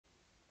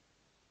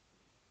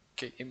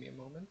Okay, give me a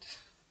moment.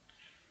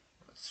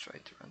 Let's try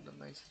to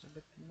randomize it a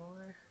bit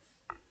more.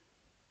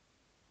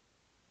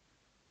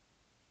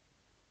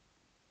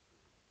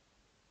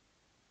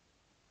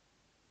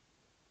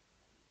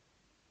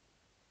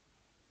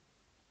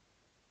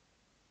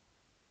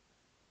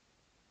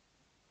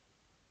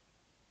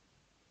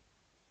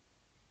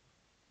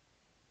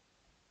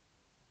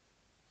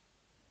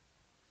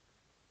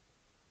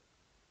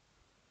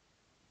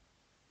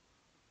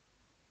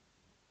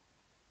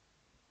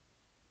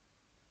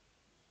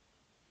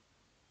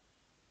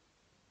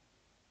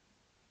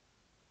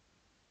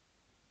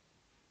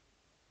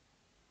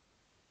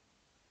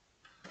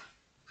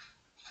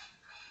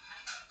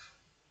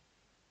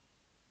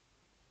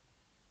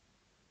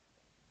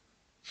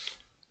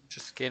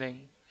 Just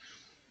kidding.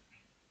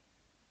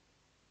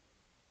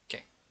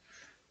 Okay,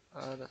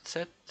 that's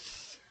it.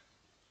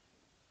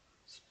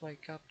 Supply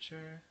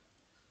capture.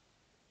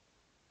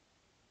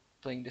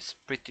 Playing this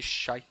pretty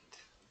shite.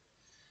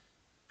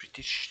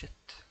 Pretty shit.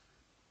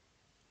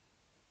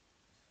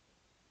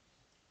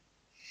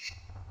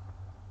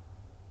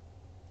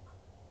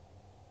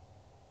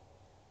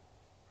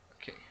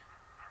 Okay.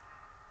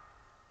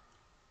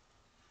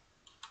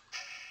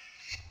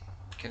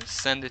 Can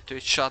send it to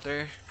each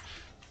other.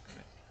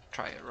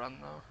 Try a run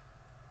now.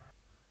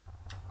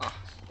 Ah.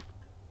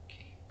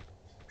 Okay.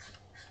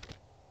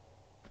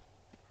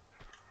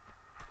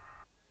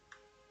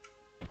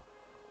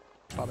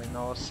 Fucking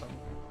awesome.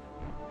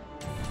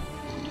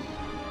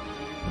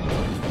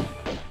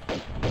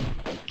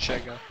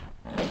 Chega.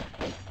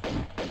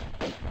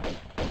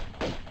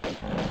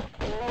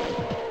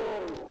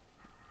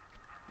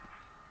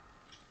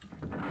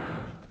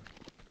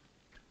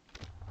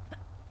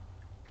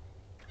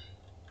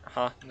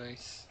 Aha,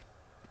 nice.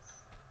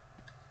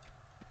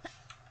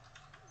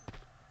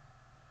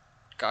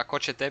 Kako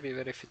će tebi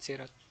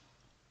verificirat?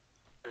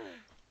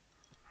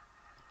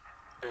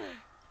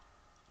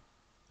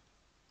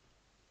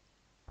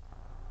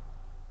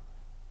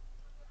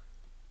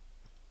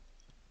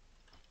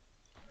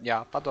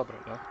 Ja, pa dobro,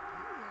 da.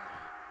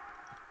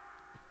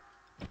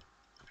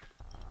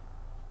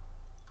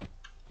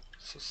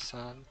 So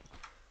sad.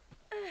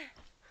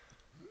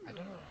 I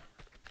don't know.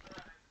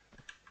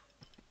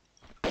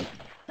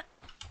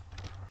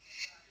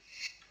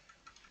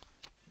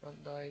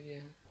 Not the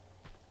idea.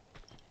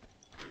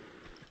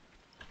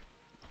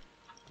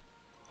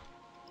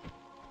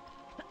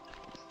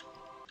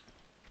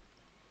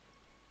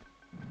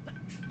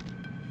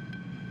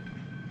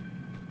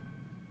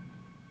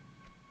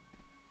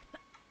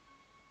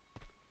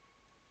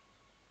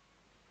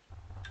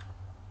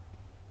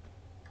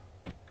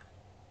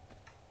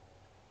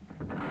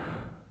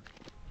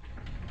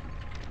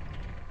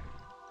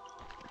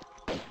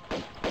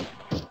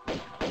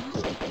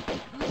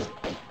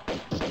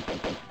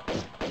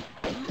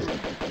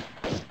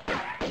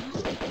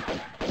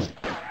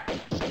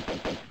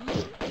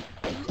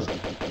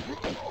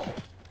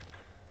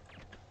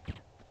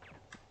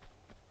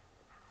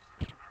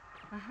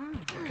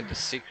 Look at the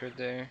secret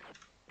there.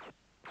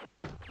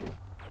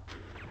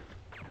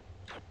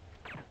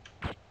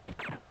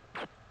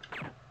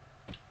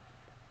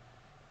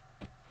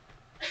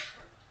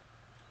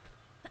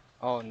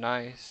 Oh,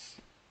 nice.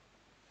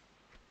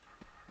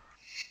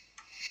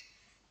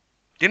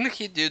 Didn't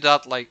he do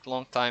that like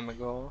long time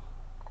ago?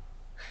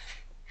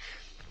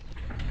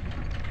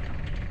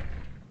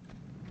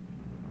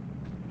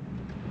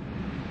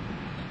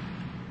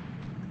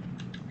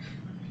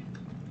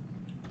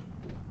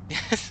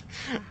 Yes,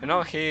 you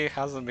know he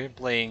hasn't been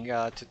playing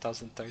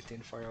 2013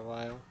 for a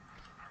while.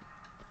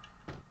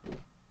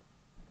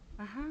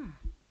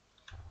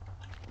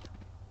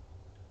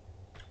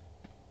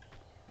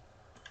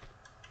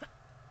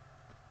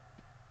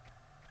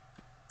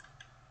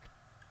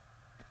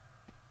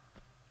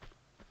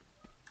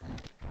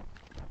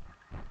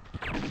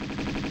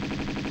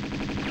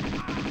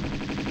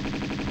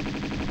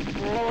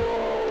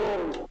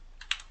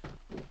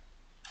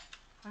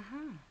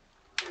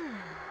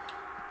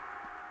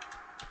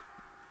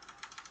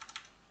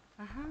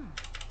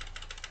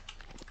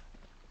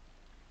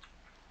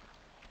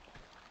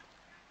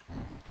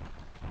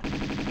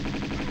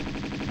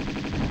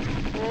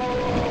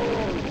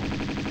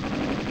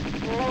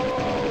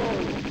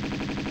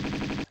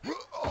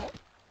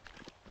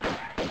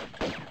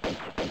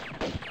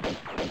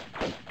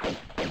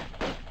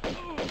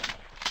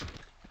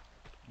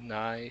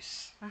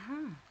 Nice.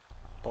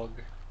 Bug.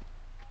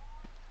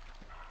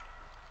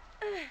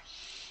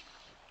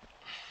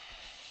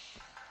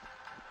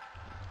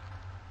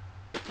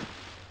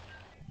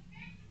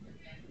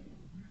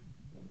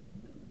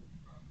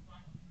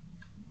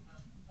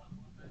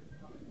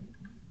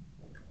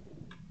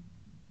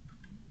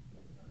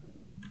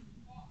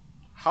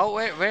 How,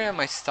 where am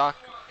I stuck?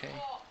 Okay.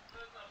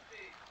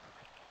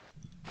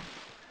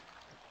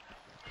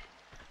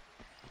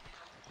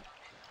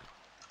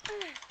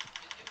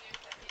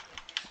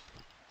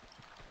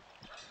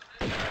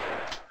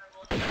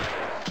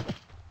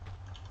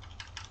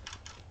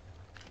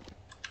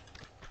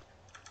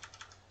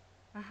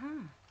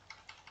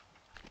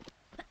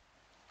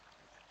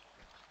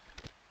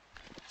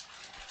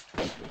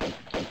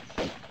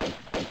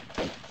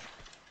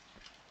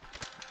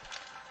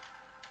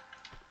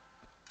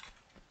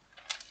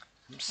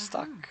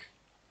 stuck.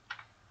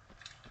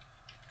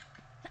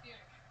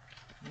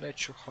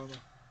 Lechuhana.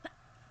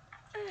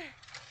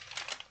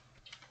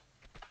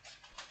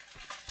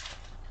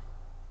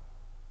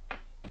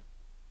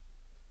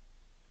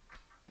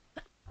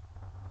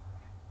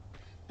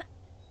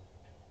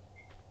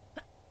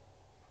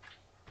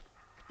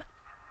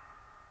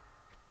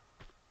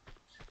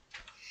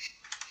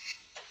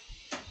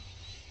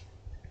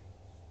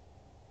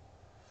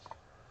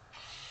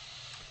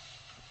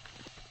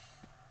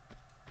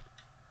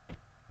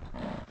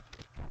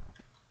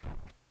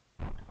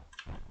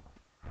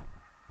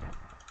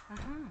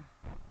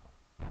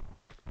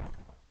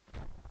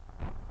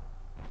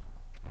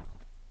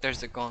 There's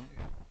the gun.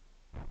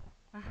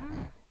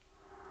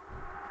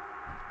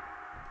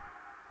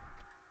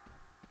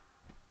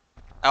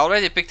 I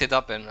already picked it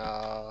up in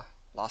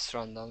last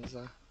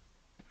Randomizer.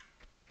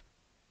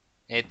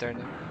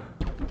 8:30.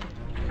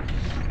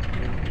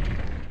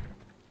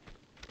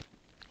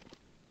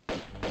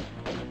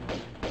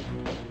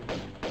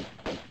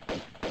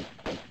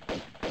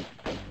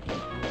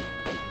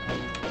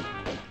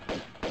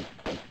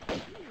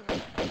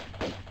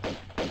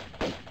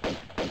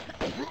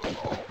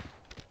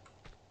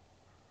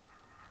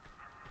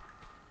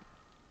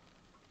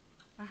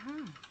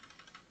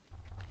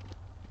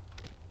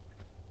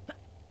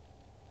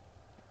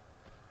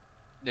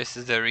 This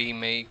is the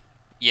remake.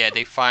 Yeah,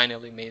 they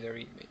finally made a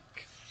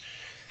remake.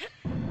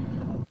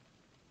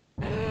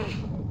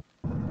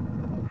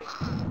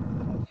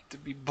 To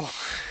be born.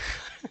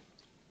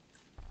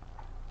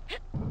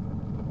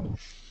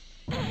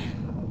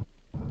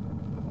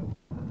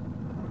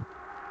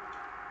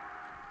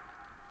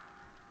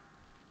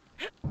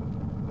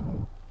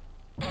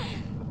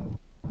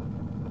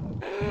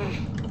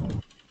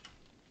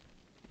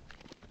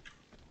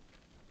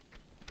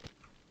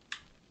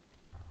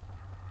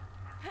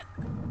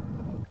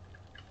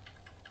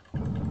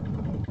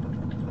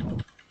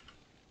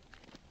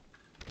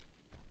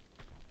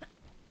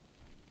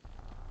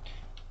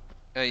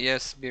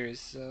 Yes, beer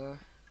is.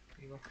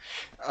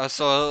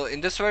 So in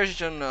this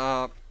version,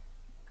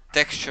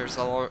 textures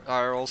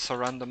are also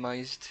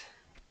randomized.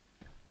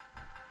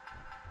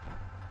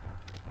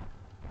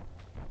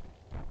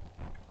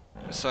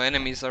 So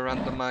enemies are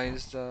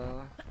randomized.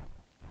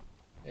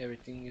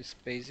 Everything is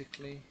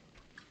basically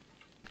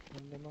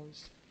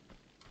randomized.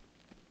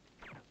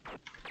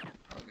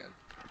 Oh god.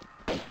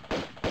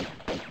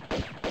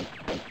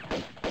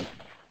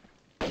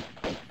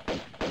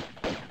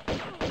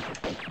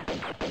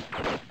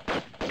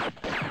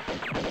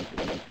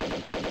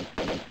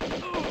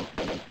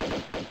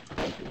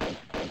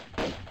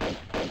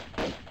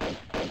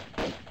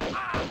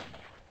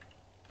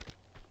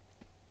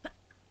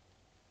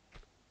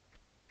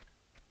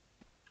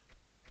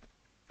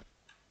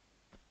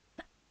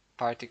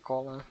 Party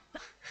cola.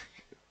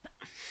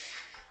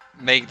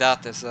 Make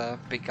that as a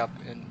pickup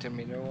in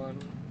Terminator 1.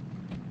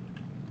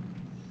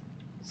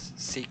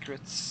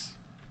 Secrets.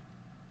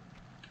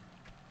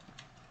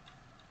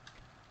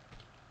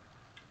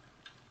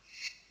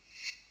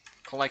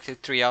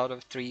 Collected 3 out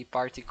of 3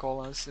 party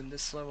colas in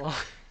this level.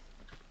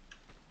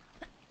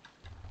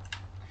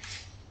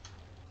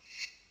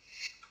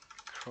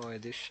 Crow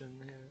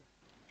edition, yeah.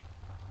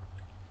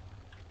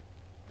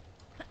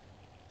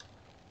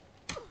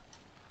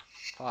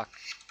 Fuck.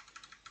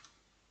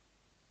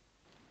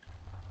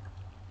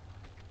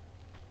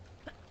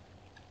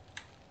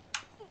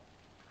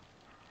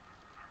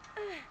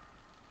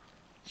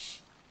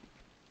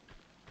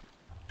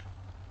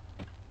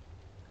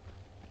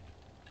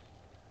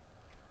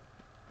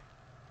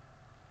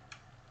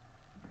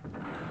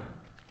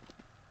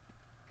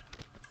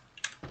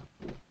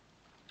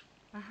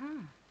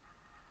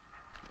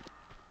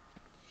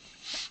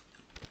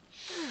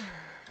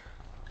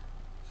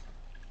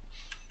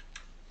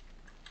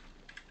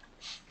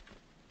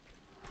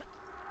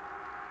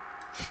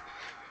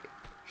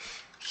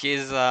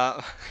 He's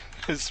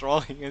he's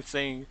rolling and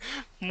saying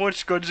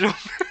Muchko jump.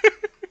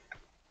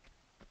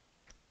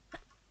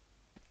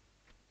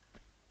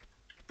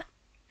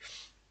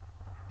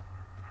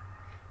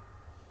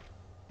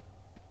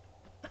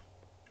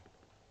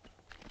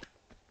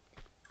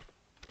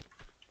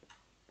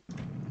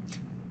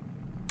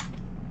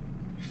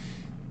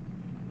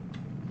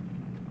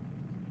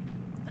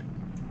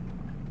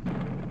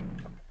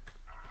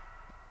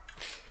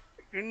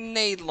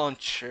 Grenade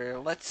launcher,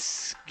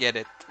 let's get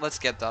it. Let's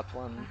get that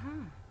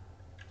one.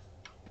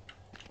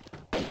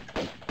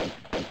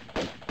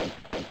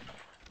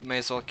 May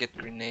as well get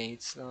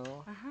grenades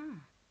though.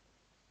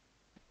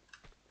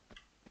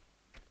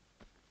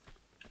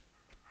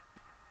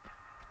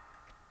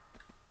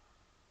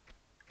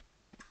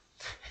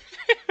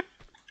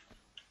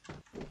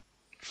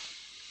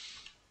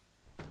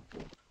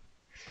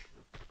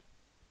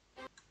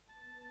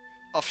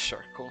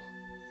 Offshore, cool.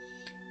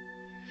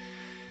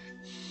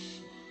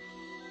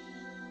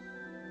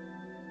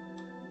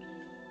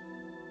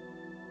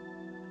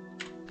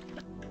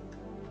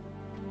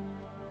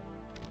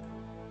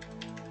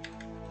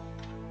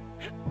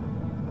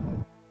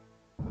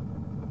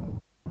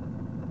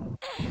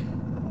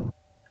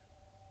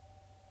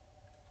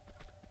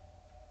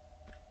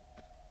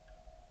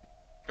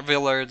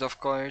 Willard, of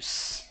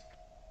course.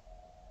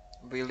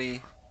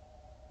 Really.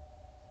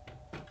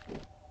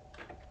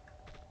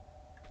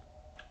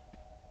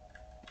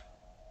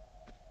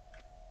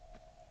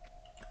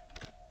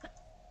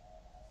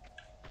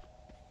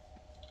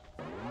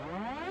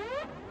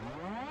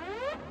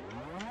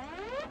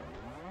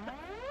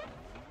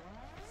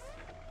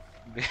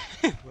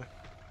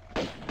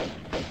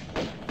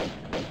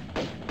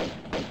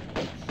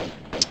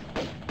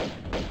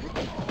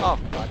 Oh,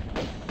 God.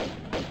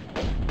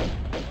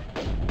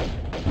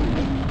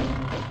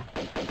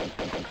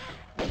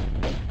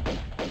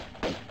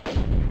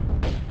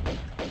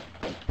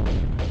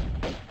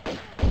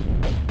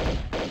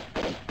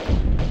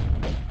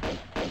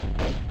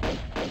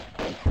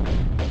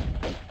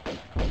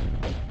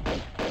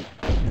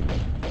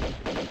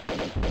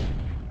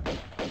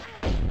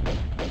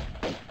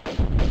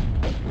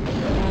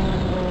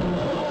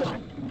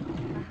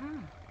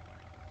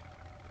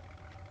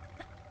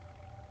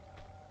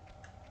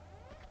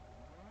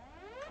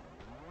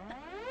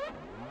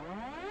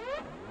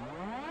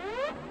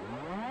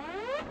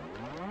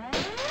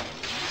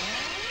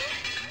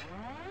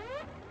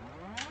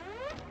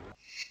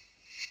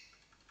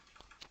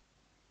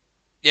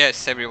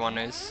 Yes, everyone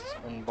is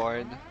on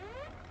board.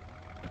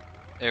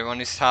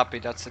 Everyone is happy,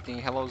 that's the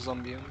thing. Hello,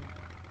 Zombium.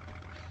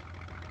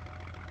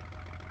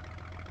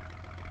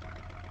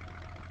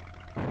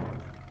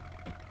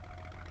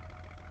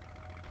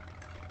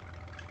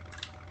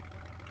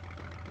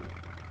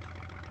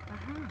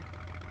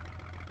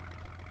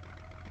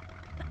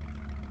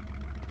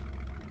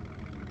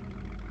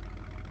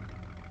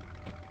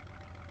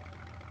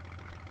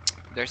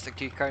 There's the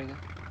key card.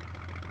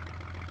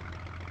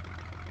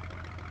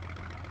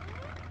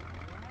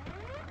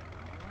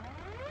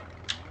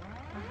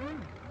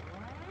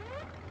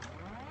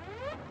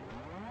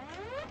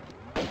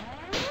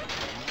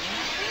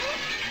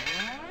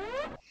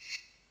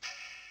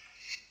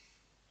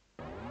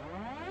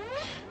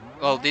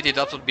 Well, Didi,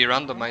 that would be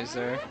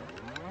Randomizer.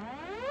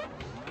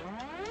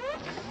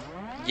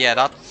 Yeah,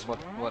 that's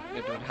what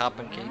it would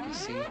happen,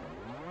 KTC.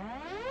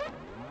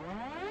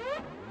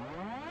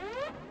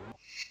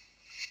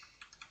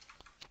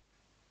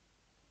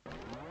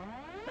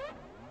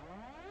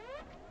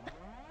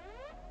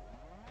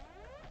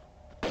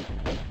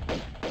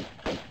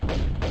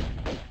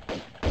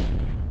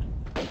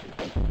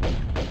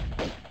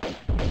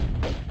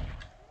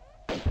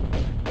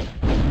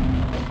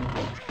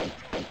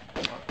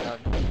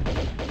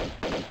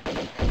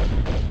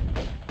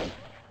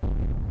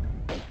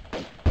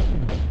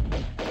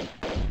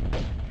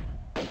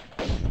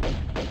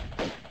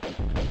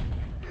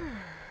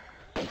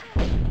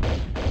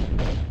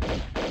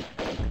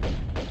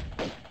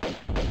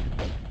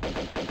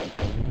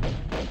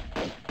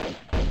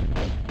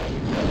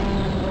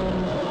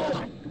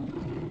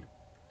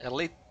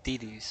 Elite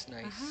Didis,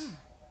 nice.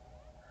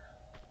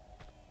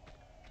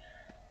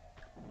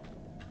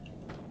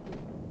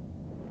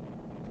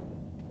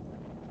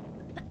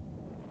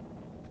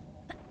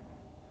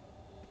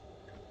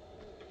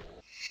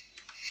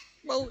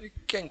 Well, you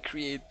can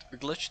create a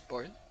glitched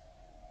board.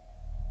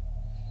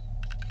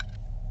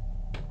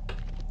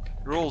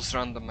 Rules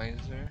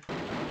Randomizer.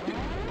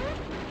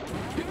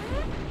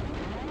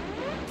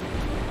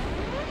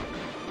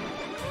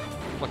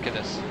 Look at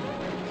this.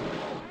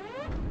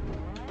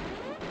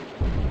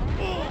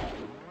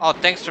 Oh,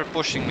 thanks for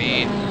pushing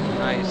me in.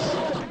 Nice.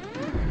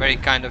 Very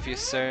kind of you,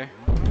 sir.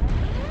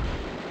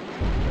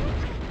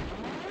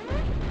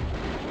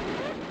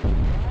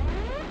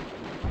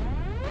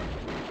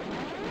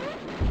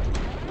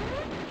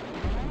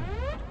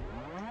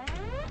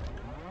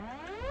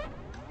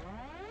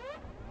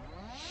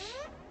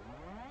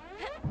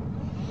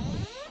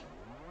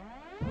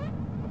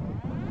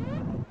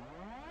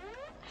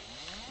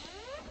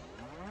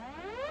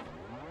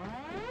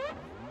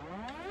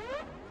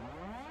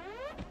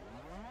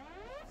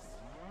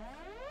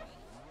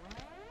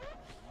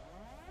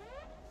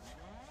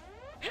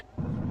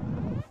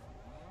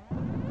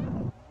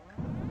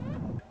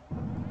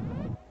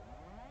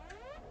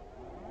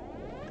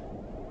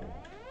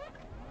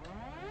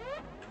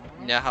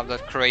 Yeah, have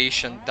that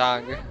Croatian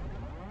dagger.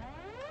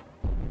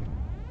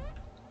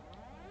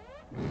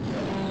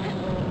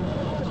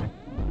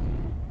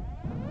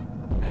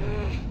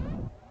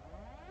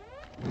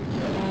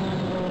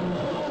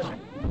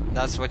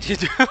 That's what you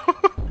do.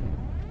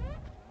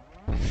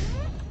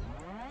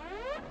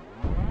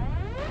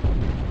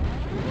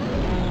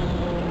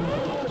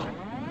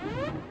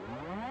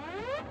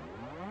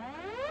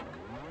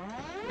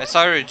 I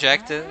saw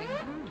rejected.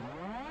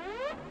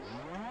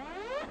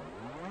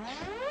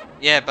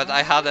 Yeah, but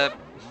I had a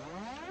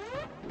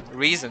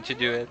reason to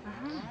do it.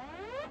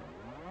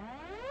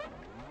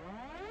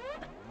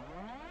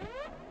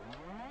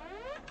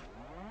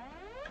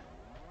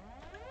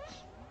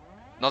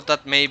 Not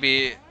that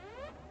maybe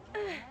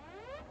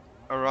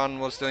Aran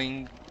was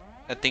doing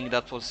a thing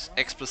that was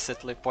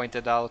explicitly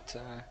pointed out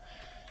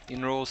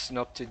in rules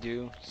not to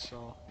do,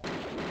 so...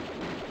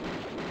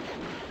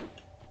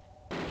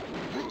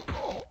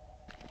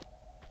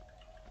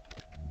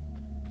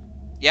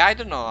 Yeah, I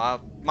don't know, I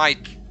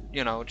might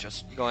you know,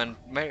 just go and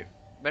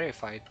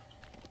verify it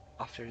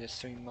after the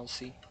stream. I'll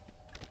see.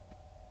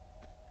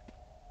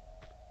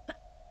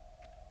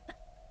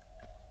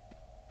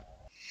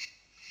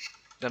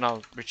 Then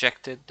I'll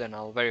reject it, then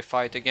I'll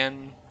verify it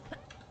again.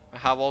 I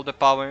have all the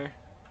power.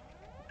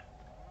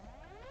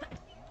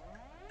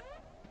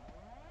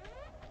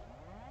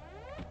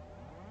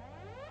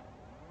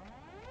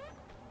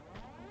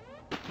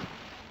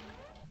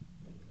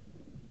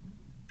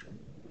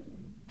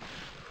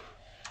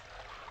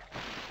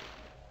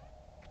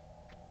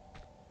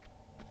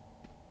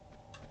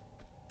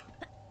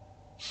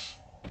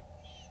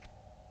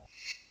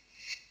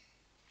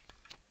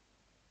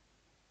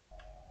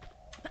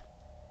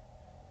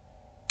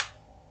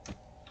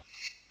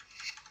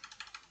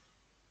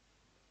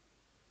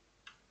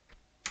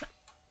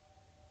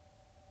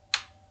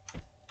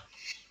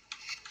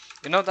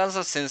 You know,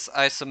 Danza, since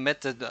I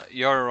submitted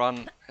your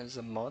run as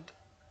a mod,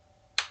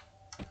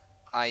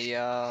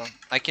 I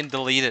can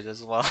delete it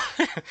as well.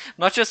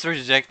 Not just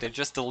reject it,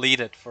 just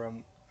delete it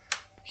from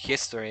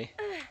history.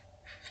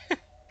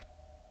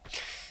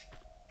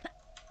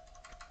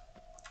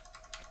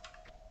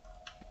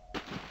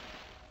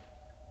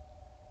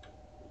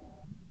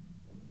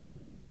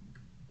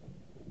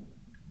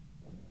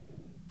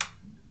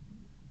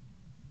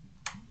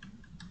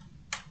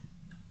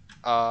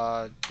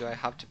 Do I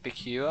have to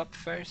pick you up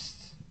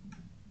first?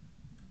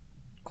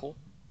 Cool.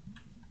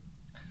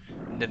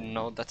 Didn't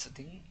know that's a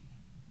thing.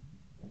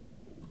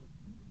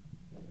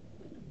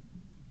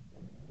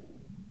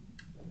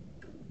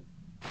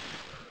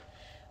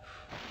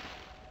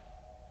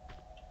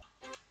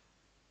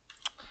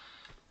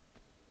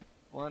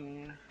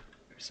 One.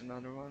 There's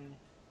another one.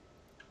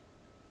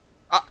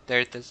 Ah,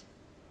 there it is.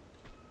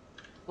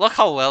 Look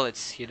how well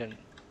it's hidden.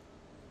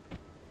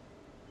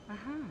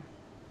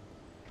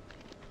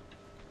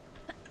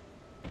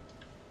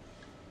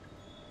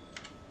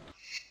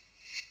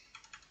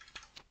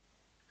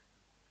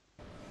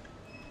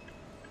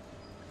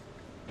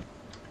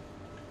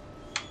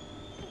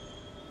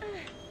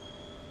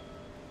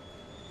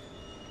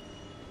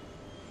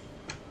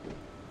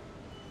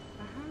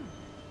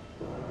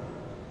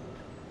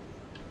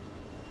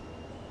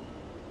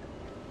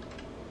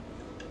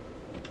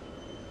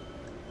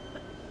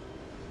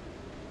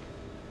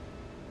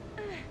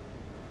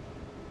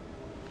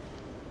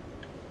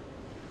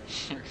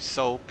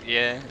 Soap,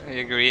 yeah, I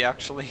agree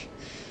actually.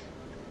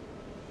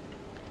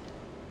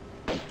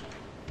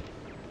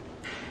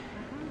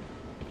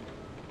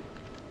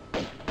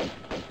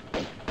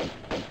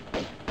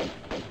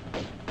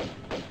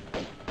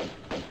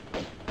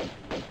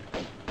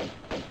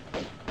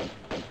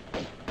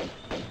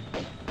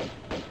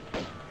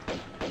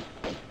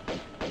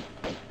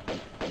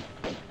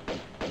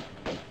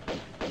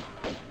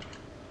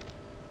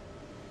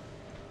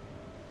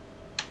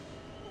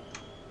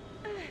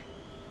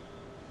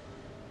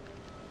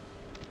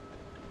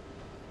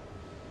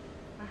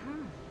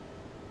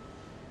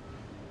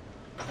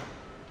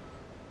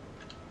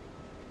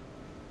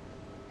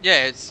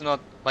 Yeah, it's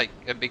not like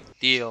a big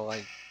deal,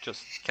 I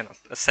just cannot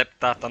accept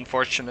that,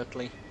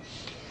 unfortunately.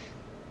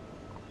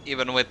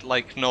 Even with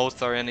like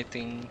notes or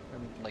anything,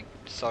 I'm like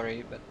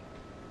sorry, but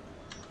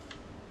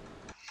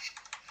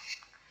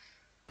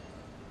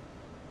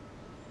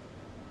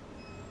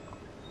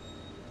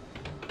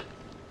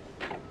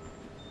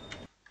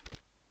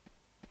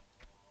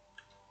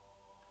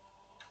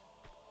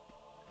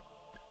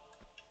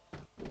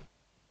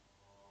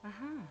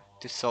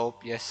the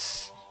soap,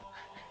 yes.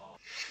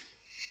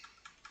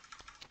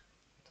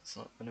 That's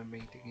not gonna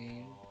make the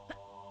game.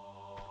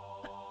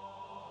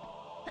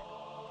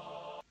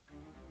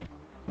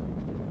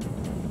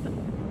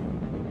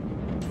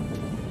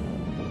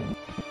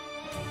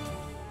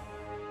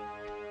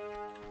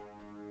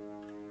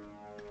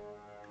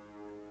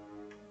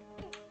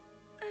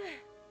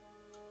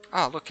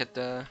 Ah, look at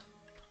the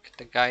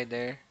guy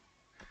there.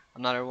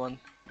 Another one.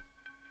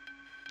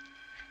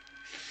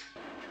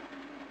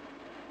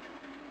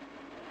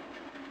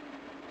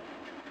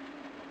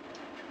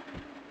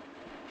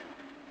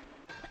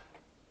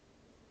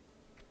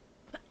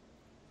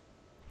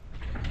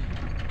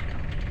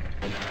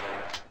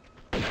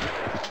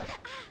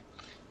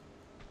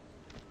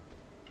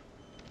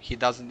 He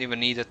doesn't even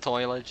need a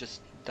toilet,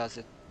 just does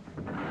it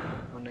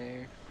on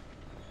air.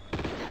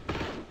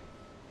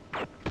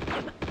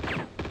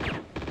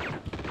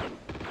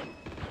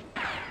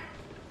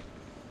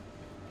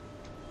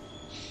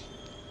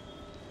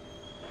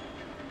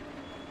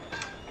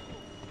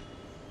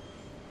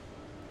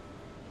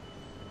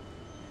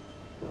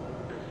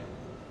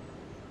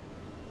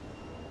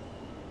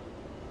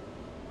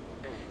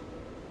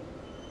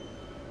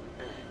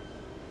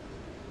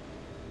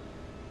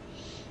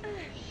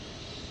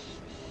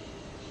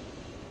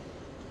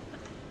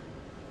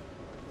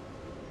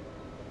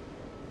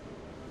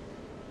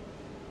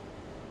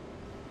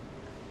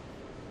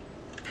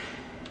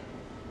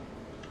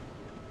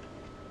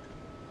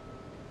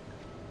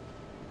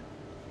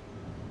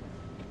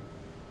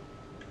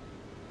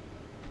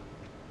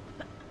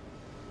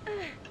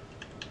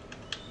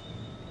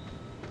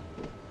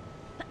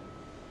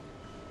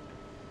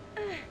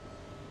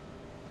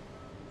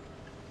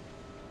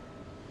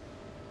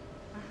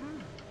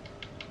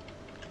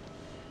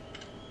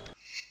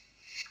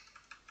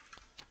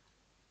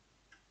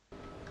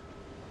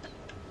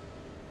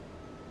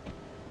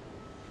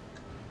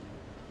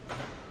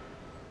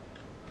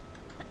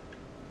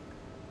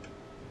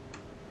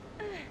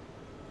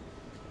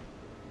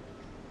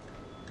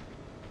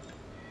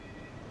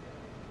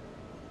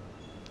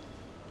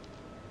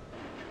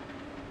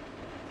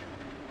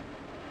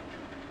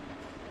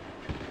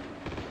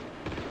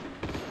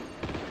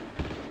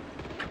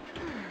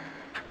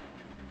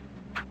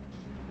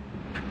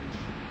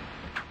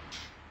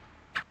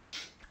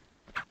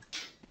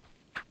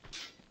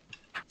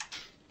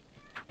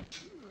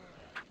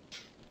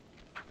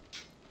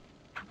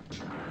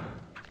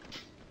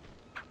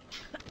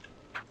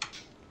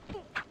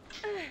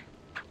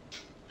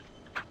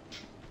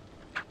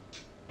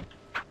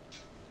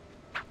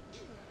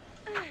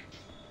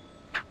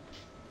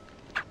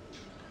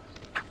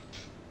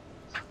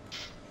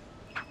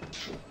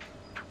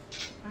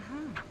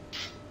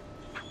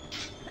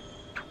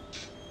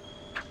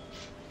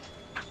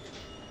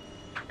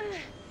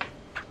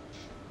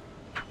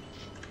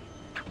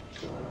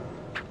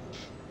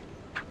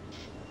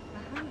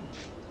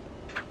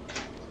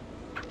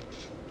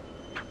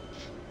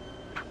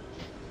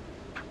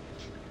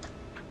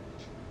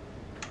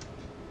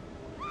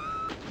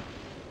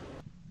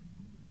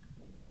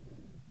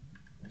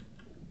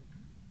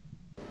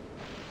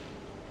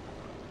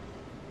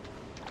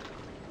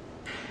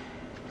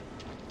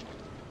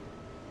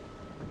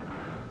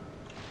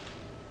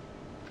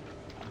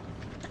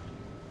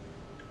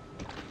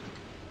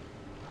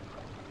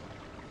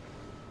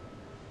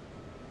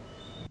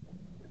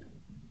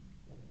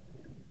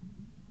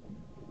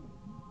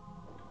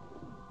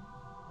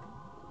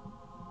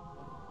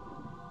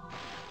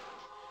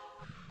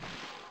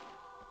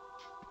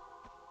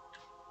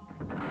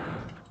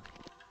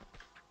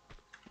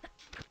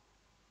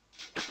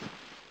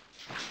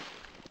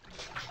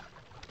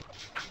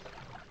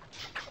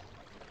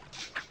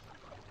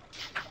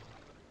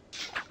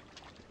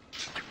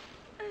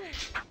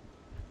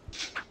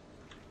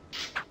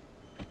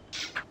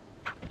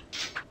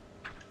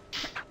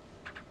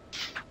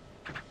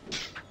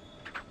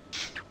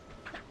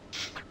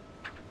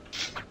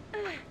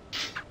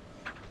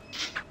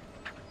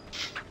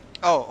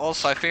 Oh,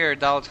 also I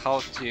figured out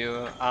how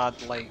to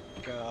add like,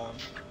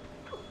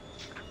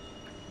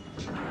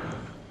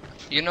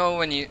 you know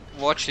when you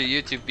watch a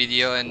YouTube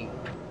video and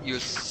you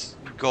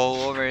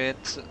go over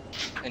it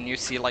and you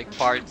see like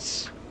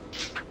parts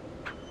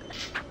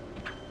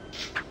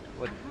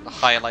with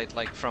highlight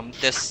like from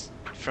this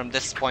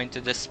point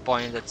to this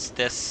point, it's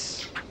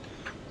this.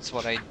 That's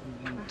what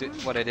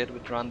what I did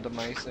with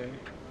Randomizer.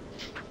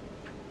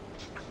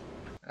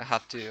 I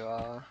had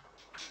to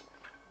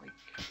like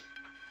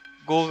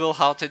Google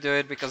how to do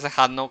it because I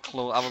had no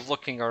clue. I was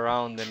looking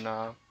around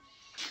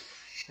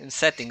in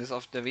settings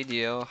of the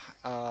video,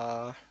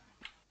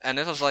 and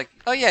it was like,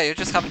 oh yeah, you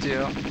just have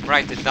to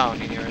write it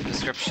down in your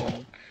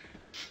description.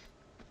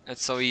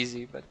 It's so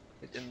easy, but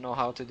I didn't know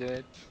how to do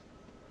it.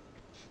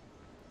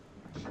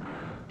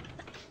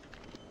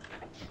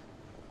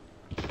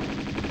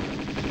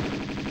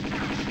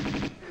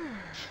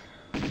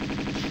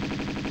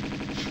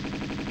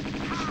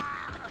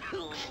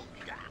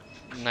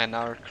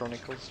 Nine-hour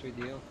Chronicles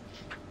video.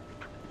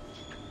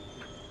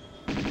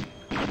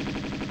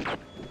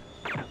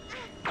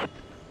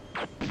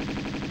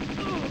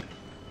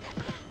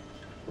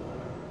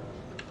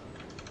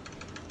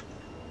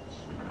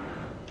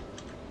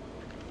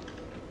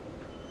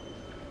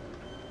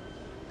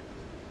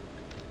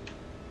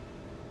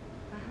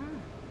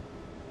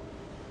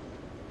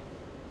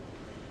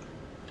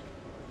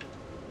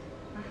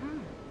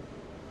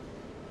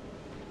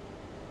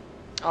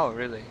 Oh,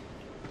 really?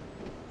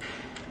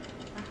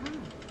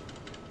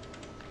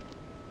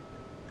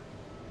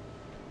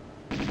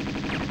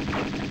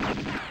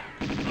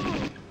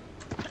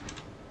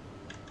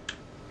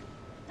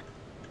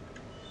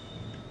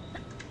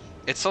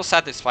 It's so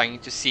satisfying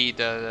to see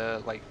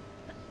the like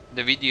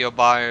the video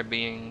bar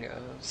being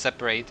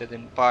separated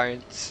in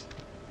parts,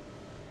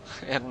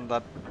 and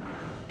that.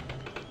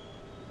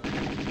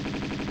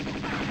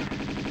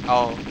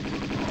 Oh.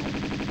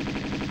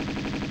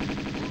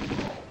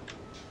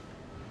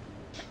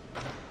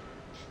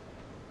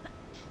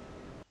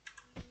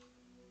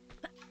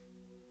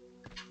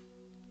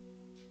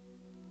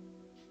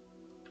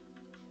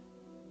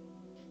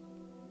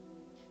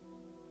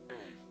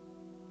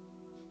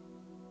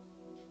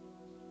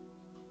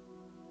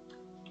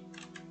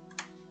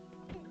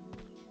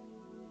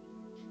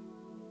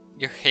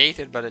 You hate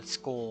it, but it's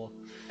cool.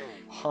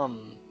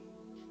 Do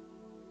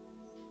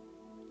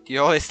you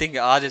always think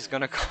odd is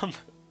gonna come?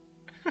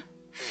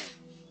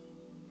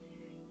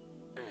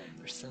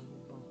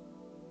 Understandable.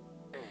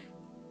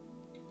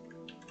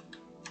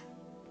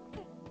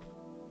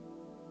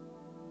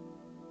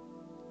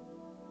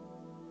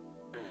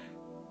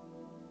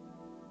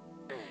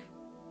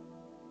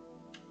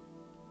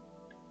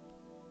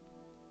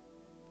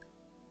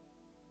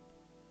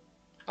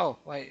 Oh,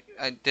 why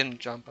I didn't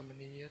jump, I'm an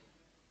idiot.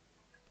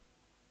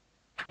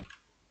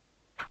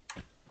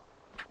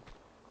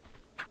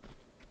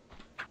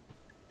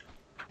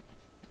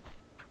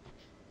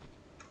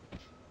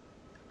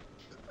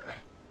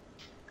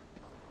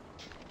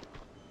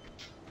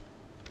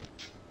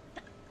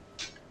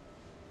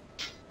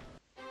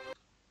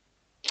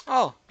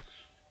 Oh,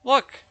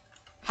 look!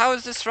 How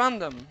is this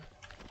random?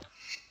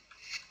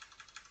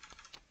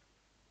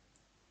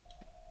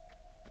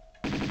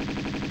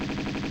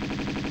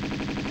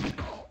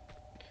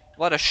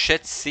 What a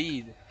shit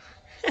seed.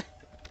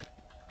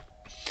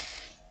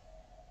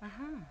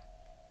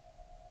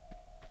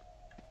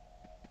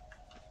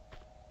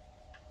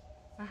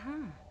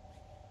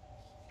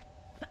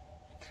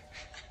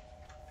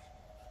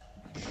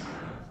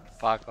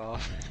 Fuck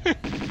off.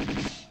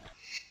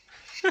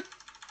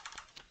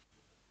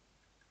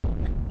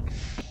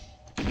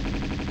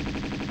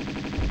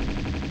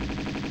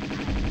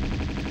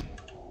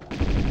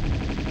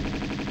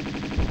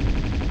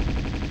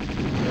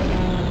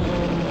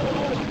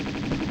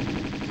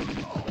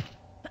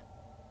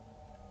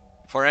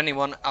 For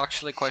anyone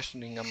actually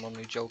questioning, I'm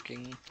only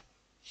joking.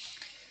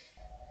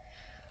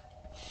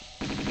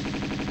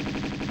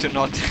 To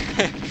not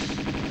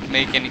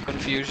make any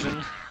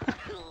confusion.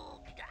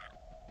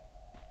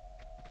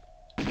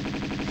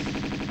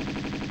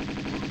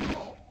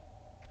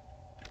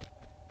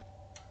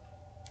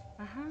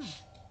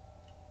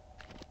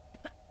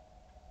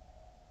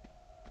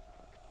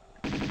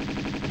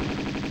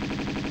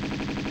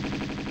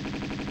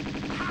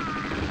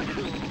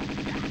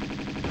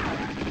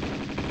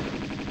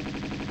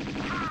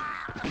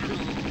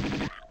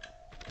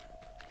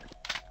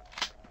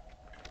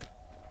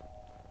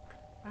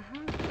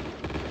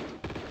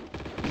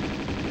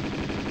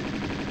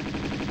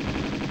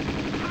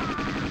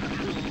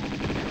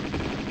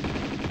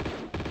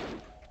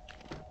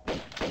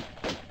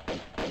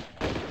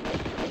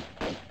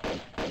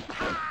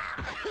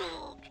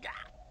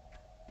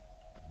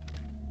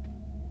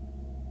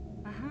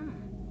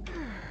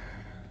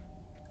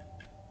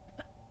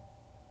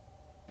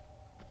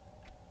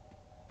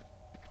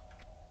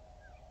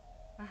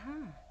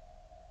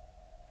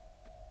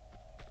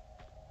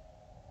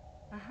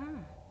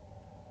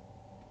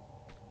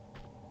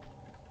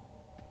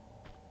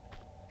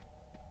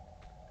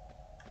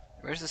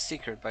 Where's the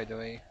secret, by the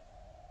way?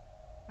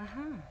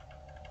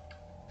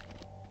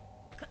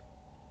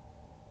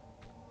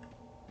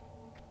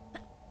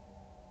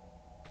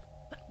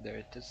 There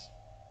it is.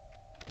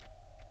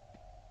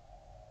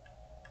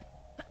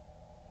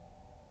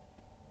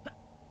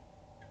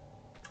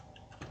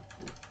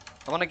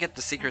 I want to get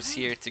the secrets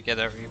here to get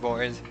a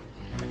reward.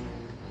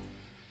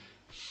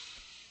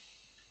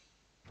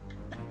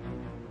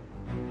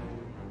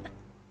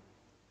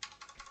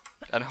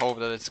 And hope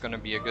that it's gonna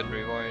be a good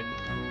reward.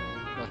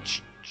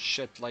 Not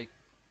shit like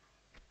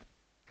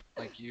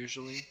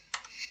usually.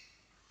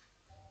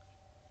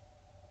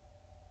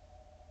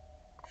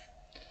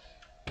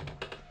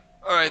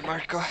 Alright,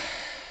 Marco.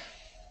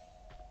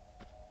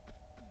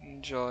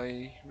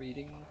 Enjoy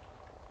reading.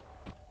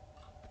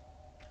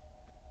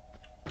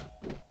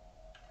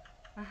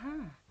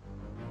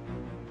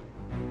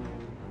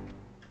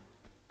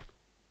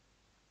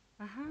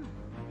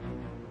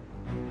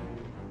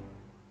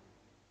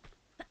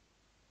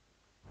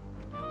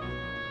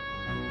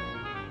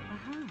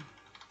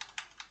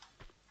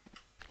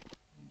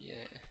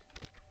 Yeah.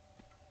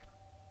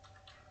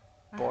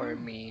 Bore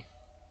me.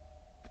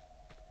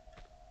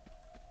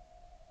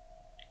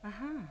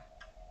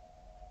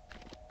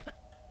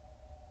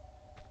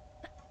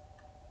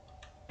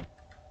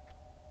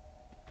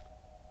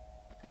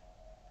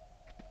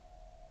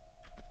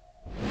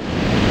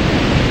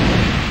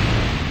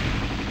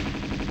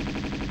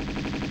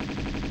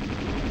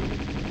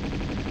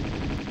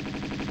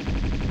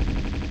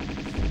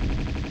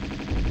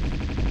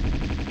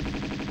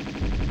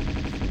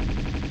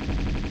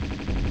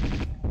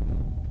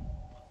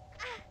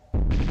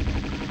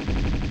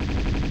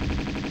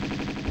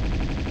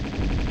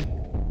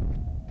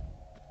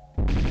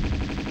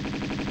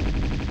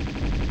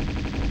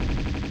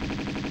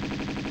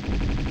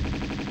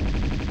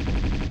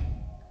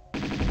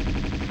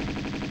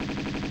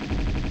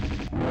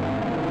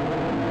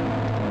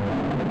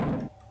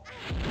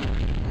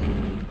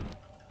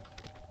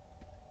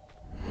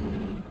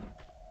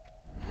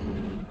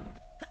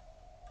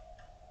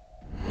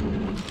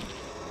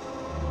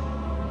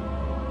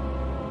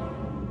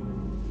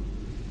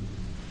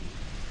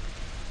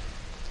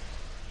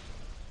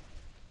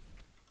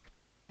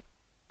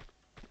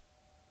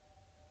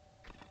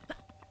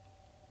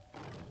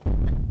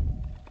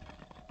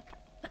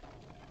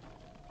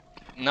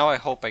 Now I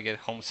hope I get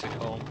homesick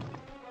home.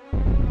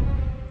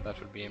 That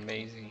would be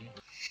amazing.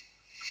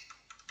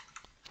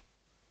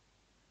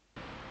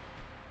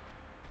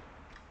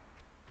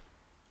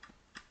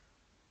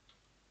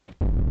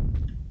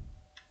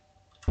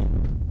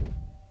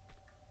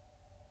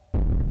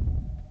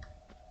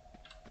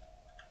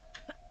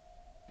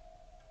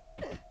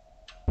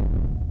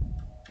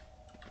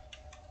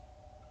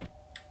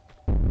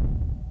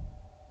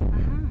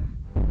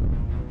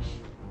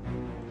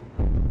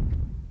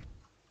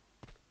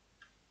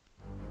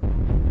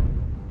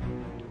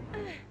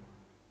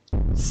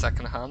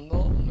 Second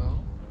handle?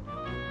 No.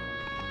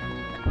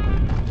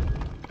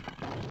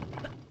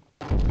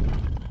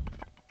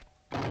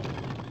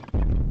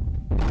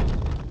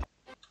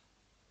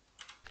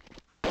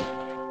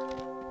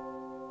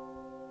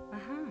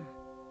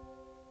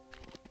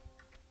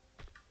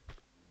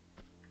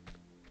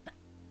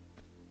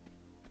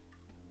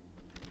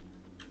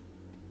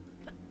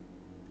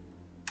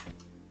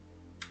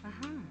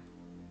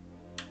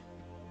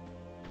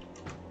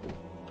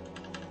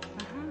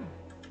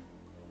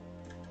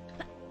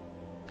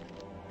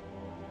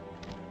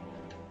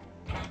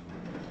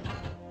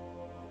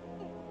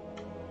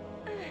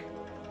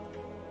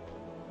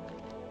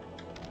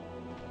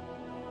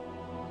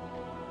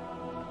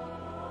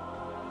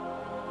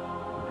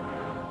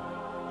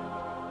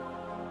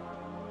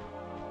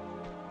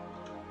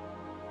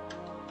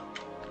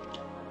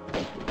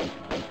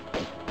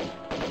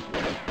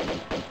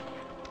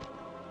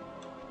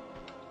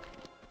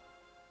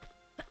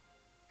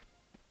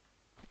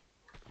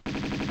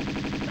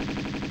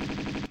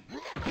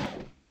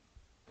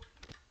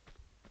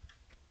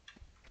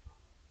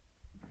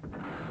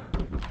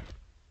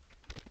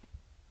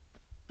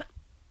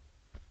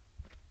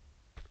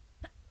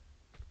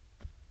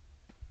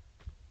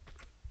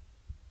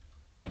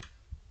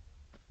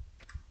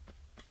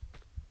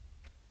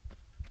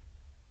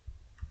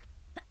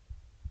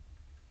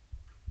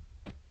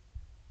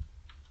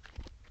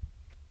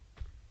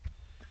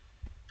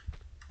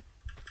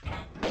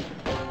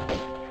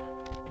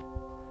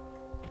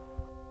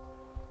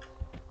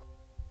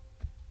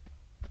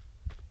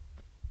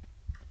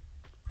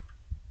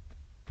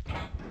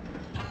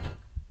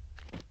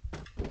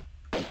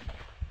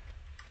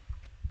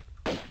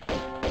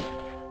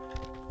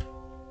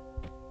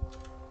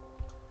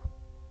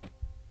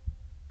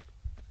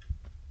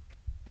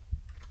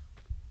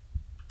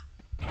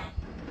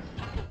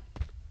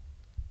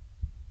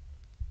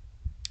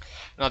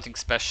 Nothing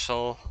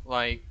special,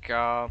 like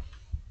a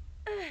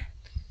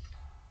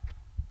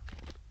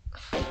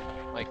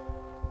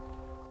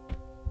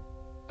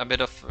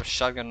bit of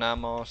shotgun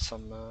ammo,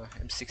 some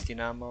M16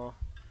 ammo,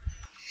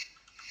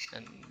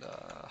 and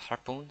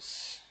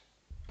harpoons.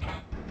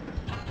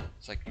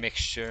 It's like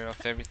mixture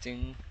of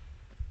everything.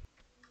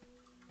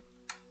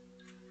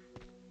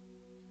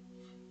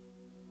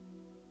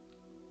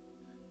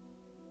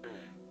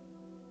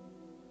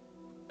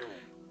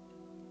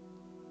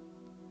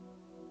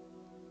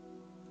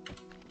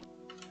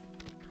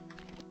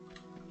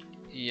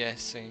 Yeah,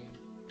 same.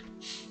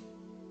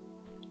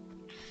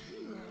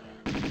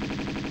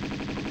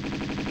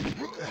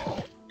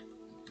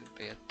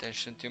 Pay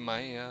attention to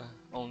my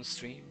own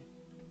stream.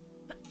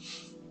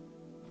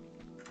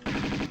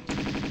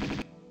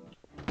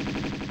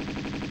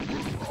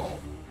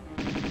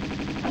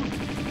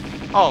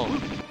 Oh,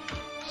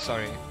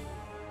 sorry.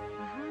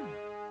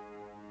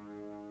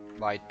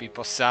 White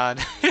people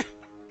sad.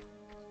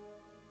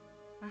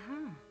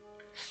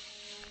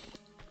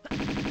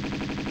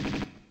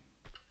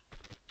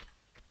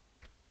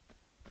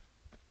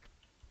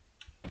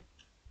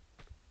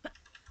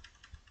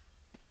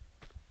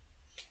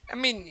 I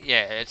mean,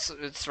 yeah,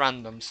 it's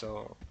random,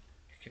 so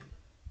you can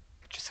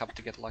just have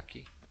to get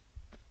lucky.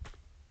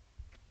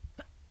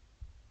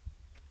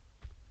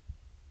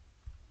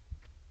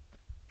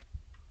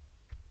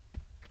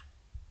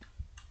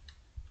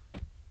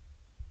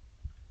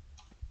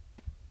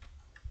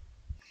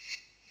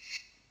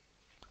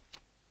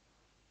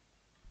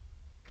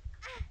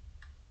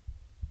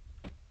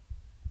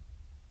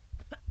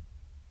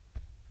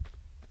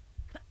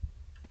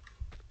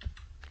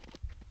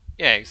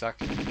 Yeah,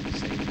 exactly.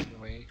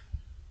 Same way.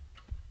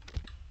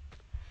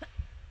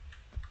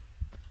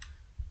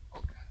 Oh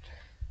god.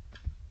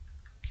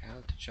 Okay, I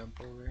have to jump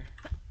over.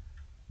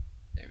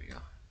 There we go.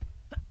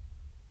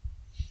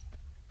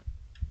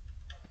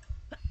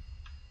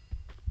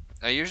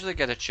 I usually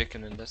get a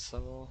chicken in this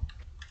level.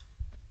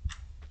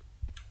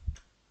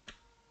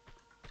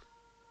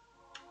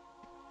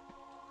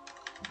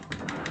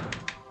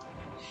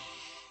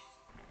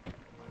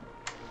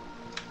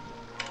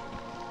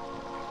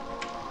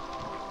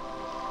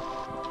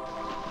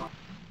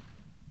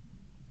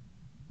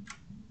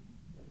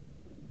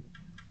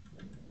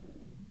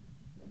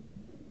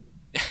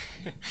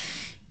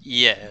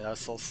 Yeah,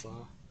 that's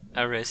also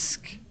a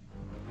risk.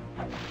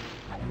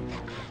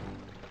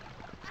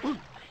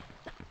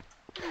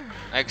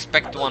 I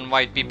expect one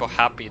white people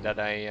happy that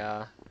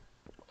I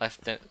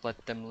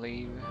let them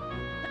leave.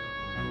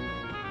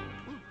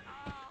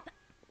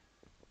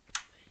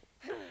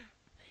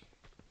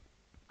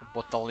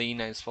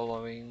 Botalina is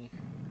following.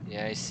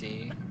 Yeah, I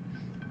see.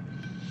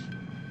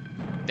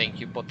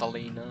 Thank you,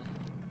 Botalina.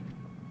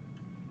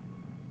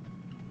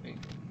 I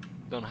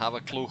don't have a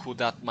clue who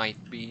that might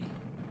be.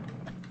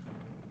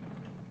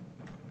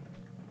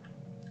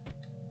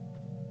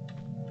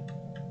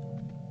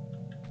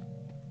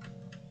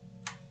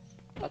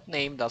 That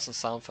name doesn't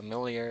sound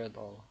familiar at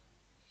all.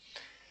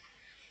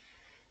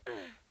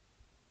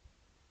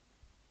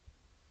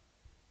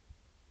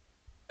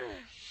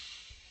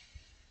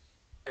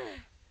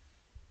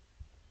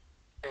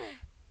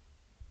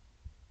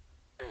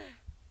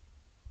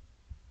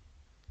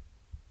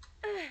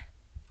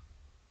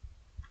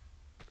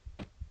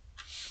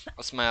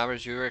 What's my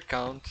average viewer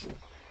count?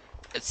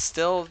 It's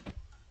still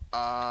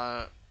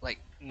like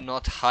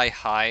not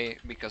high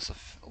because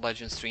of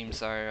legend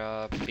streams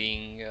are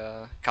being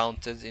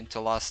counted into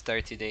last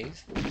 30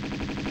 days.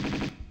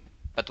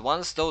 But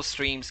once those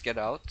streams get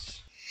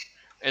out,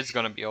 it's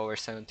gonna be over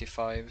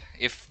 75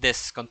 if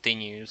this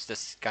continues,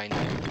 this kind of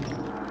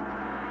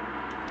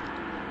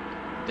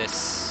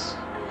this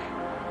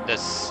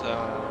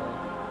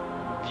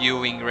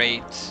viewing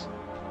rate,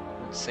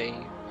 let's say.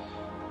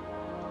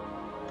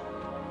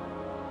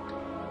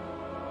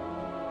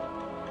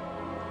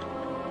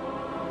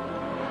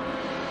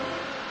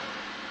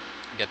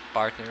 Get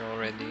partner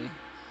already.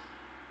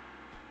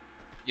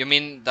 You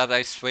mean that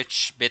I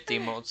switch bit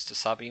emotes to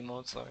sub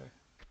emotes,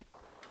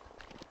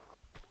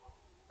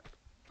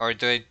 or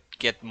do I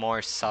get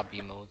more sub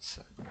emotes?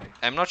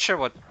 I'm not sure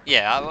what.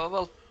 Yeah,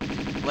 well,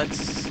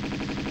 let's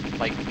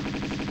like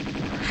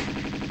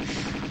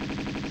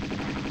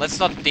let's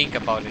not think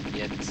about it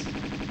yet.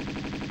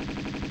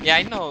 Yeah,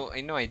 I know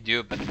I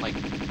do, but like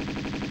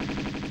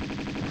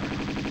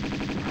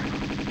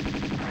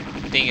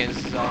thing is,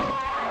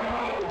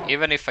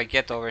 even if I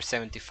get over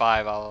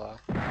 75, I'll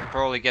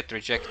probably get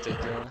rejected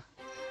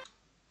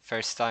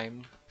first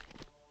time.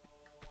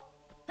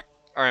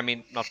 Or I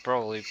mean, not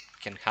probably,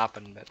 can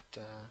happen, but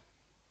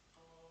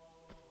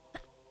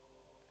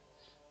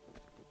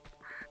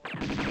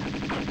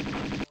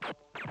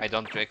I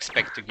don't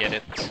expect to get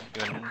it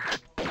even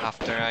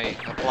after I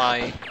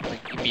apply,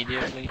 like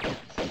immediately.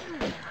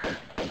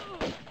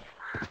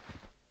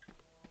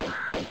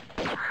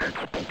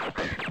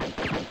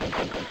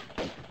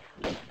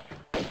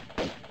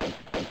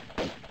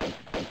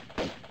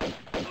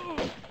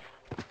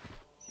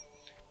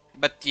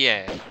 But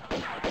yeah,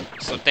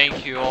 so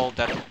thank you all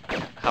that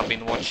have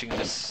been watching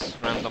this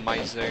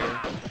randomizer,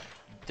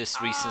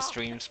 this recent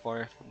streams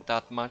for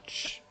that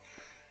much.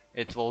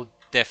 It will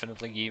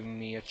definitely give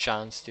me a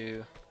chance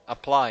to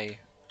apply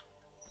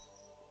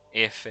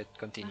if it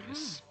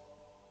continues.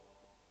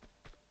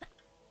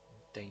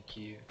 Thank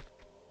you.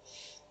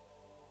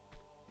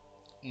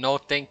 No,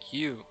 thank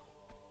you.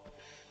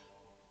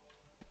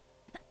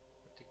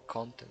 The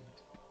content.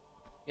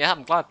 Yeah,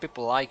 I'm glad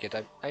people like it.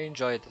 I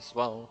enjoy it as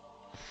well.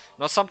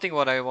 Not something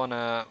what I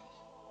wanna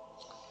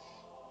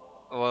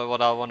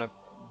what I wanna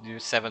do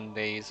 7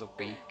 days a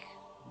week,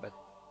 but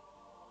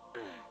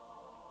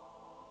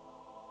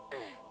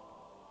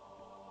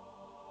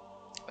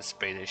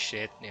spray this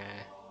shit,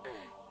 yeah.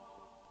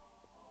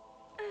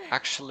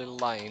 Actually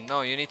lying.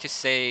 No, you need to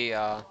say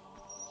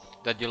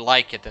that you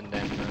like it and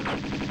then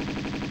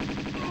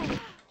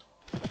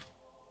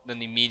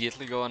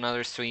immediately go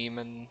another stream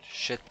and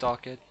shit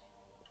talk it.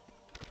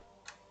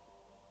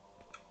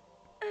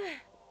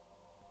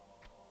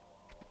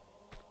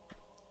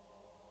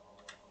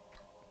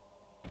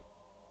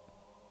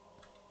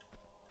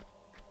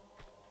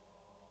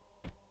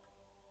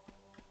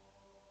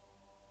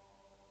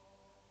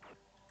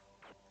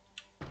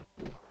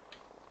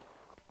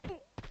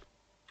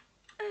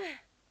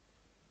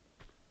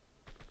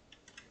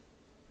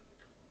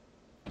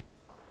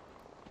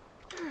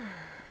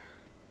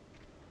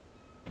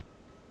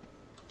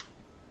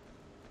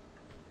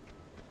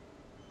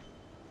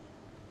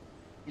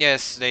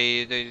 Yes,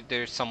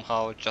 they're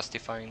somehow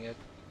justifying it.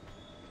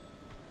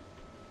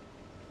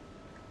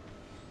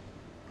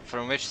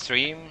 From which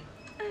stream?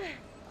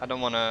 I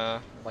don't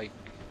wanna like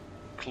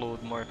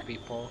include more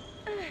people.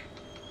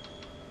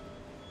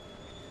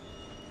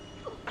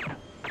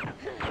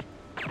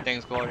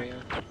 Thanks,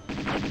 Gloria.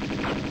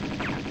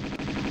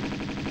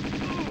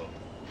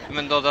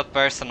 Even though that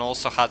person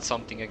also had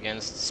something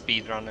against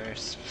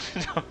speedrunners.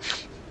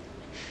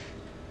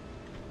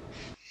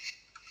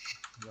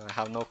 I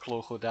have no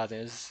clue who that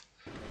is.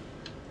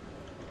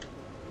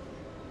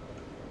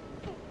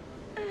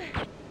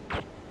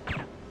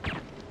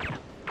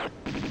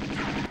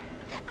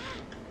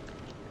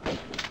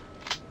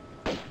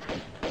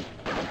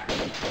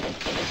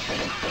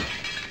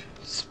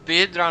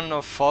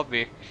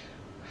 Speedrunophobic.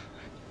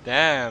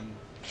 Damn.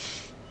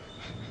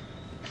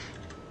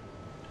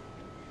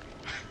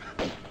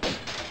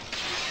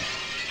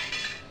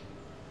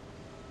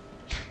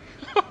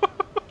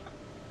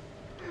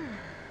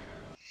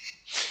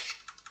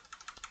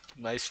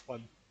 Nice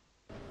one.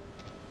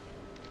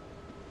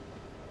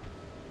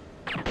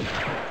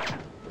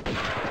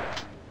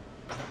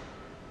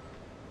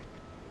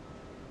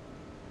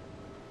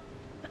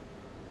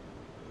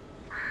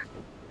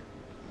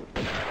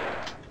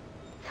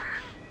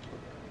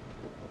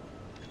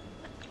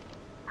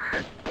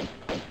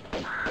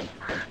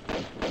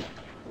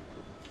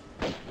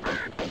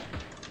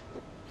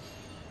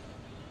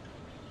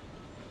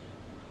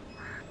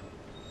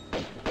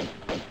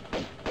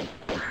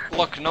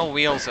 Look, no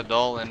wheels at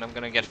all, and I'm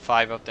gonna get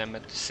 5 of them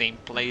at the same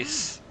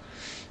place.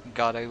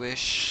 God, I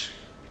wish.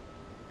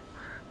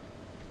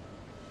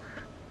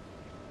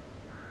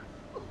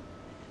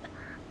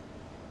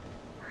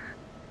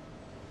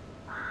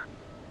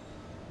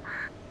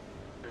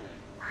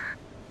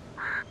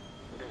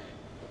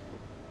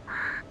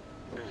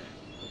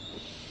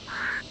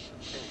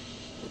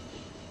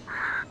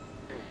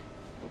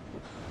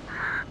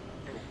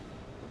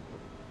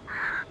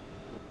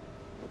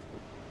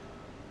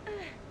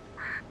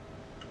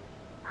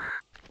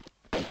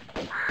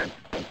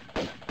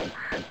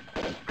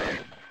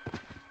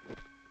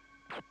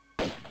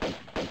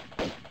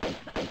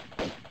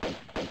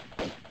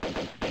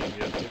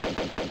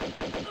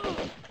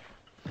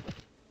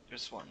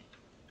 There's one.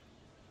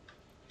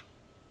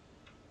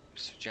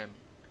 There's a gem.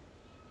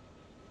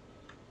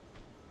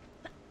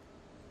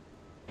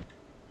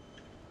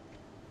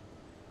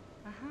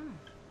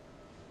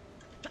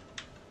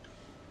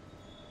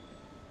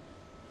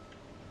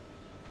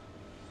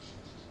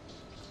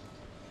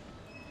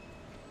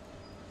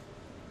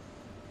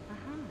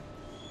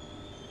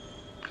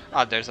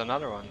 Ah, there's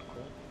another one.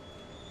 Cool.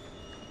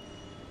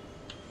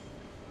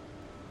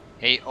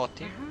 Hey,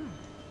 Oti.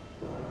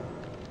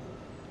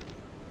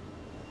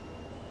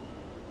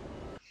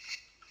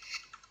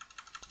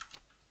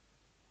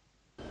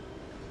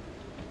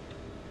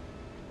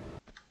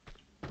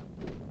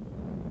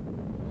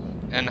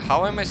 And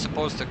how am I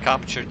supposed to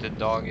capture the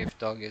dog if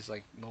dog is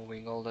like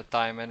moving all the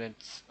time and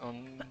it's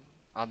on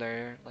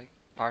other like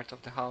part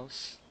of the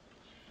house?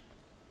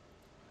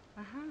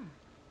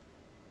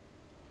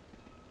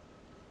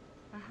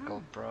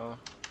 GoPro.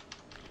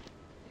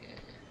 Yeah.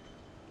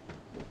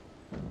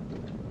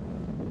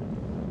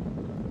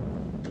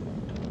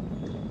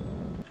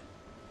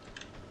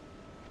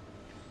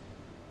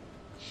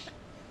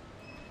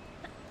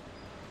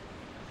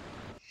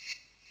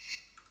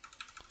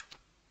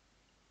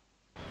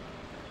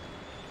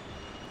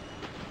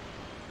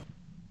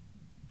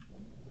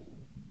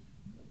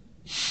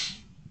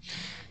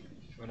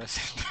 Wanna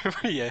sit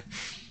there? Yeah.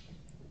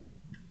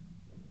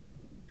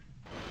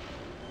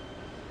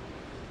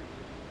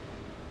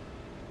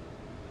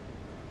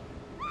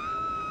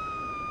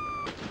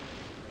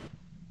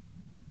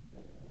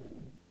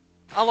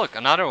 Oh look,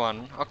 another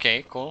one.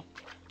 Okay, cool.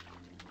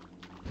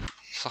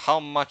 So how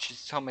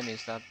many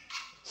is that?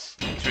 It's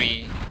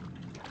 3.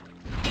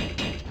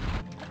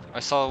 I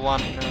saw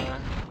one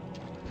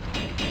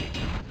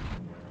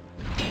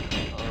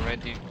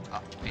already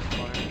up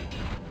before.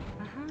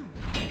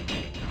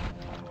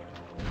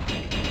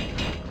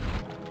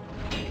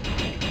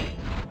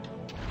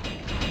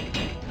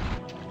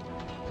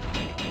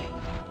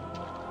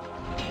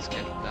 Let's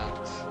get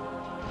that.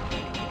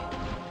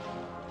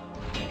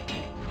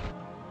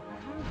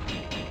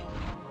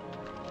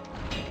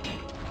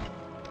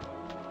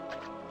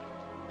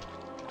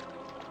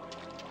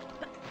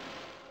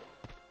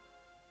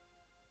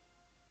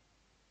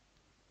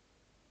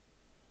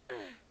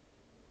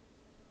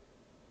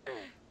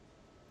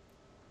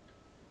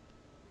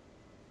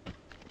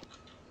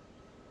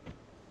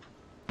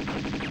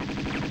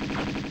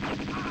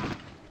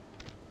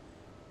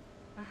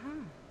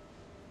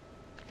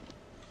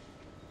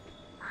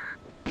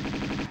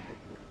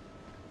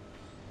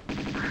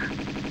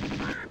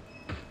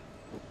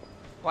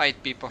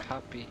 White people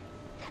happy.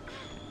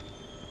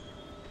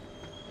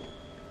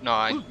 No,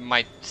 I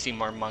might see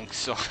more monks,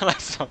 so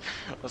let's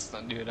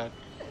not do that.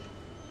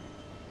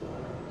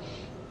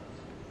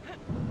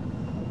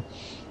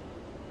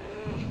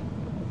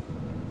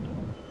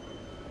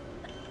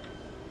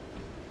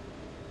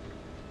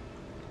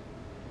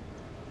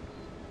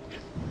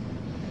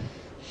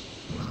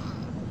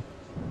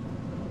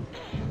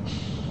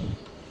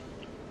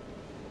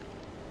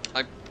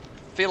 I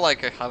feel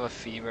like I have a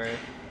fever.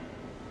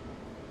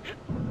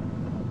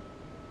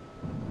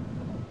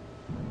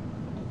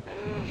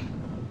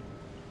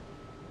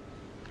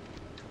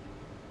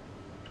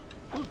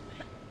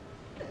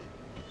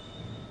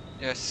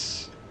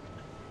 Yes.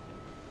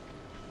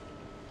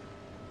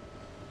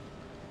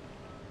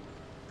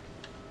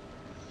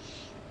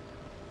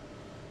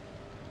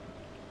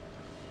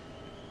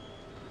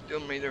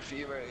 Don't make their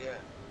fever, yeah.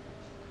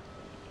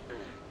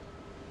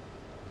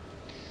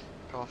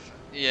 Cough.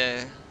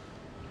 Yeah.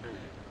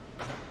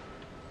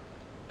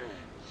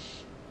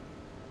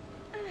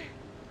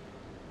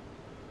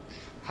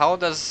 How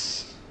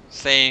does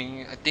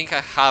saying I think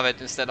I have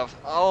it instead of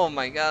oh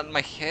my god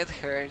my head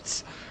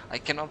hurts, I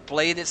cannot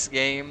play this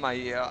game,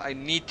 I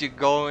need to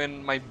go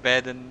in my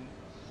bed and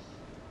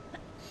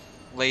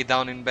lay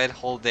down in bed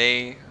whole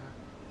day,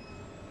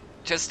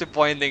 just to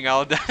pointing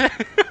out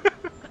that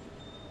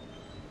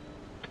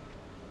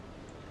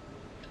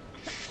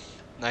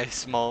nice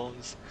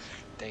smalls,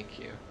 thank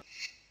you.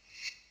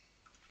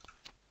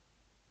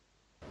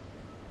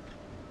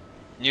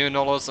 New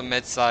Nolos on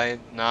mid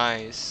side,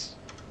 nice.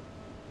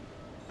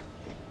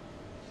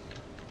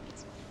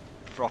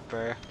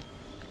 Proper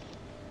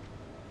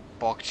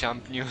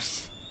PogChamp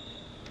news.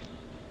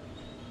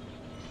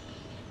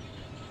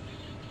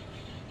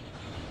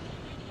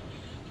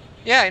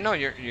 Yeah, I know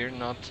you're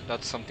not.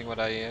 That's something what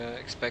I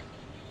expect.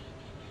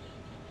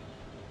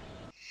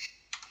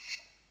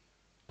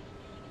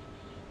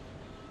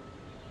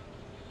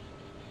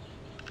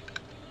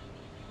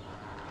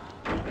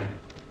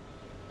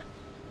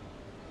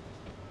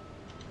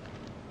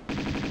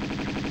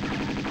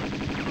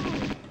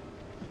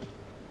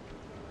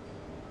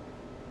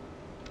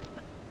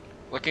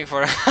 Looking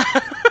for.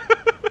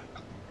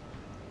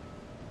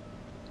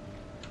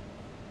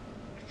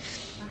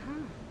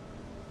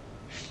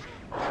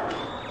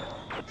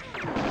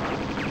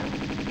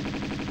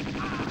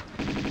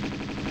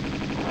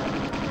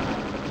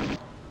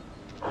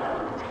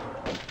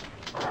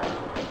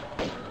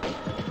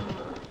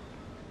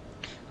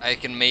 I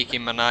can make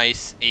him a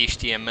nice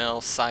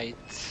HTML site.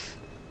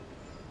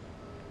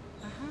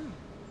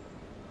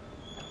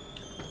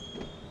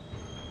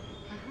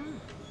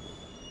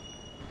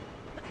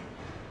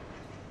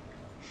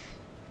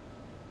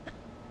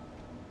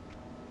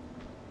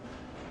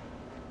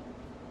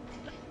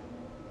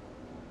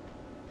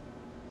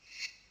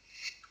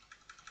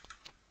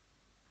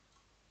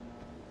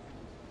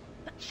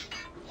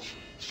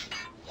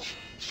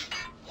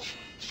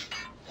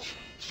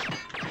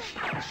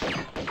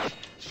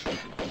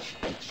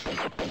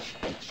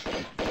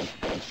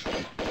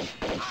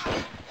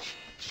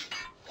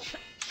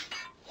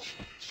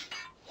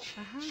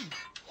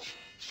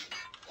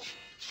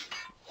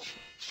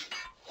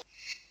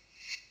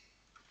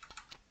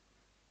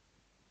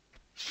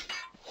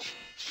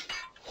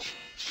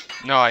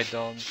 No, I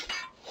don't. Need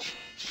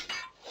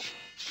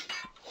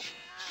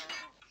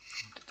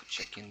to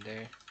check in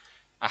there.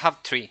 I have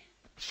 3.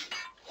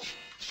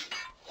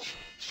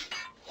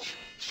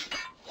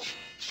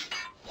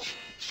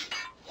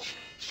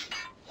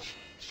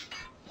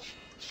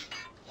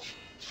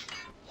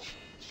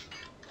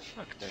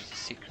 Look, there's a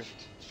secret.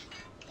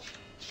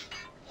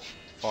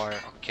 4,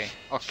 okay,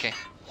 okay.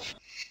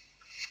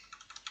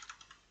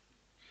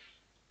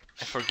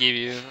 I forgive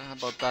you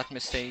about that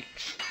mistake.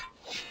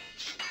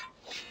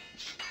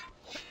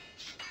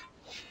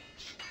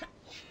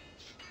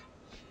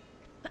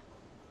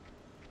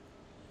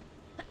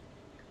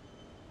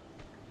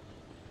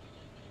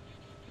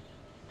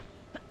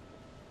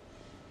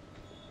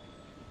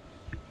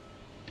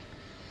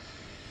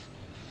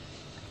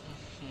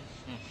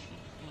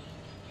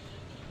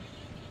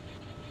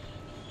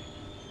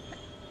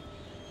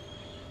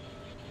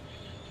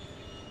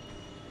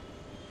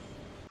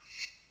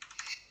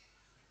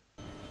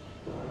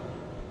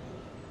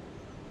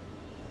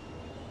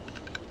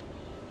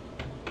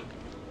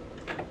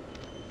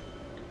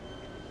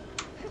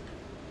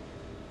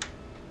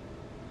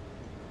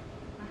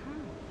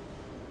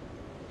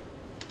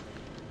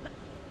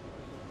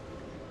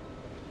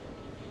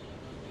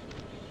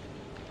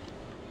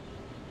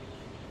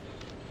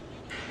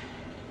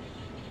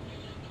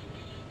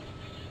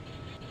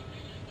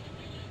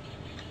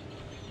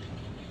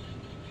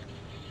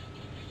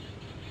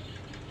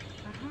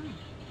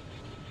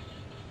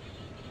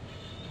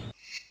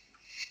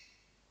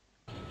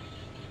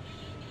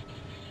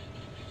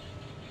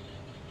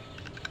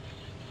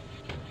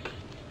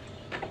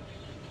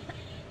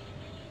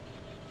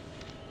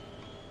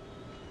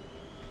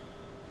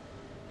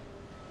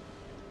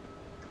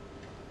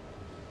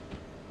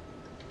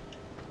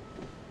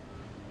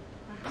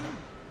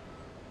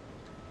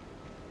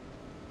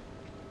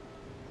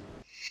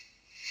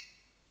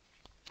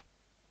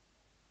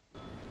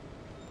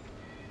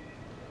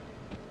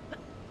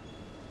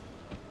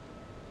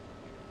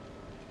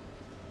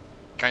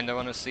 Kinda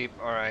wanna sleep.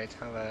 Alright,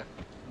 have a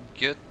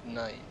good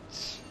night.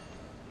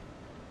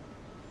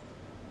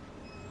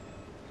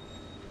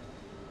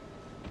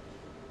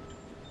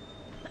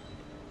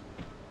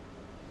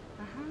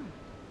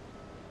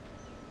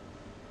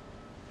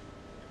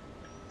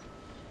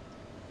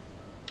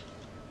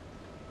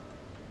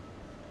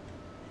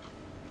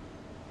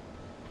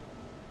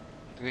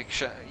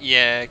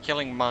 Yeah,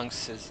 killing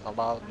monks is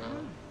allowed now.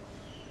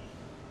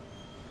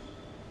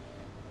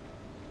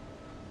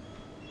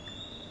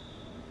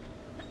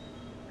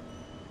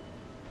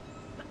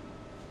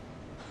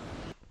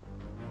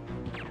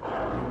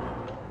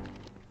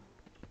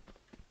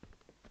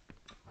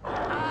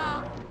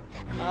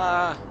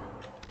 Ah!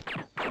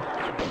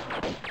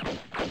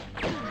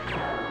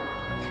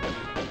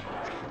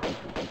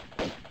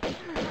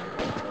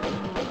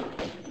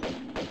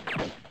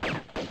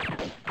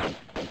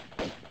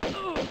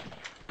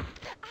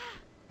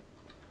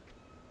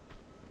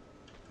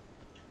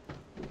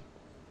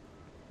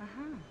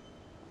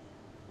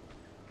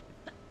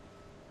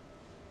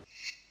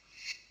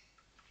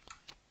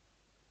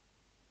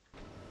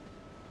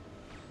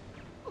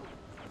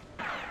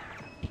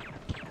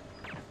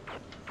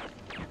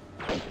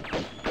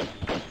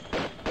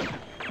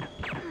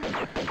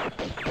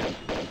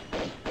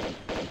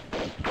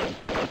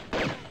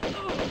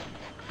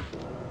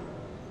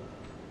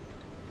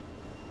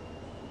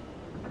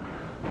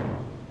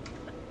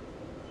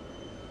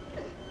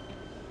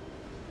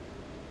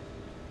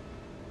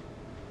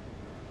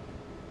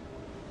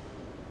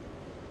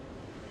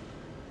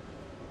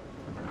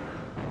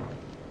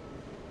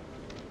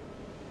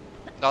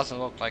 Doesn't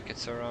look like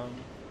it's around.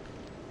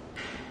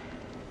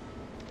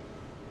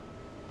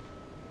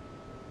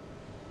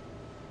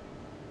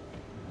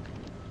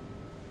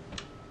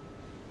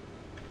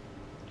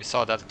 You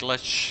saw that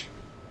glitch.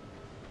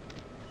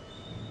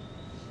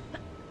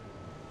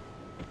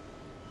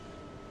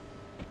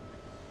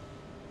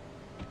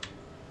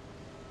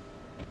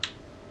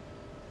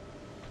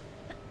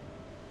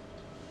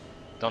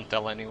 Don't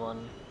tell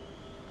anyone.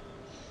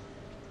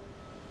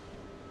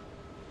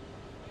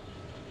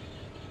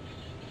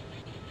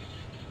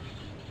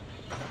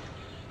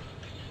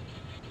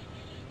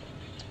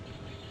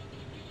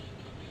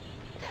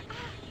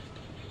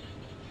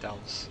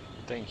 Dells.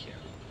 Thank you.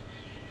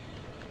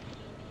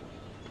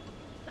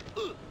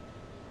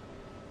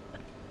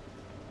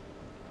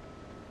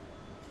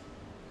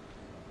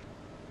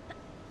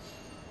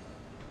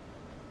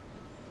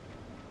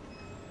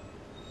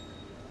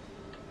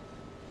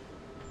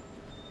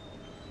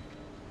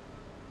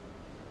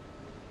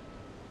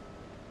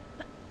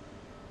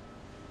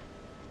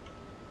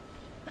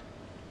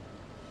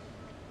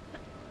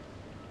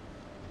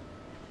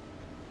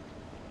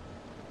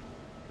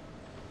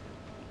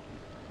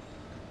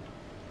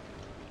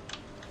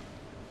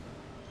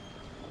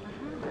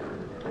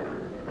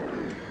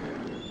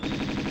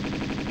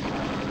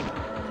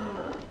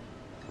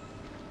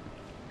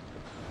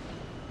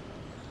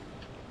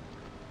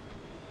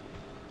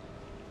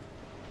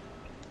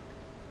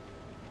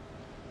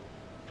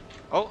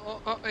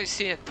 Oh, I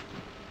see it.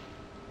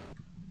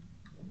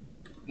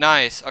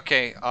 Nice,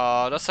 okay,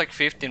 that's like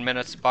 15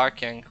 minutes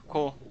parking.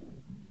 Cool.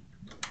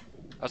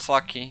 That's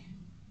lucky.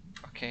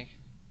 Okay.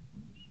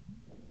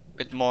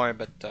 Bit more,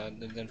 but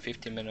than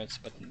 15 minutes,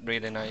 but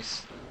really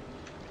nice.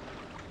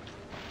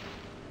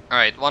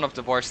 Alright, one of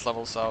the worst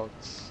levels out.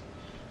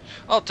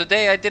 Oh,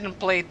 today I didn't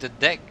play the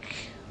deck.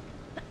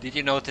 Did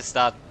you notice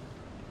that?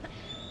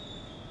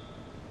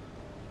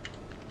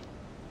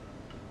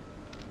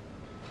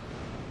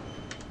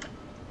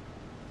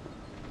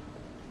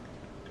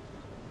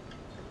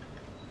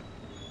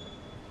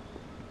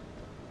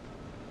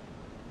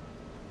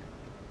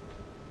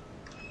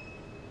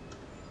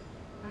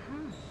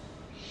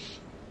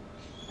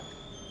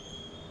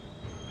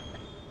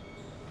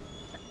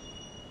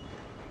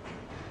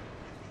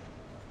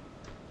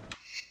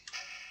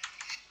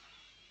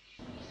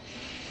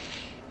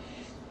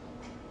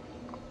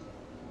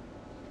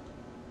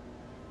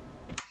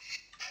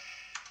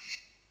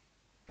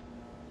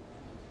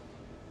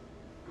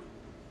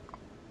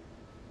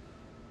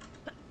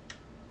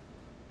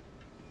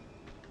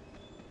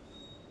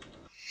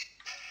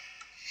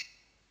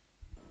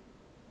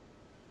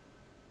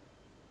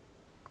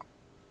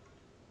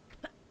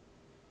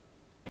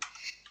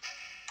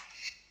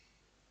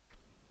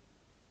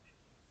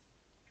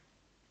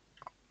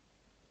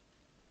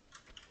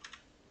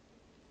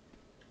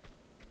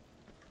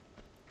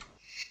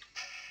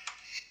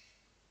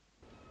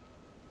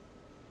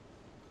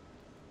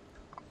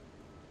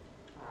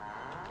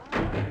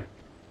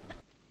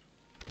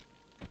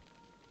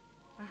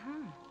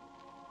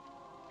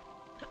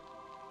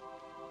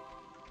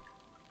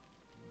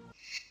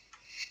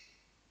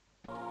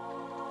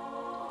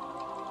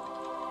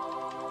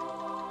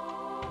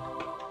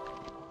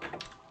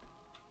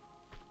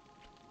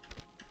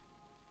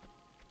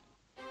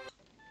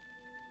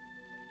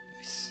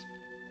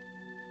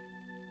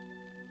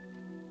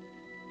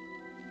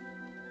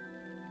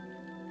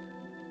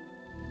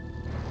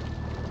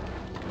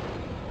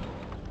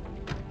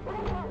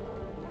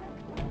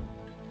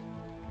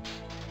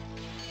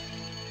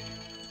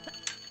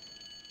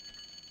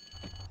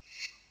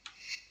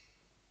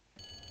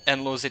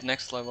 and lose it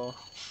next level.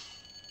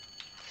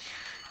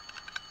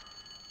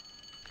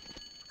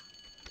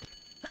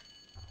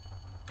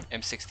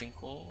 M16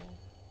 cool.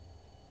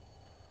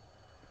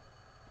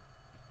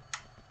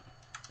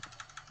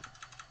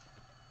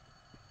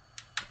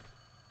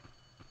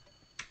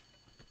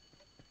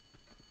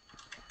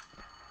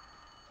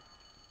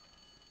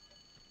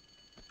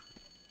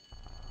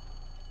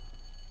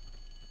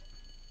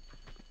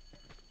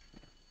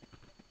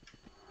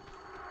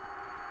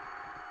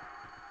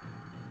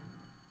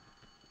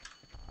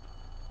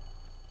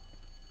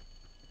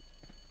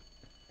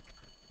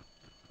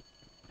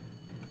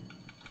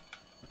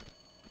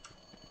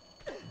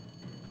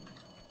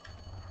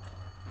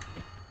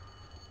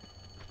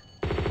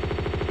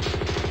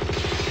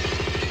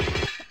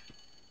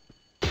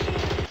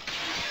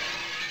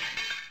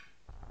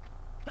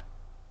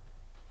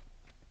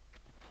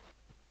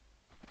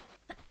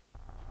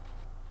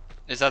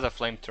 Is that a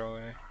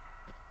flamethrower?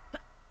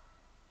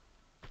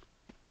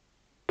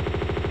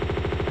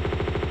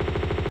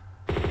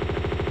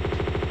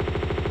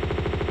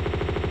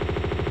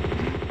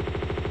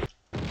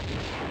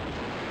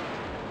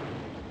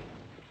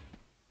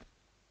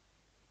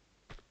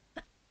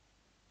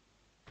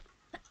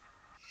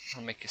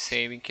 I'll make a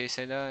save in case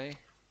I die.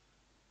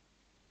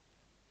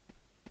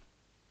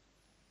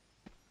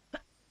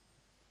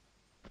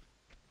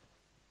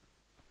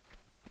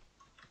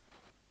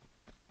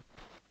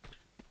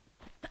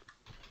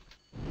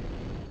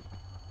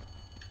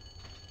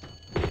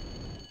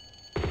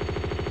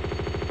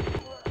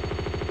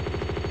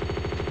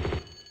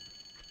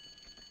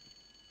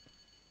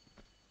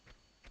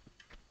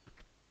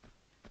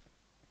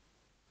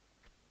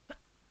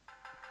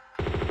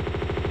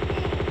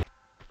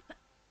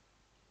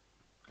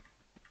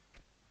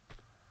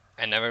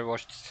 I never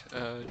watched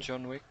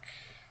John Wick.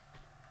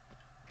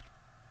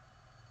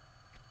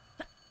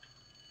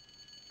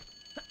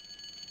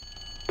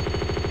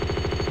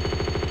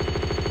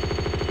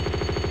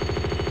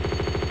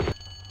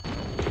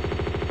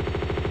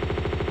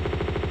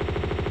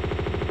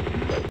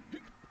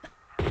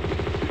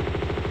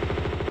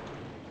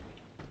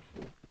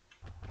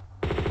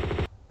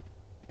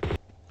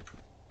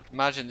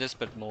 Imagine this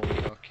but movie,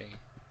 okay.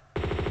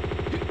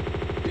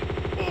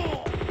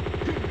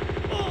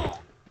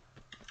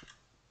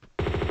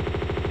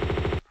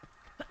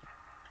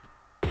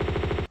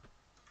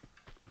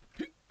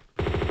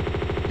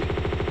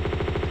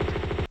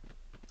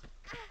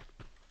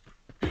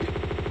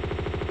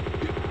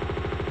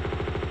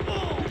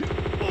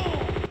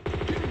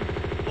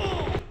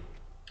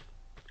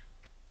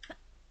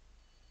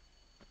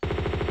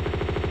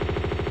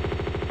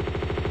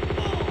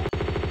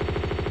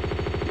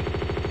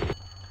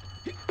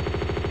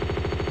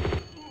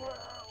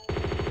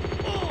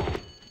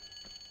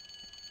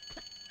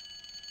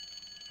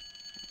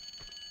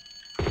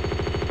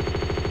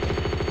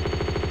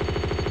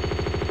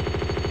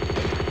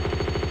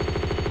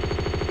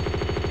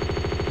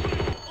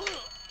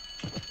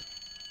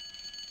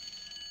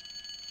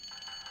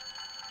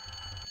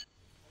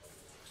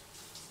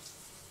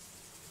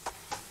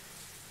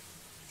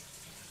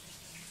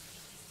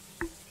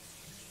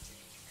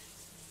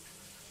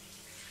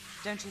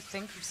 Don't you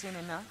think you've seen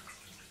enough?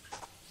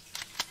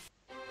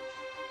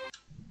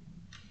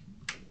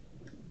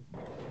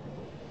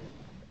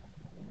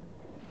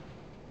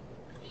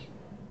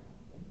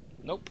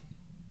 Nope.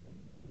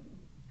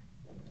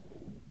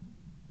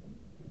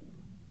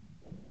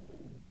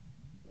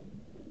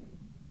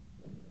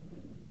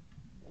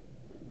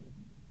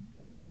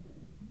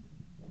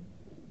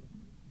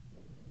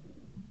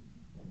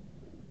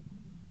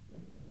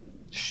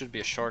 Should be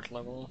a short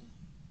level.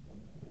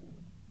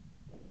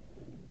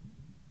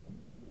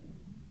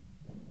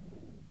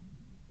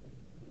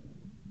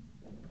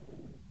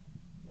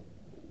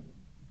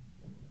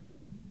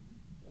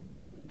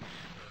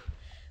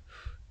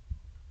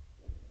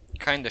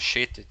 Kinda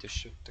shitty to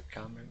shoot the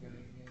camera guy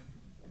again.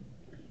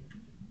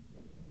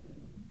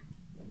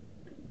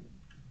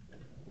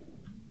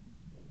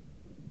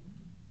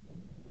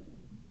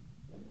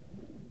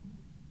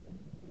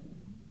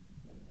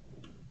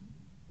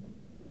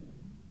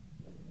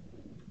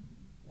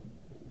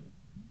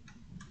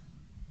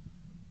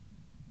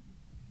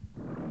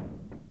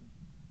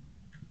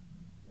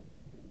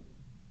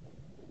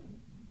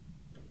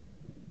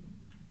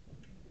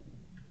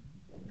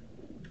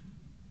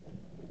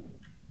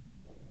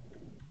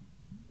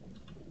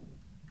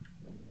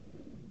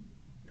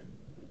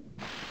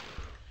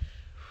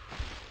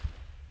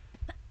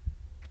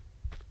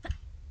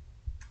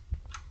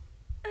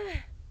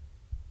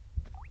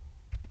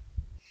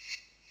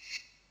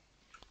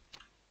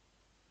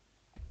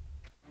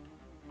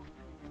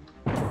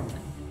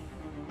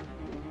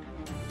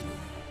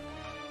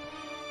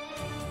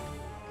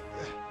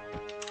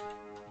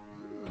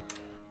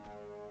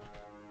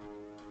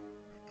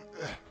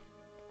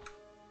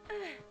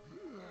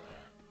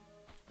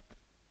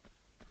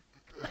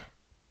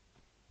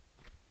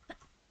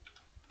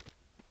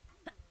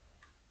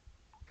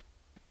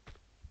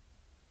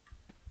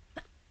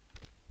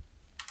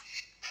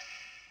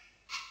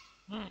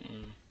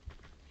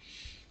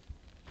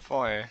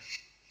 4.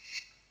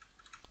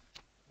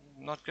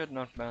 Not good,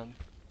 not bad.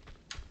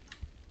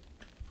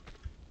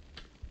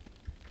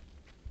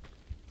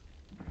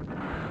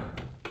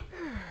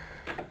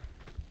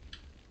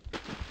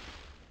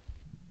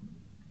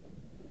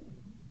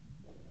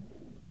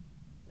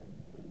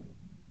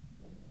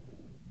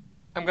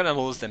 I'm gonna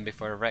lose them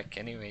before wreck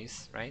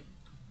anyways, right?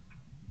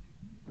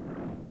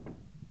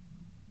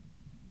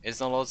 It's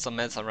not also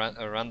meant a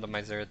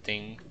randomizer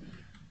thing.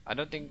 I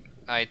don't think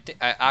I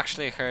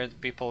actually heard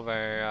people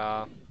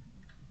were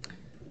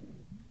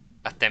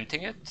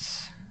attempting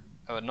it.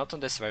 Not on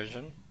this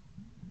version.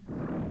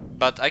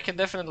 But I can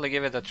definitely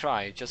give it a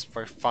try, just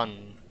for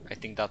fun. I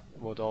think that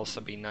would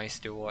also be nice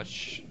to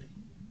watch.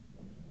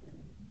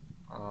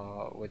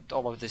 With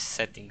all of these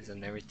settings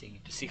and everything,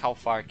 to see how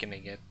far can I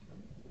get.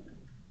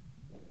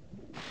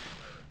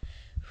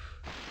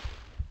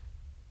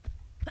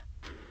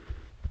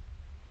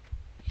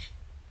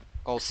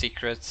 All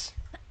secrets.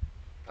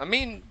 I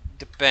mean,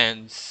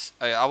 depends.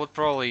 I would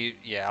probably,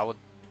 yeah, I would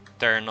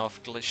turn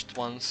off glitched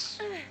ones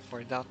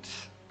for that.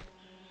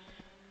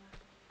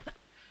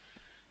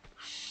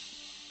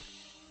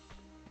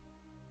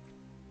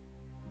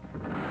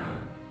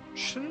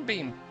 Shouldn't be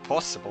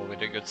impossible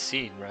with a good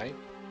seed, right?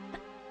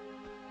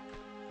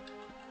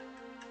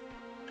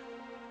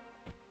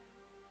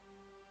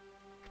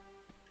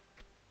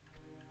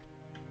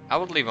 I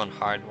would leave on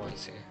hard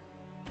ones here.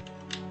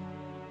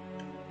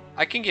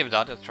 I can give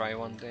that a try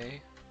one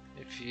day,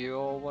 if you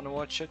all want to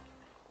watch it.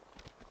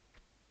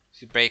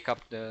 To break up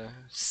the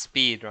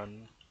speed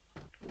run.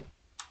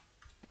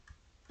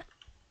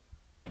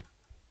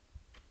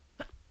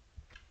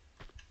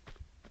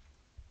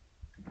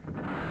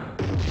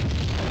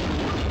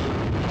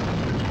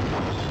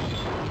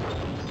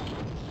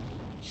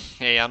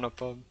 Hey,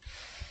 Anupam.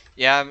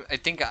 Yeah, I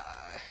think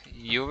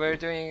you were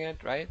doing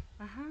it, right?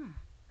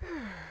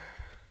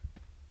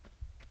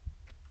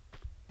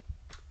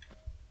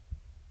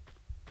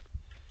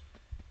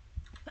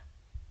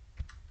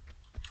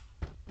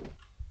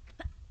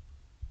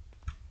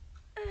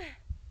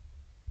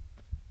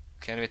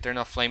 Can we turn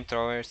off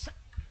flamethrowers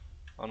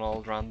on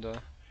old Rando?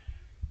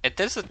 It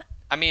is a,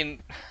 I mean,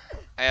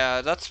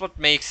 that's what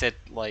makes it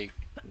like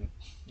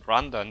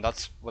Rando, and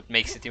that's what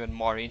makes it even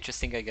more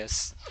interesting, I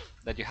guess.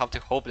 That you have to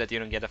hope that you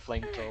don't get a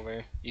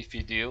flamethrower. If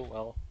you do,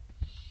 well,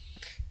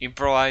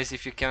 improvise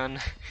if you can.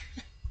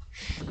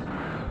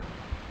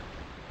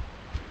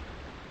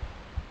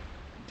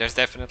 There's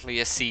definitely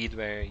a seed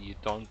where you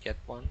don't get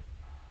one.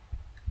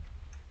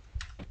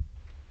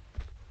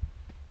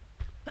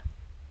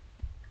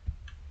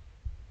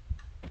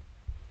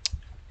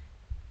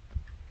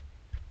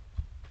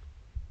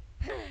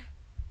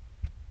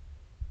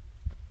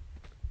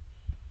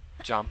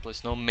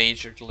 Jumpless, no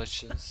major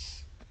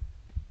glitches.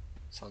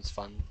 Sounds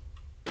fun.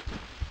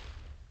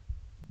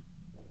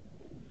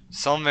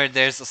 Somewhere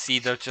there's a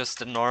seed of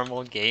just a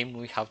normal game,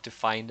 we have to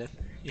find it.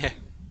 Yeah.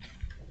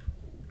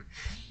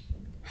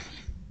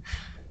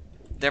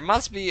 There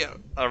must be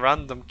a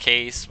random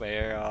case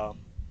where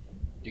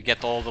you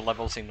get all the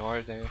levels in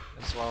order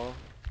as well.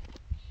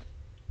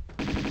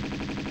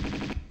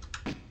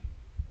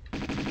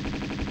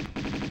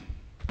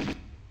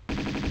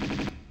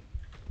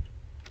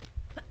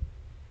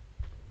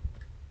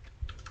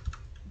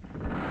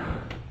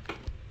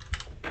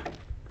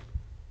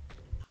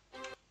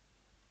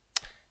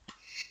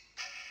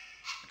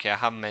 Okay, I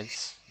have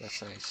meds.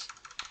 That's nice.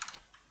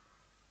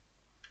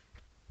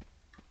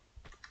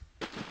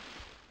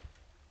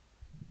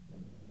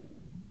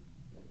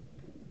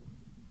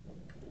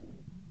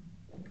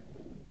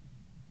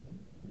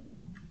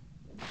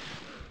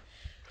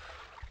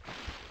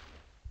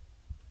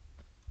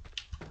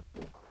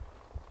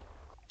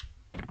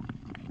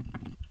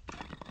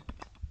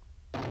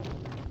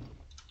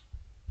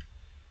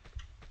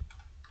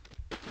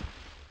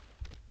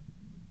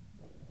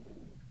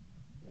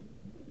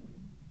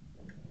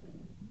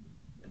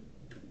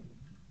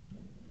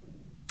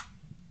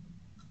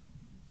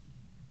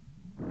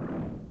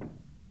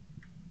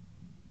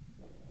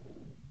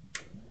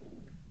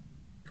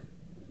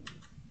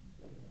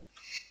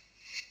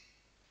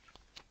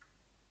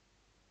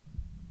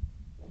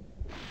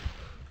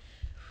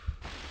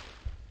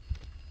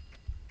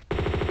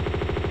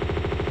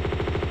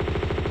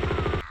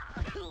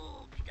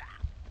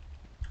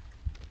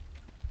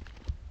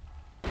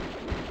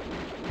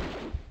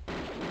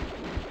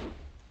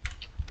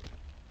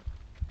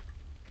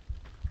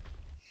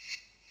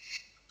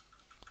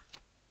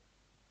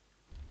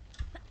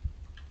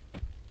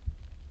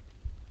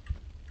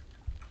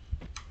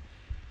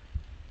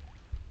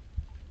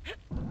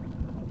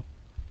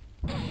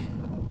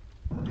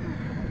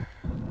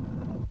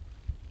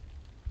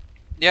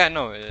 Yeah,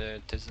 no,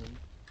 it isn't.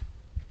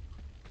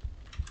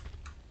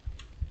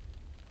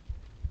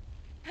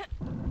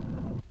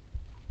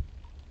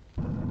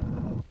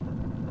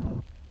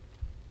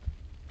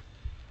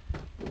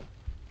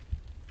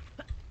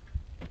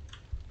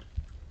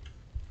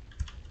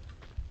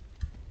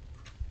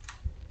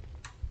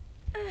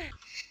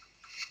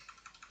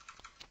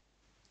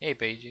 Hey,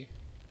 Paigey.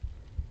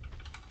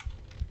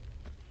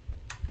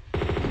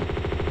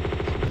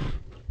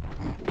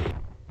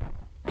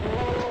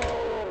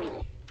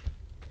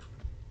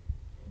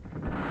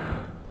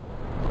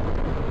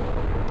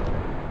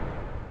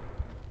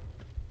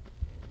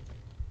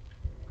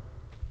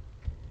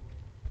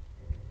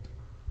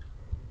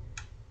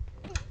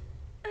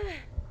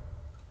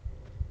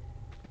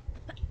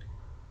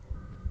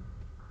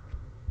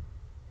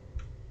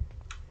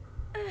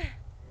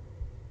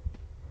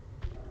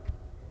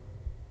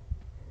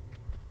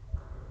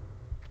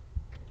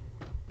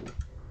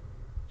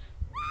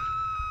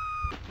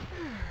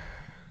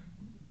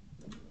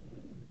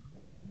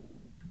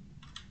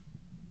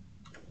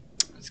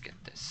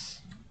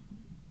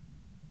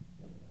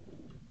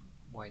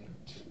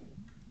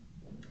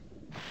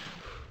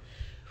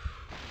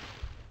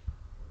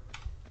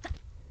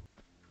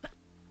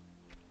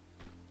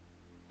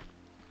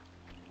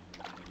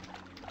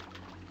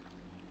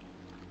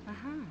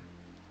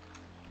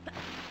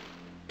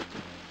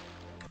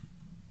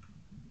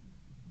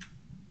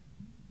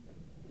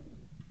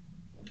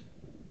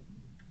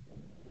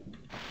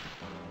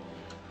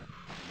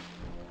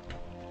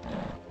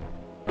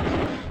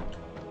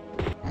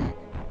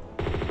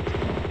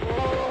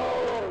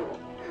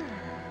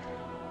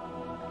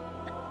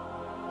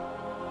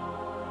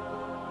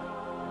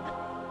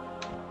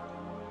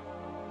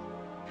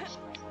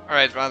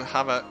 Alright, Rod,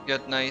 have a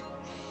good night.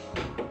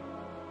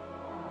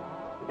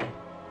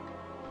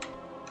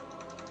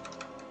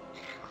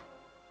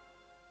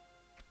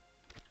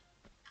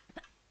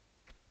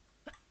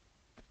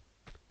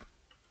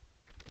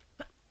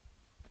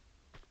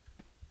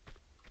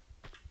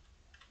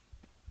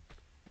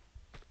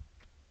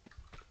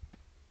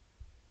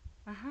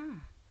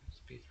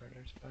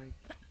 Speedrunner's bike.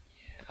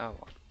 Yeah, I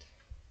want.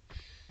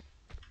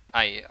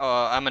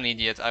 I'm an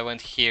idiot. I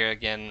went here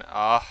again.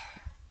 Ah.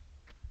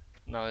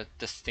 No,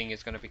 this thing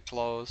is gonna be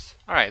closed.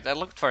 Alright, I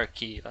looked for a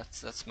key.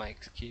 That's my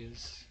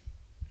excuse.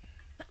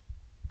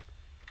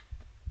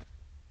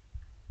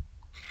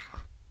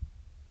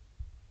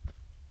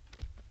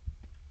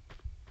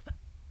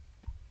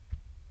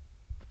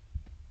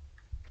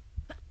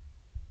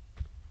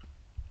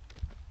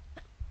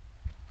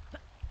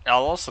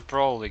 I'll also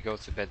probably go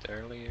to bed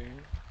earlier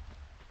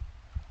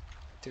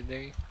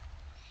today.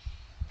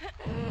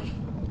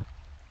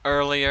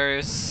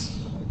 Earlier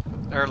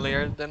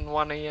than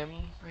 1 AM,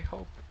 I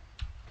hope.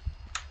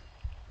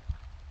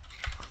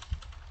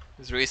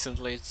 Because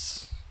recently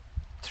it's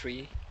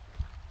 3.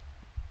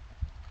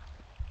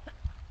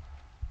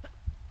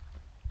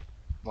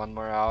 1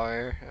 more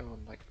hour,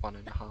 like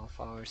 1.5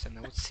 hours, and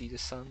I would see the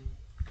sun.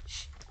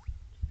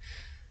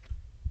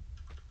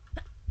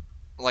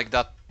 Like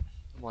that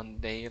one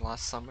day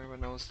last summer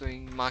when I was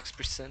doing max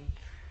percent.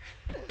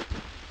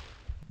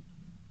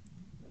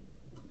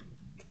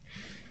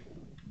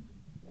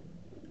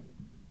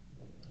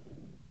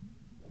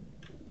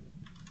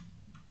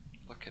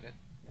 Look at it.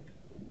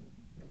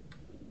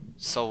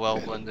 So well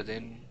blended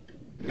in.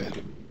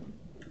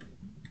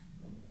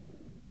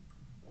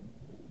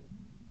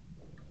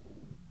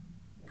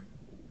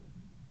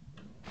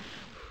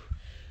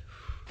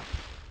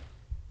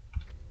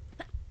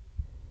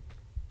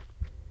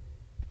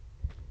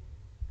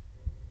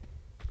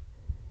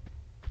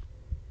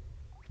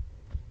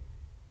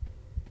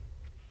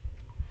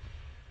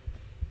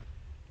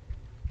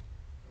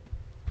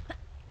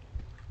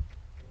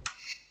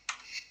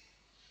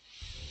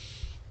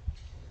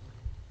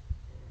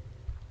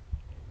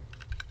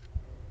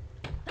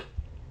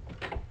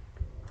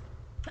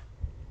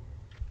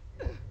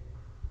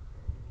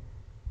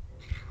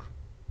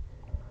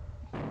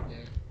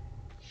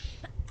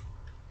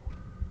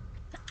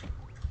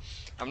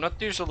 I'm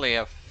not usually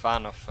a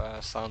fan of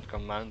sound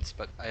commands,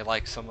 but I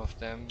like some of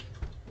them.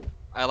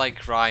 I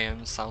like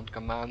Ryan's sound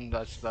command.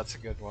 That's a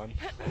good one.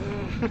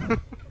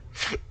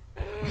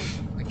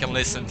 I can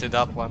listen to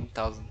that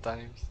 1,000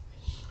 times.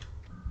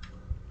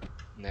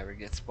 Never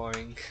gets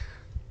boring.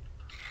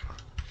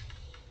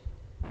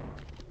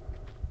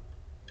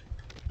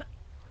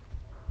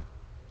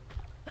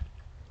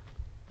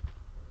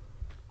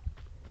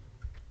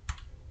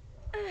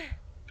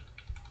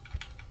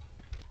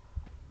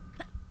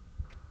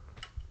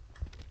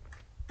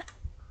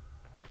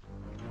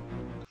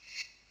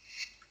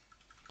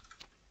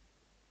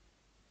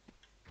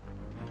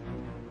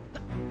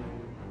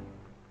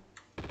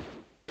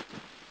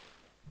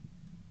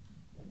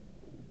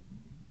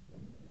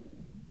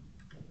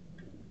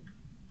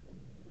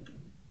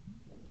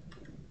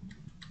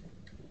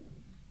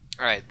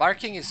 Alright,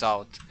 barking is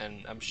out,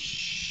 and I'm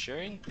sure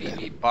in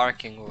PB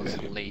barking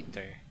was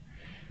later.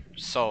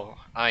 So,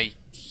 I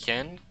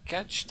can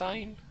catch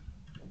time.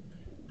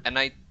 And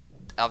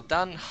I've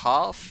done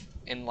half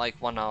in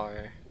like 1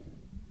 hour.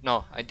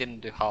 No, I didn't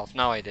do half,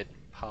 now I did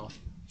half.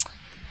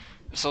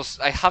 So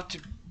I have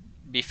to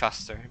be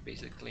faster,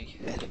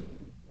 basically.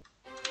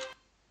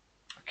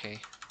 Okay.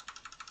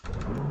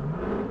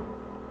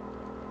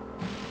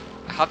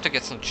 I have to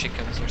get some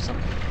chickens or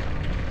something.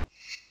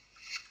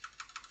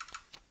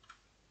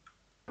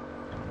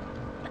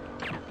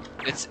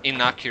 It's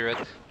inaccurate.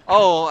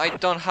 Oh, I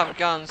don't have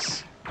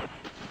guns.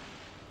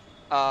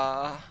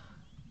 I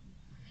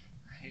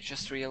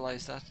just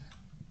realized that.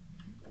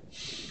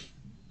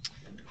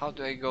 How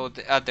do I go?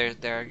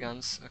 There are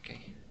guns. Okay.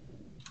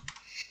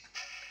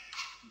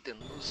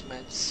 Didn't lose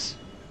meds.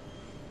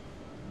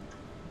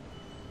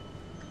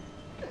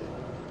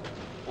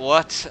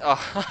 What?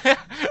 Oh,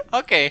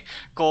 okay,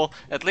 cool.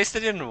 At least I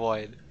didn't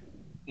void.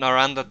 No,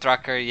 random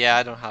tracker. Yeah,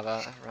 I don't have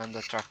a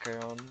random tracker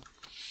on.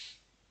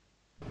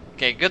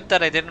 Okay, good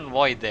that I didn't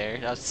void there.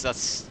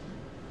 That's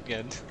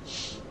good.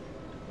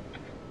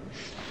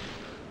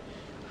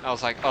 I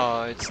was like,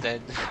 oh, it's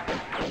dead.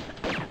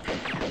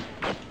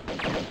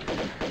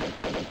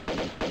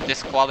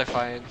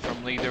 Disqualified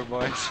from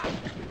leaderboard.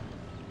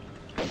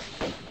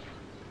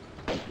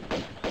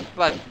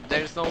 But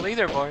there's no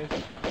leaderboard.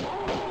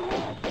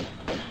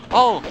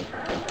 Oh!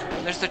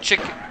 There's the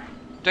chicken.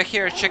 Do I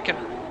hear a chicken?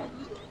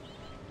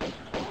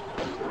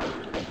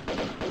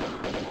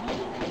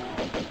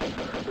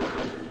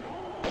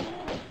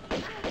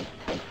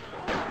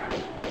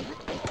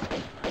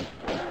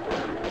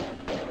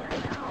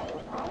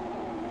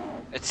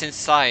 It's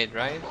inside,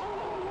 right?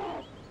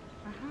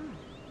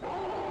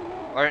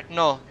 Or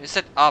no, is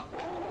it up?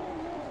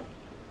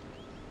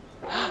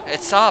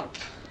 It's up!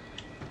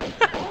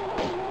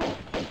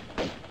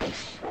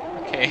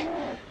 Okay,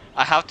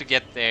 I have to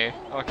get there.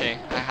 Okay,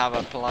 I have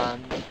a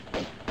plan.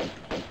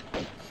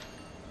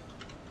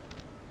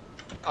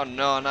 Oh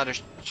no, another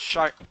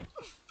shark.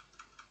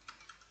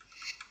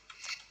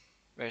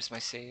 Where's my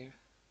save?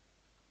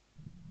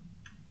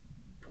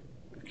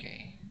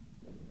 Okay.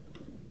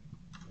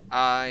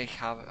 I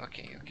have.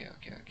 Okay.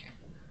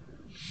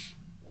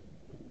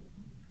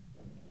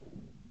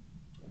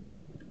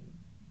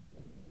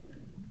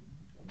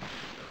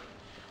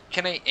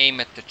 Can I aim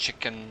at the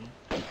chicken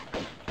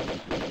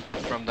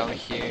from down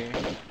here?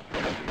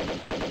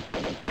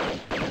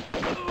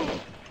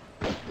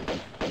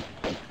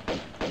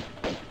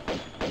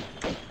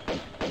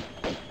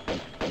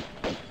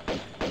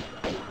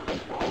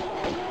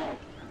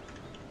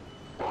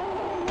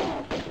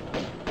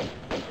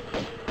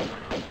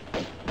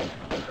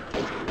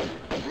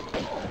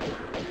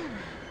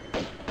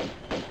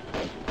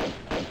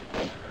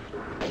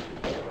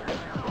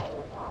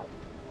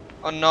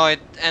 Oh no, it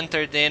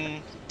entered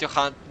in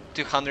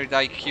 200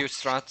 IQ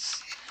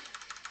struts.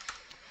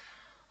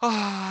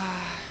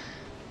 Ah.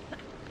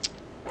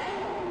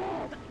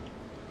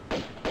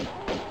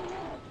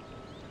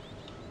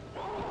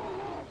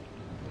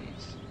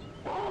 Please.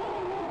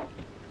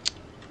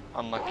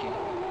 Unlucky.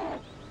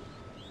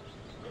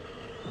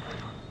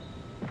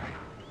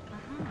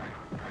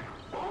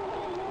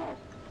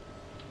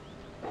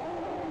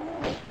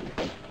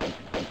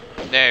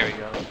 There we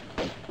go.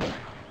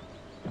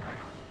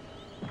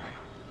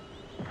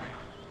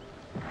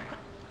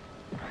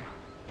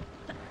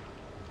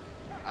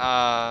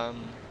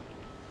 Um.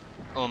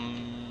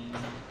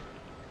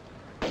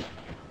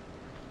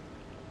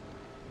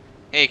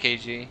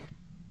 AKG.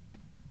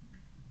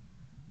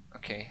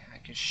 Okay, I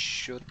can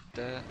shoot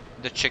the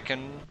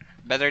chicken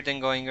better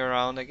than going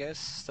around, I guess.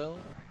 Still,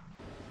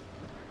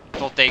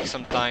 it'll take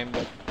some time,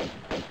 but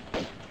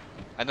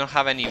I don't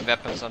have any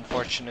weapons,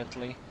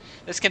 unfortunately.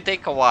 This can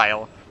take a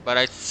while, but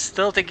I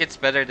still think it's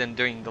better than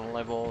doing the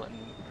level and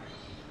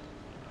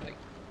like.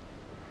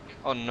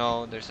 Oh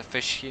no, there's a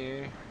fish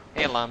here.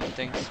 Hey, lamb,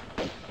 thanks.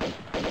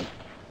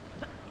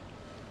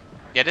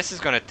 Yeah, this is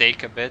gonna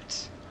take a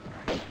bit.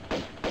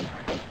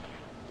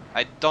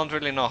 I don't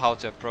really know how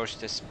to approach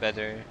this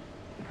better.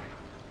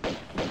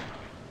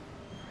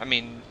 I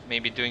mean,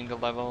 maybe doing the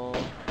level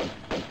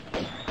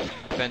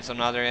depends on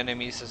other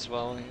enemies as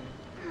well.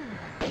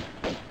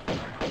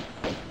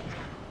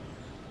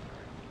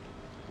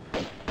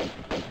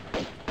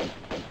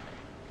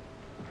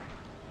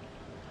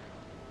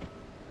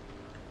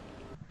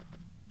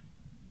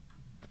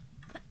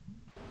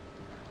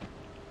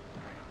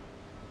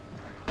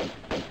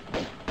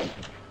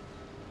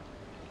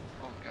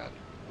 Oh god.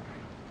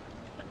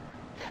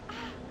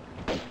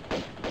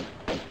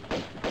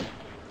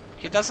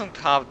 He doesn't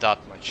have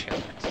that much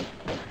health.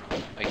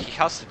 Like, he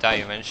has to die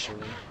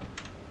eventually.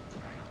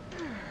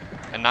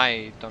 And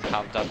I don't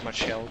have that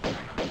much health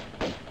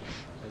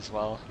as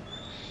well.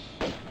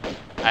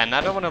 And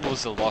I don't want to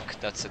lose a lock,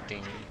 that's the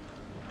thing.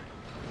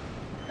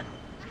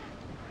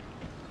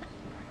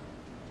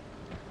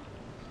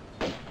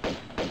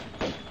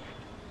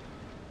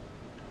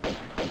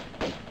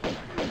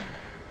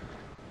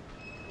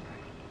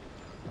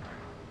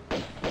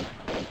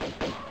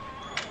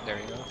 There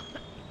you go.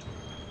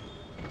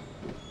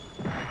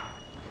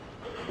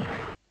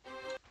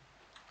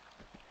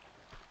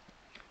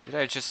 Did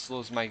I just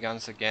lose my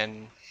guns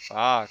again?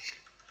 Fuck.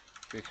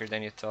 Quicker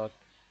than you thought.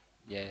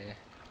 Yeah.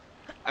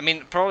 I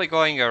mean, probably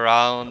going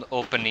around,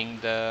 opening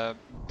the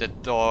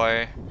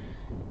door,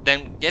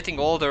 then getting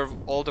all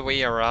the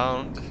way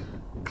around,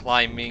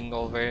 climbing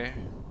over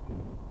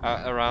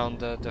around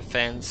the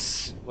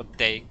fence would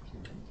take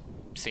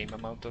same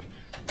amount of.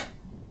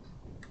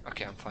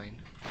 Okay, I'm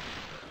fine.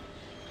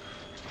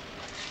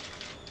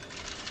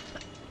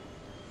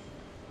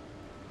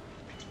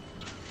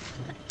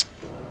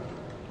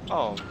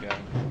 Oh god.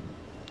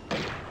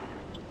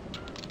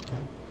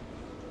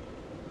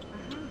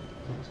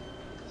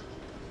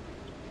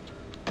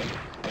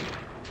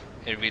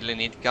 I really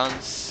need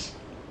guns.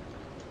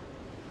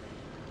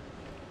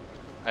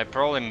 I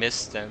probably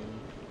missed them.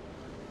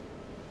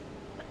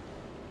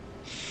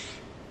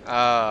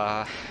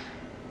 Uh,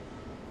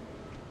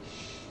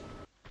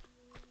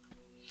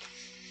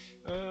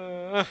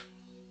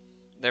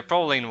 they're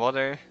probably in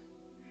water.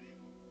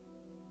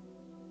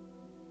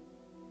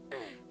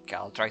 Okay,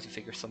 I'll try to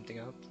figure something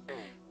out.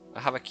 I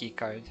have a key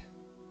card.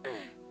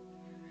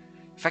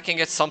 If I can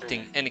get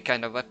something, any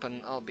kind of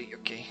weapon, I'll be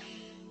okay.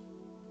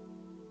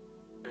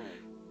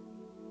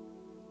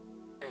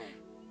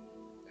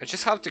 I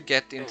just have to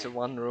get into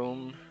one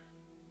room.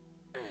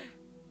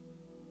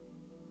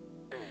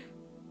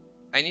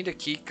 I need a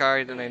key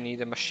card and I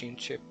need a machine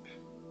chip.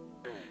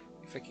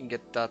 If I can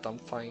get that, I'm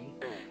fine.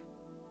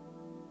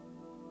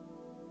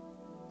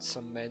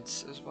 Some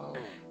meds as well.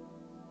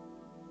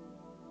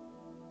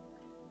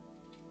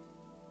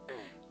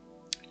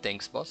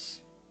 Thanks,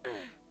 boss.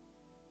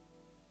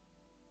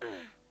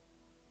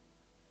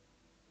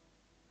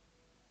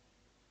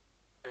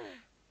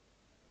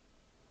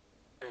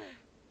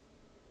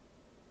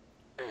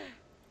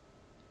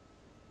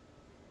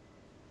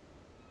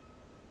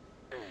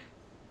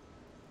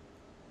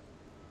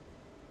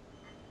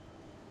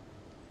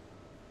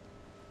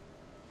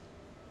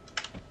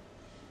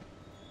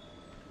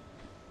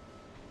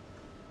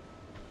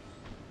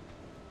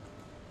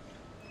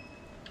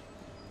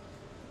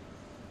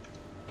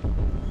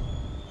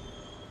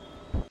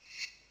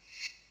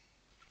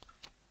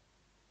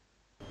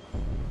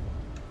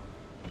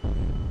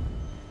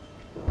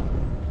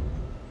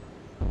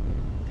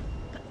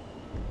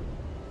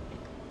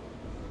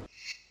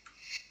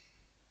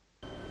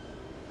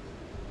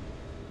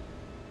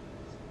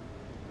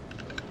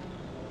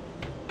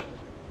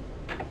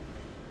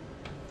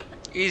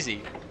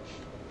 Easy.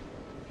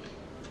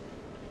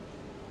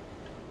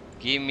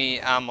 Give me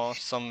ammo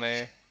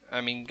somewhere.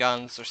 I mean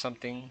guns or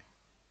something.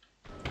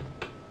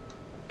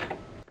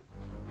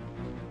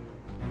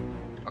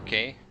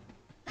 Okay.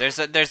 There's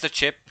a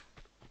chip.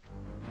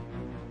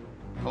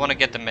 I wanna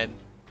get the med.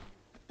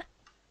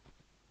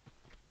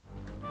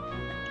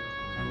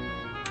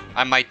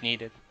 I might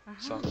need it.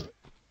 So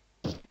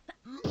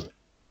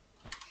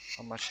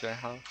how much do I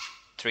have?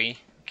 3.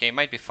 Okay,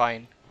 might be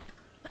fine,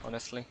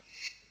 honestly.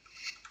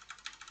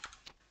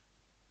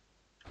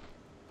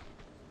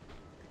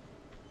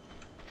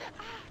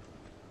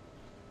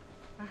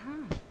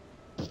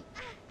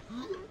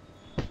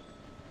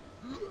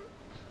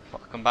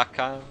 Welcome back,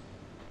 Kyle.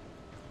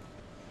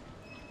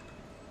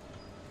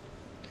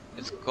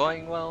 It's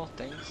going well,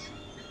 thanks.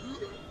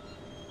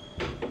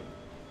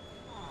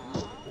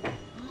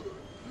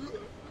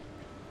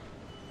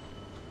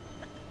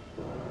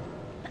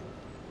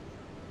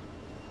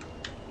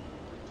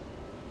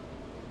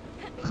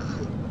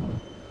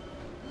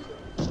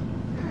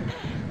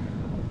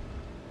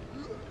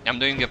 I'm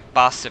doing a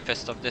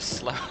pacifist of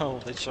this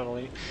level,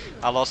 literally.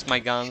 I lost my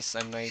guns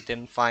and I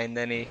didn't find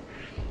any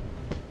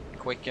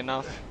quick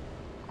enough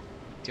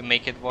to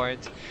make it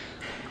worth.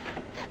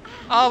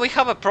 Oh, we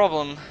have a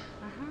problem.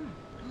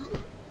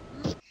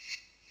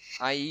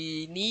 I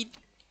need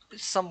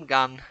some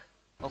gun.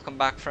 Welcome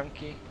back,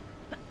 Frankie.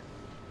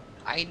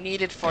 I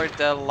need it for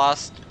the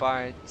last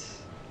part.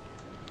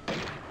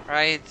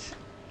 Right?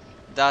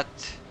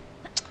 That's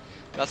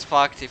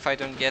fucked if I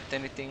don't get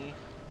anything.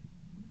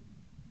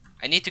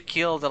 I need to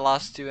kill the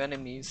last 2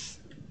 enemies.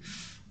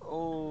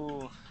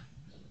 Oh.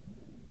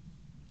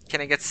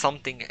 Can I get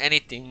something?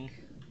 Anything?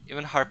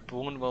 Even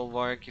harpoon will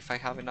work if I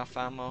have enough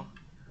ammo.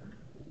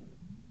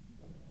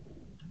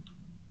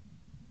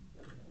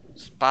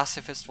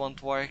 Pacifist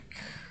won't work.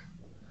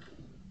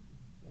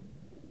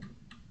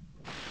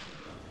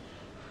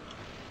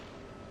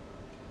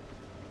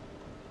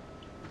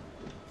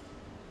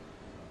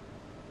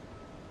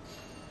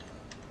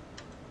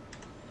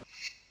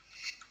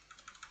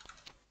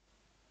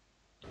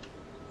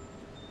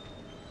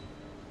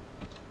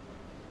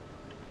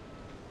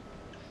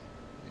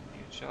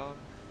 Good job.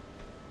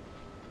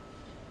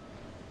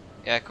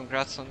 Yeah,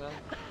 congrats on that.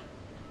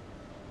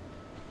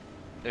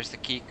 There's the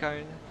key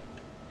card.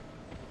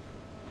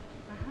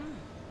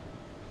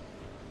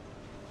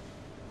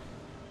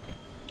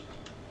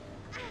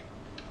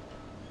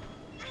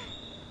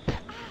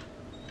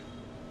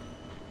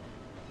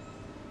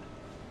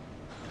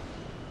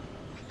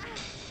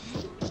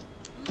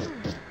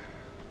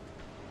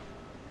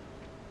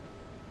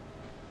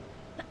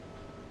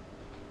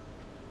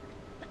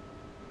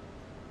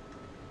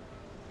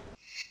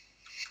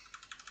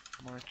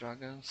 More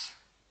dragons.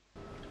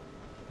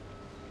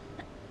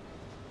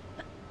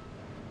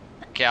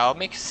 Okay, I'll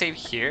make a save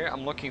here.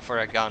 I'm looking for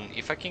a gun.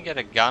 If I can get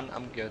a gun,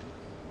 I'm good.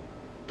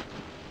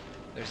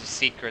 There's a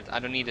secret. I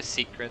don't need a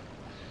secret.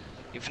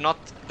 If not,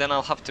 then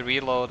I'll have to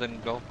reload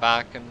and go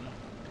back and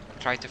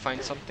try to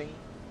find something.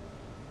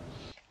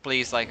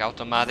 Please, like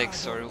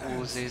automatics or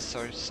Uzis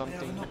or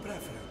something. No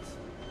preference.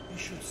 You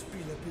should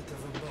spill a bit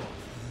of them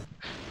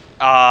both.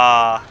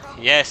 Ah,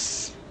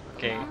 yes.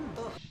 Okay.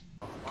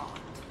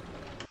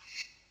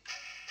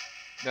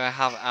 Do I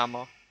have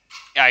ammo?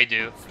 Yeah, I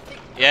do.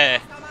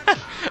 Yeah.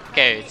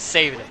 Okay, it's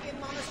saved.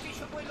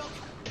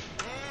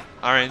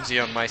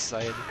 RNG on my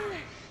side.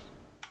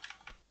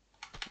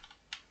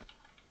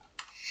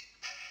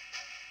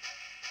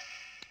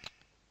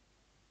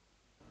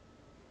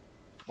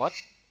 What?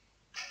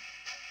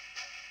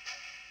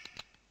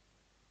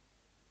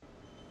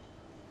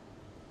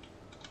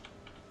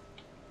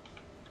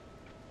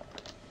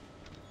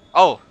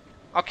 Oh,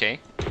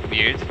 okay.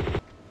 Weird.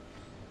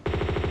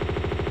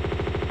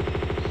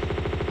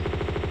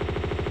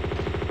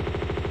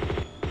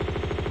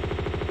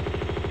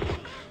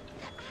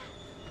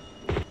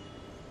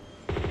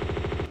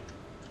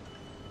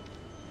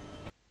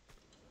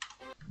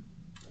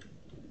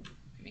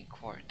 Living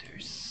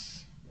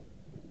quarters.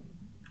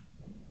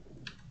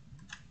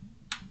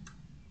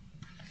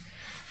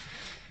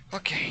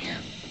 Okay.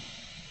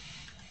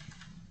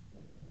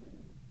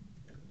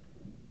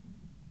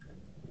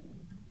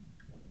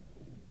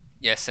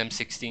 Yes,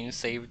 M16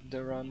 saved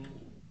the run.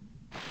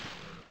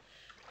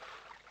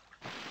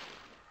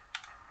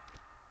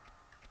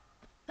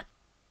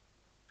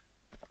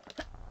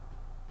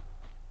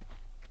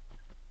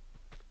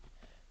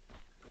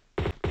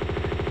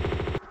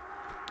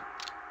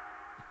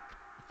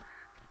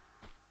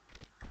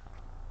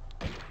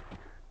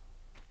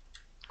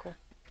 Cool.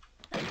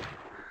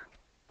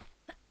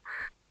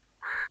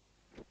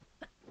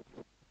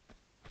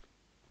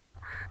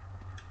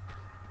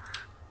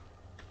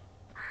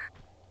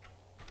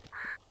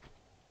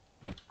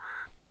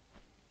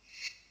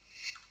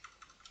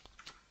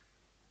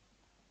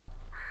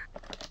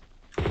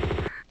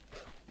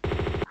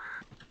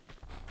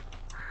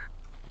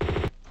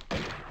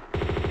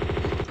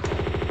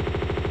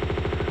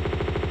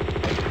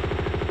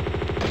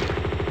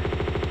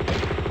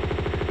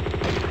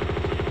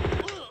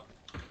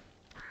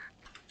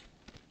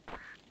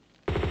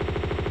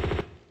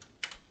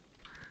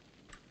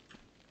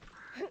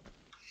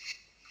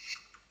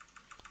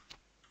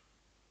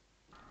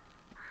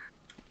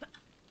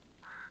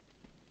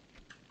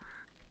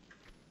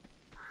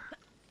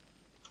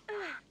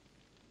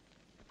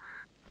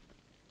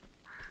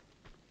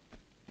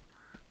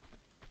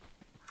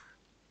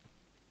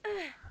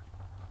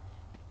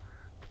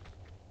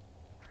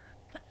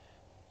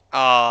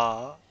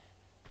 Ah.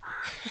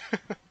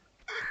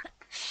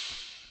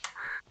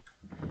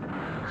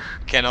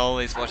 Can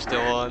always watch the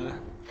one.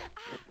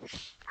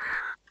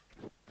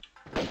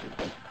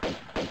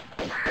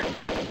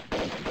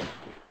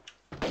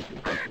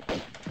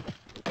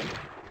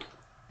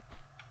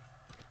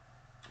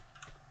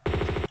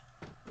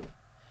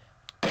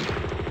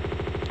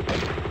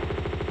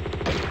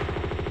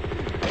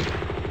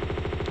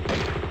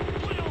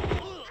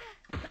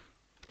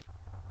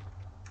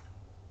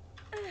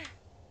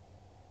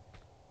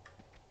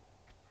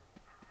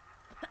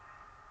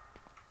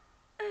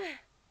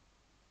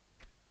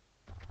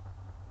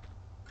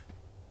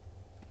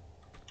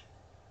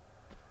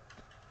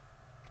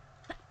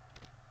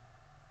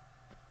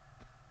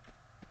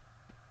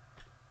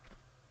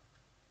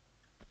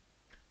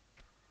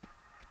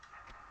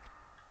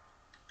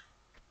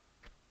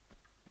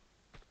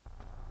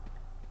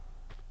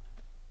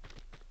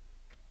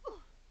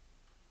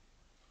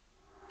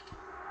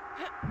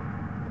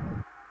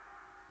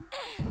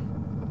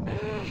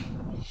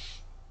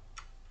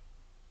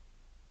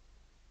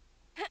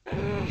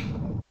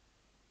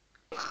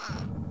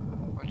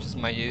 Watches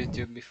my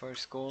YouTube before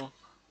school.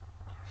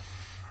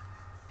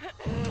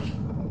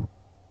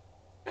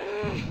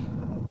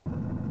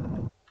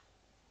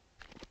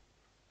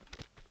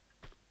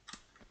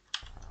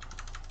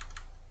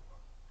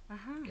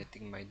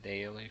 Getting my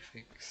daily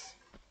fix.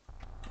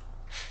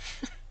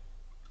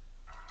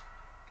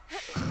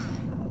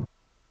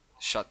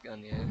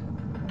 Shotgun, yeah.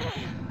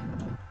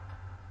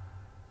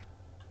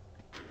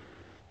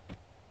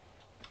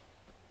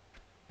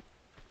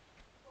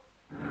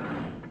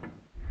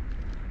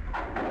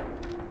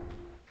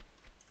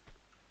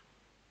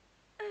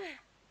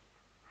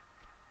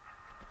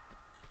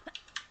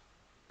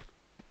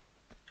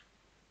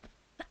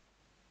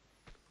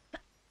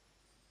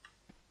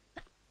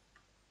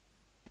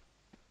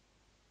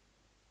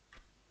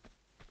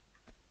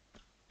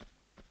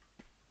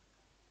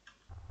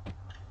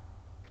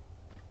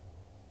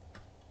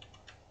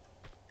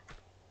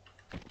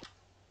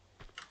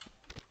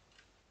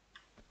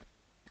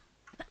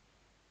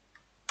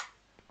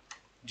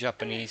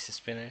 Japanese is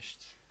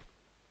finished.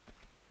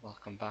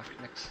 Welcome back.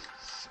 Next.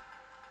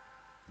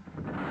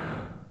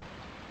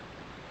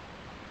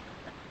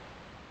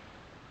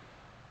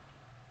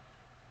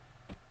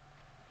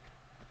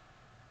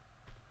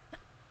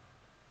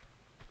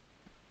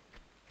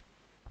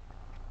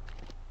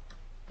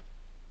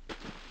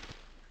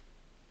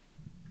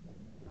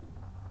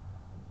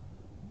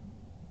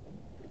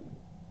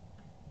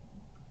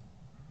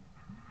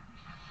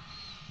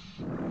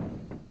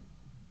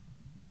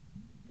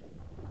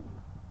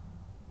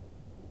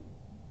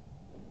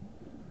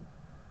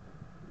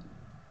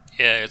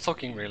 Yeah, it's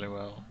looking really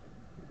well.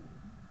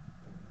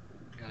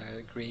 I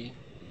agree.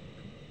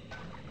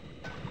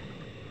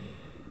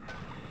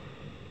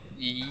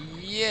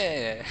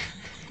 Yeah.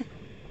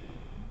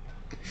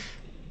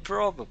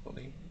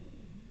 Probably.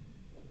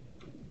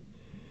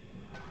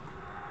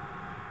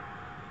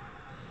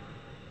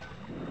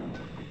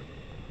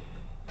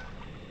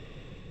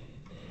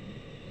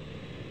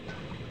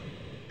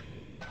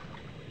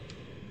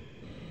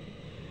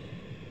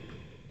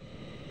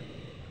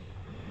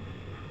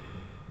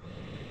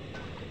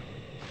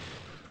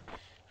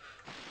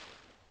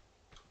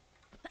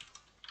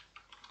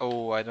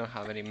 Oh, I don't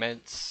have any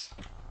meds.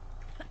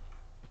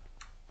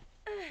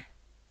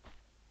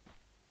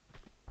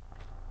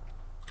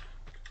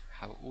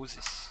 Have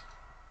Uzis.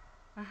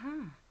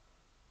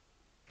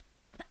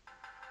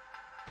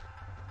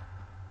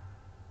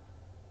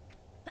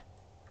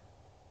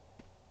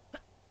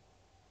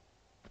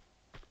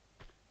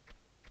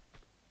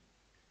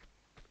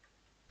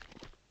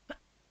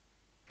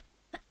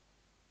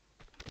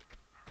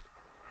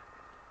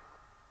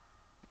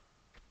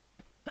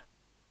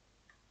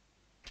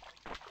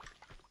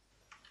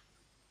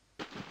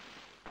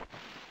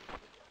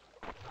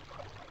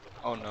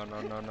 Oh no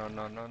no no no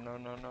no no no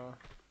no no.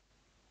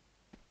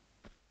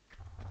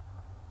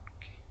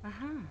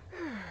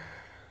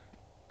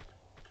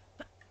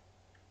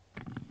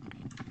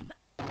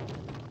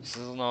 This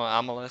is no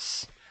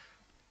Amalus.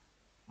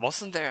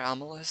 Wasn't there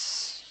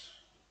Amalus?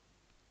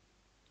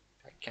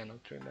 I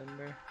cannot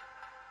remember.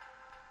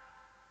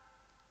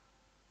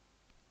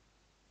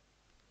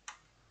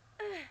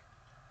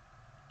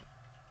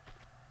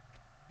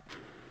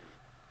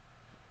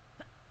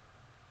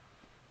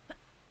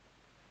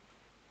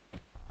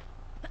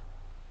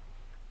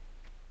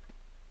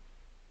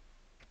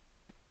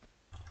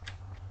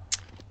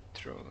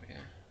 True, yeah.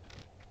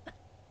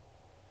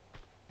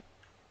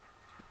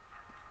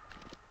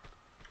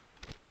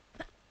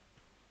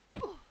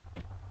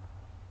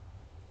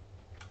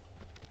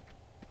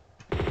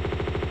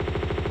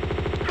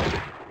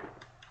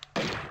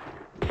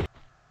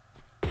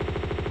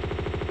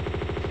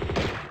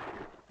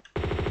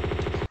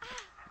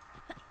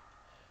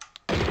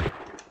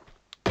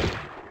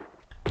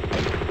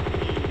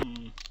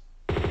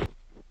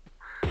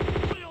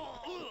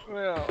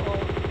 Yeah,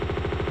 oh.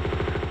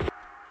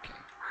 Okay.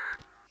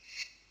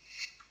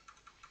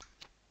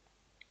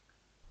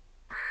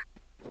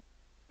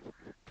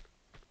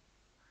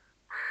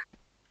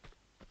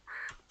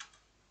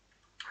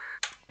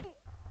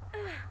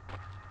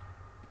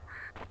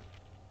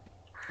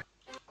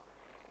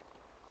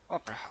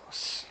 Opera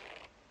House.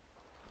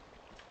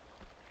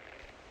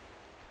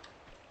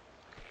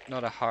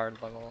 Not a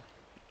hard level.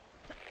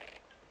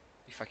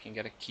 If I can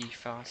get a key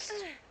fast.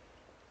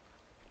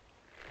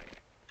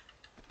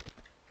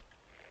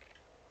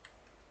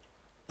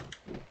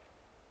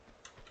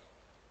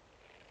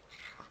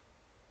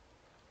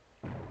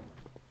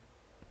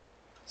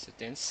 Sit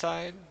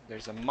inside.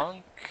 There's a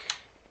monk.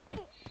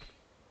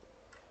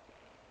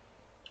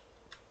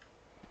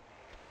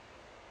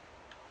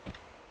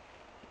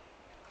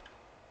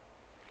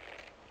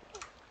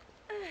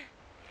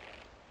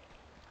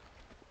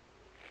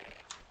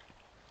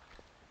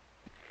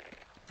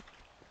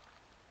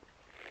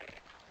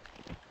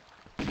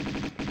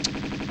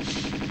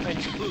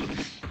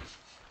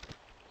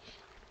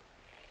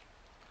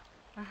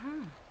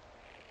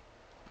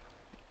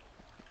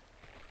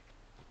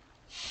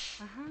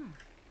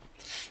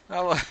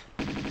 That was,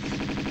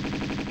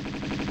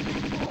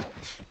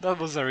 that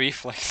was a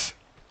reflex.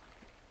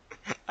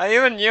 I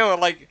even knew,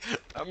 like,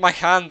 my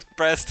hand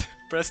pressed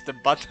the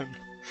button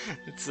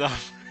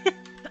itself.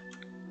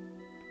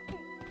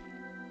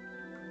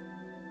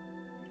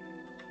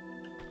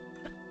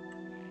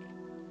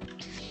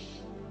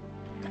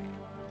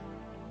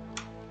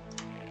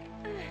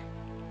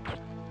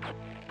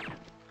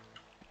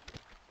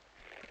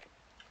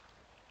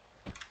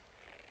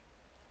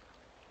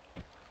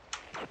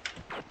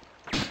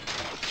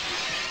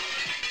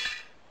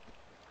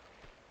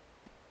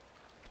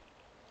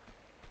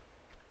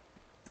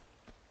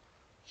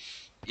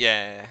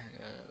 Yeah,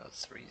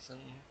 that's the reason.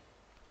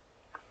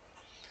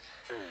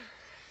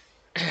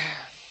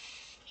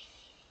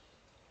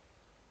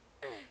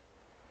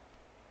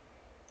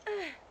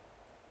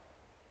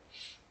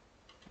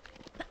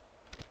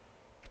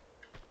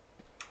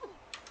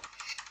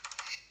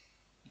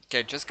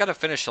 Okay, just gotta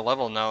finish the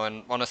level now,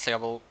 and honestly I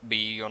will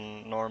be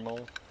on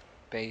normal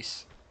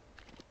base.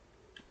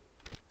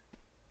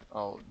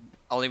 I'll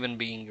even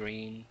be in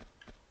green.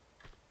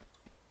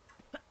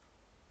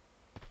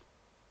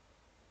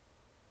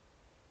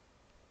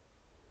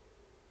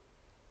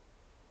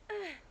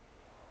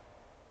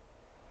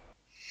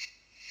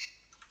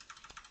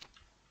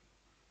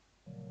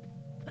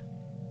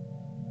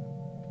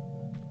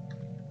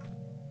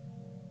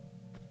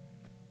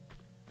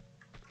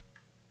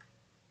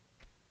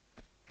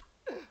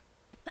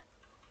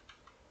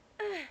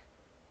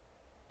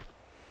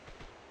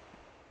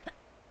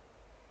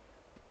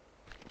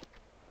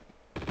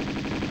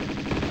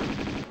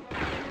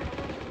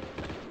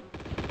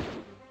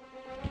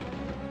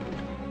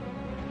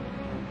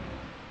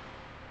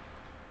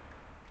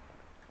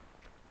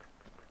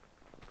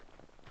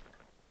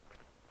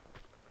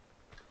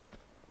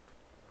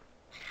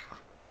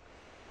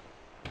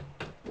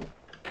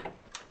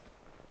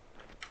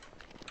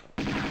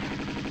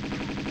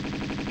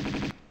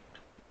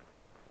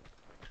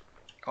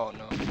 Oh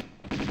no.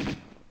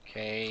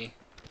 Okay.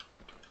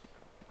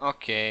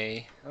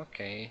 Okay.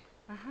 Okay.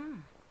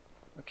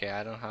 Okay,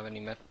 I don't have any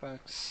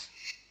medpacks.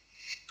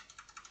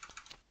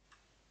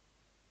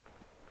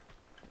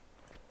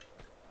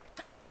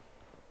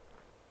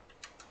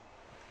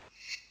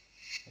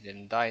 I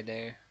didn't die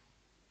there.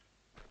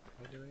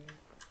 By the way.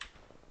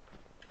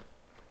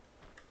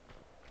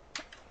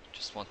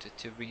 Just wanted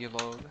to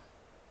reload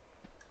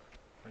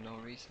for no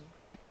reason.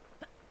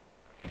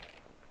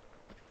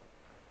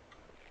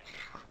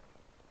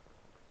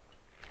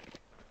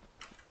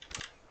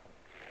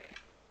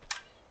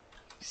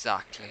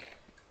 Exactly.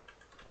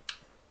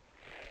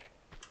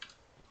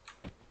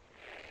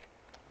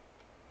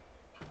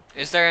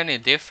 Is there any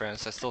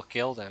difference? I still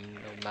kill them,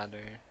 no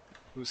matter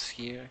who's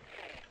here.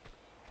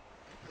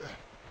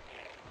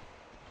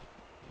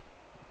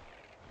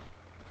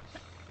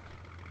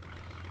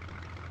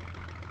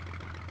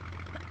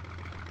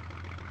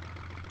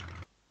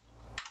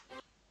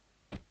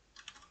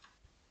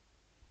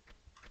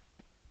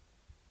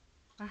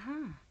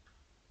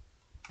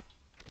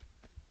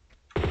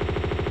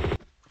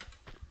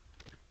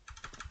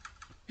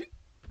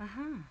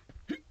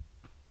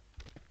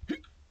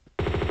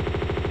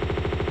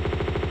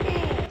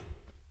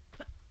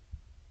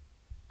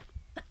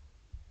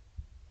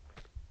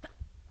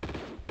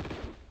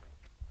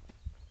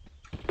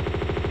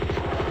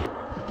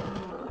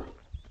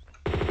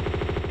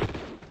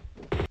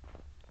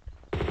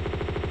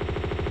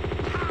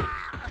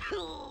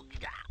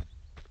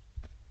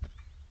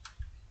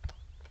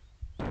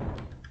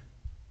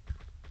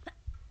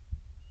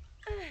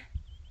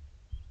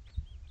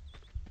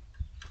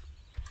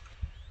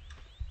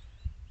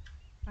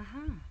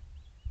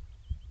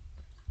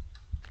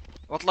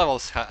 What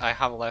levels I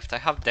have left? I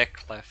have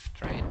deck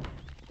left, right?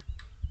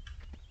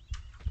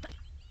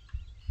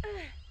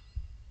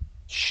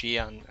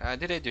 Xian.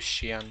 Did I do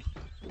Xian?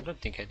 I don't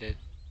think I did.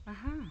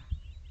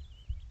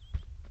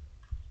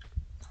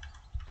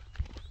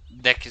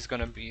 Deck is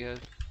gonna be a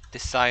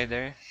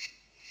decider.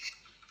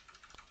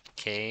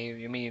 Okay,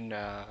 you mean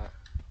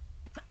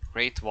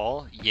Great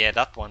Wall? Yeah,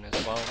 that one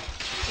as well.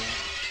 I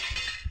think.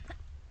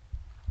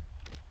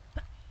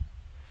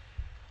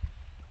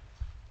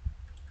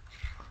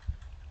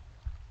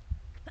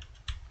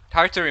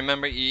 Hard to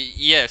remember.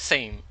 Yeah,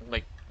 same.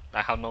 Like,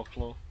 I have no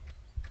clue.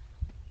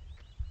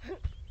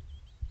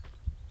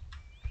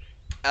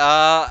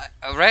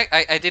 Rec.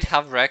 I did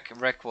have rec.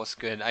 Rec was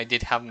good. I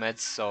did have meds,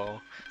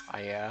 so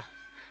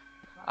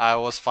I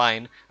was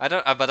fine. I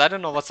don't. But I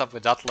don't know what's up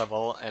with that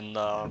level and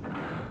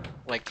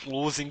like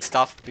losing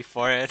stuff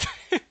before it.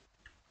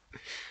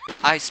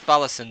 Ice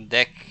Palace and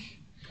deck.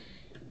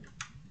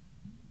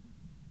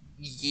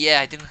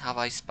 Yeah, I didn't have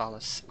Ice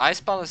Palace.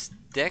 Ice Palace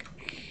deck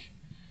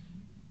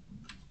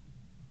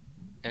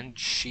and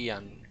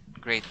Xian.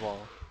 Great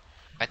Wall.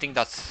 I think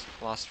that's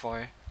last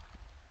four.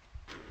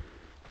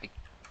 Like,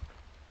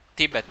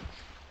 Tibet.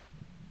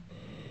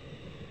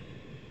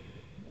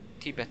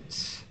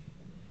 Tibet.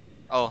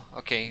 Oh,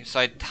 okay. So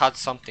I had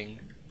something.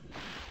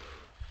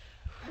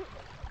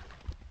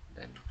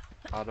 Then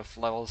out of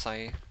levels,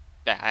 yeah,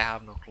 I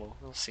have no clue.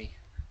 We'll see.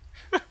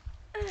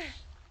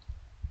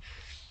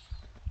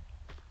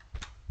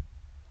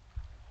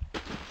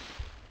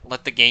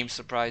 Let the game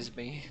surprise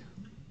me.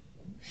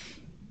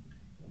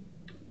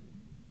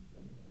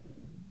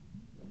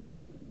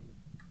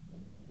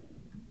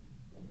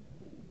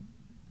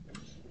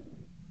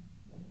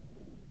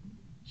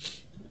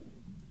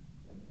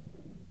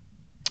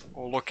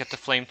 Oh, look at the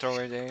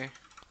flamethrower there.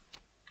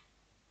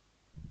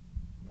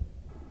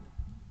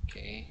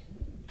 Okay.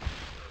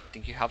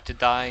 Think you have to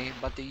die,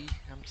 buddy.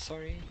 I'm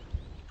sorry.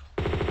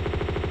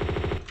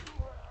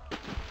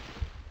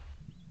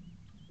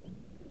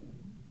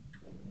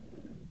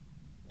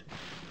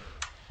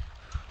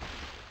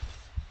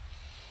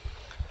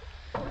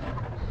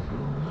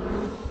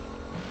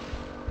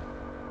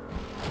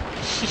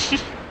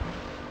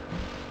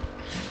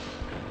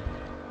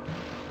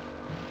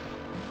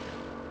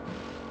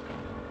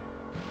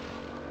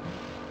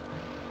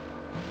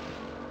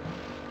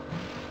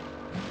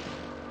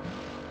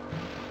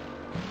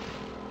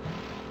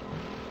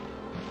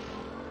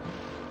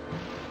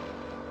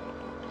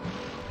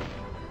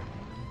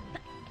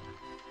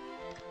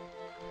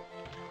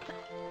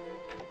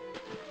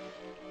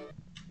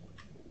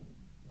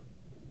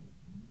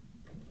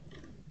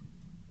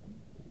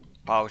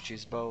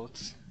 Pouches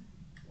boats.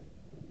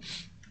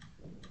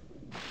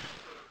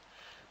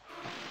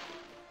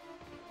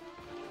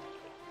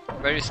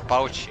 Where is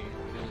Pouchy?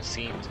 Didn't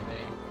see him today.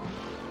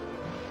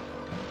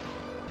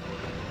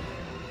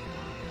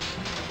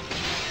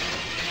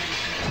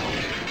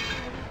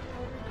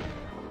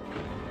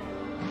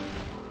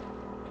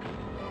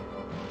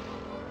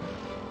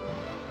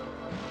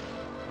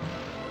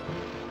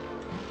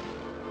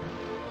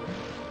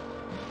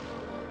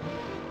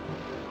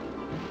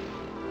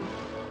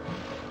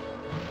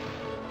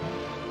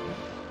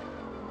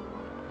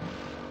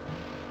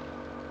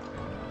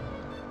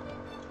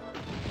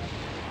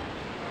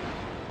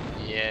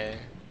 Yeah.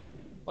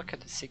 Look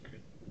at the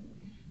secret.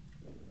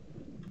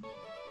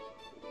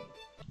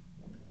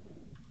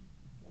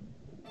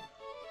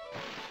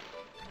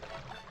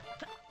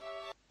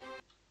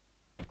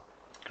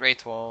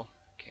 Great Wall.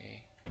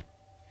 Okay.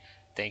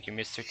 Thank you,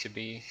 Mr. To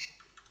Be.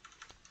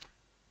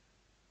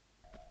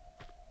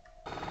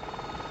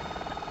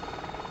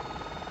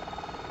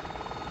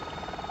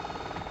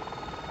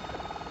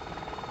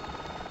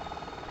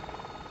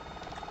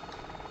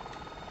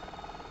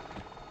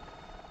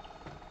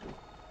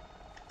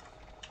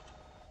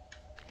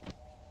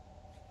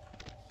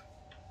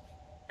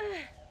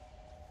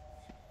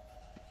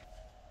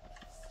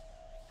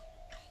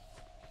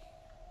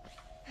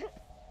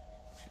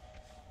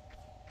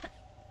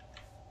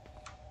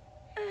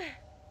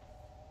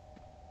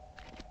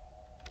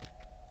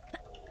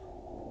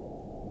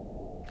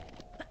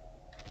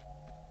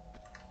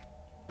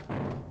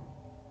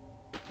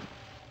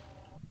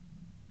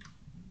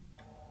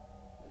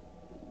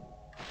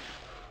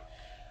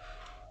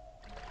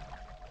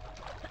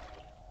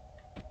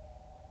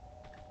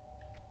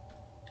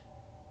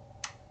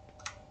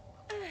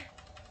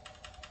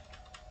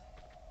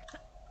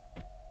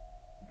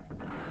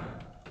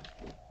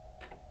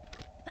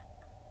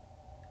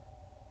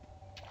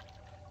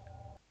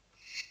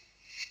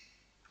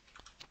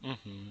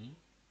 Mm-hmm.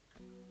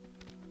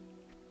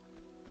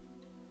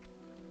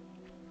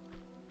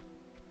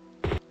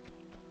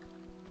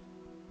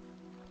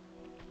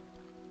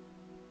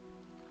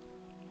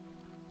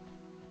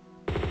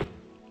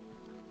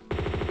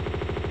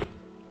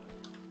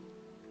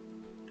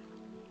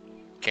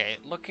 Okay,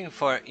 looking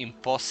for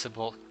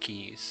impossible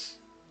keys.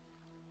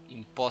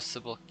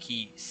 Impossible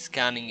keys.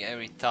 Scanning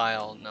every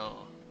tile.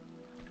 No.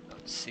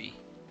 Let's see.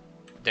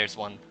 There's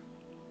one.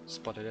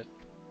 Spotted it.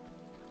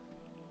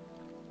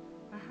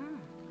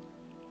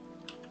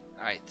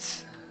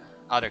 Alright.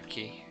 Other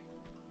key.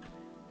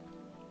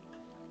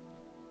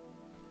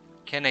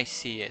 Can I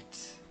see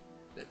it?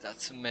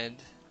 That's a med.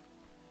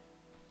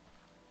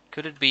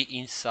 Could it be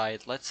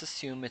inside? Let's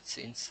assume it's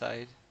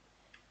inside.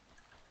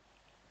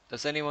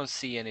 Does anyone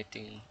see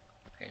anything?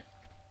 Okay.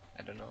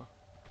 I don't know.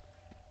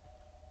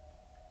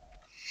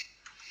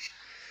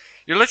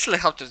 You literally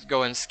have to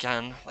go and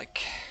scan,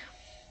 like...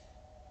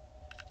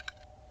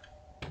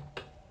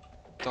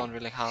 Don't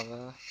really have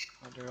a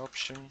other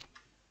option.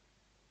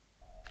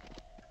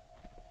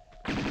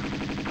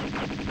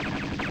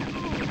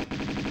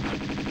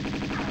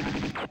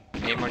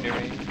 Aim on the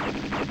ring.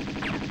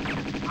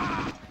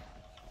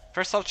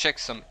 First I'll check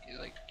some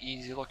like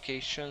easy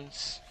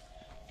locations.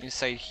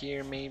 Inside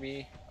here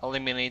maybe.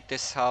 Eliminate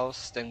this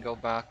house, then go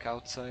back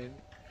outside.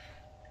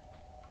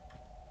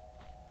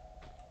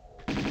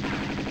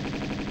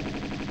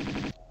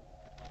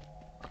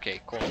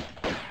 Okay, cool.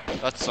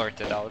 That's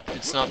sorted out.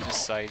 It's not this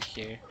side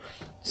here.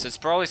 So it's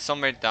probably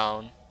somewhere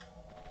down.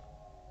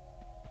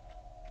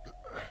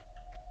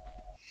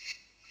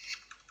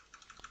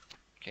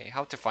 Okay,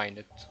 how to find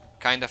it?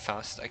 Kinda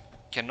fast. I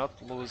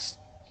cannot lose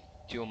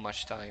too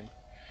much time.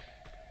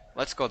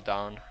 Let's go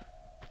down.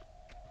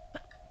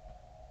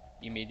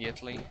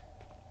 Immediately.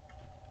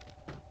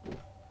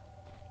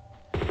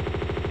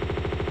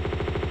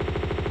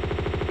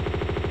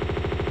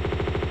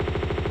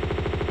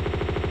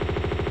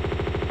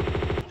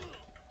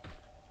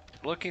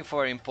 Looking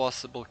for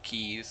impossible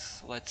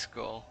keys. Let's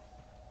go.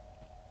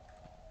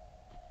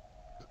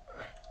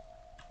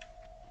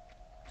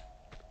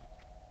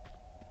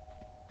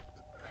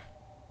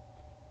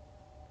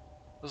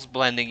 Was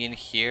blending in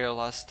here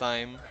last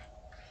time.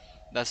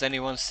 Does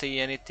anyone see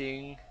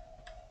anything?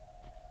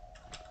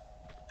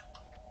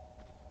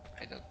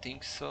 I don't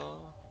think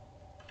so.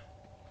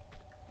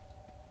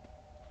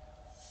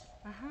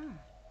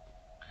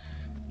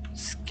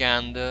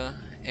 Scan the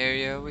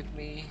area with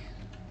me.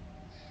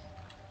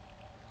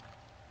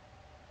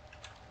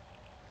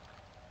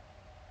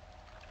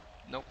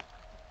 Nope.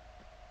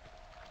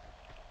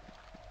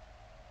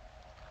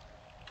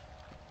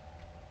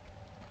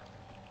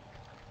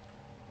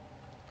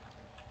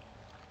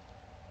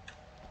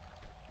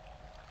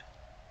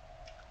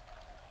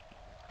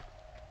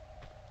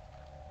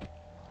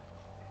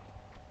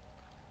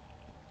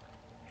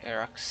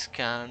 Eric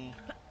scan.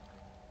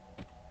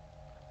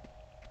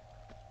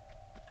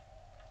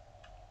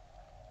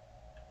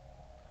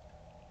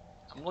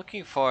 I'm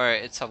looking for,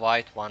 it's a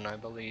white one, I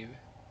believe.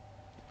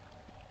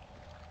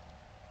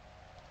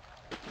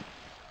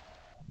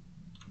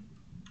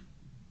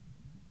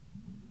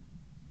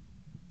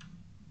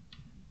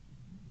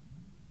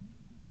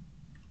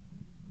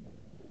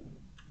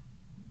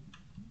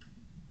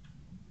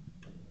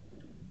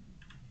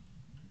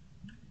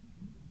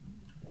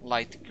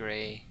 Light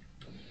gray.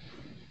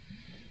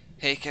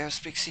 Hey, Chaos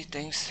Pixie,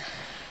 thanks.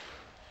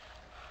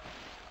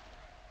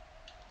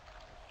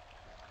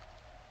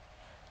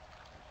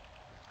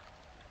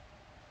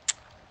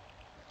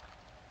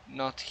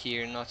 Not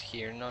here, not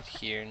here, not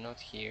here, not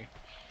here.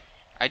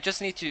 I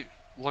just need to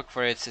look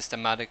for it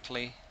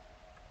systematically.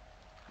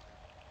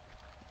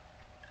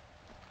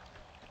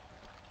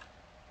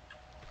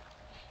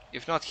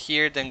 If not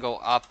here, then go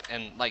up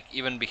and like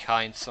even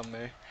behind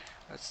somewhere.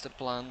 That's the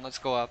plan. Let's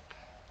go up.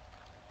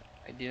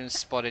 I didn't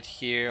spot it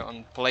here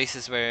on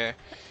places where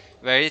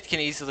it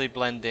can easily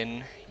blend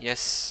in.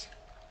 Yes.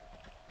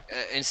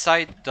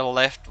 Inside the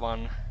left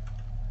one.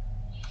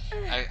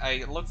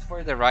 I looked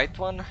for the right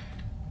one,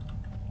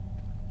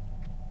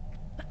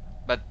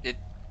 but it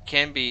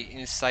can be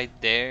inside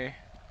there.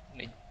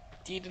 I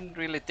didn't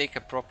really take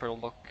a proper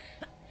look.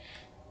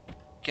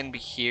 Can be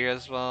here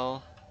as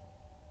well.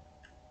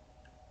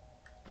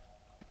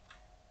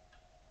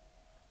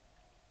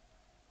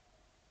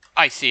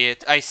 I see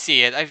it. I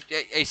see it.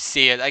 I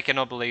see it. I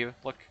cannot believe it.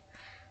 Look.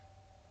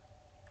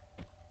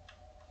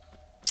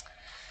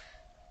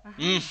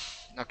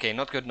 Okay,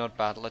 not good, not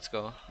bad. Let's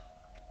go.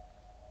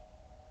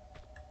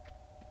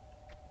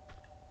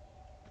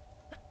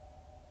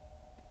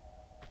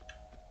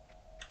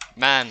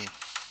 Man.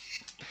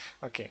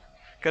 Okay.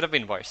 Could have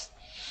been worse.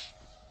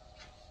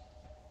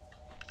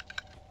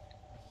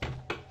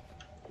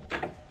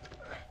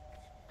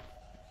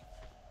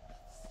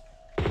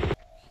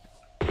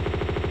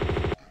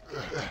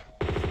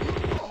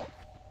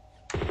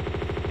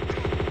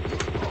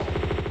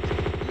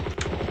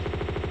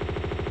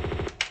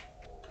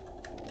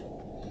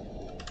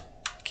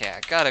 Okay, I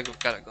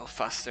gotta go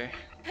faster.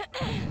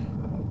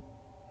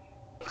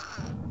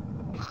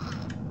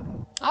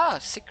 Ah,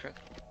 secret.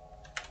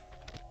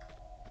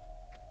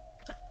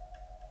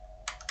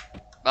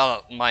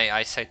 Well, my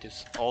eyesight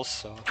is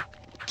also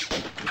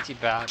pretty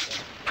bad.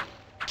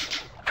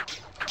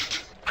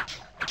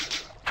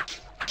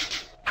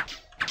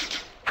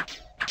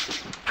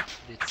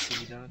 Did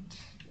see that.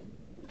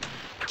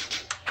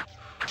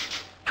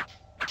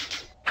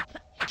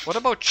 What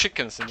about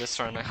chickens in this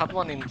run? I had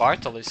one in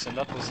Bartolis and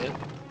that was it.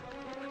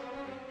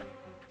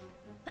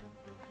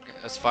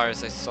 As far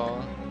as I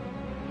saw.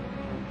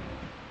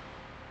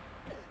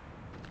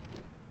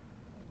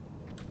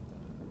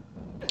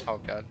 Oh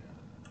god.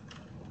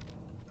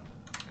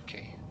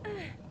 Okay.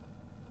 Good.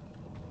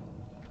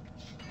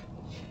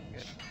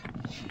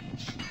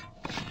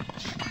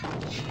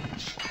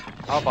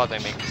 How about I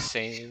make a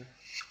save?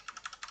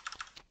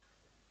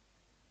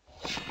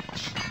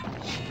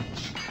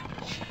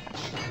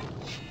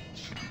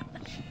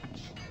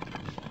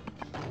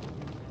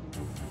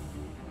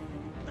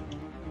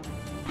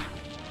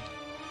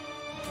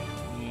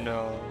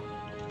 No.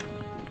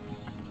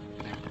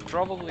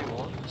 Probably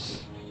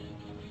once.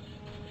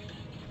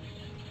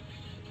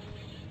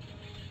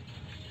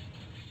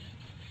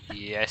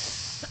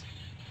 Yes.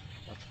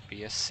 That would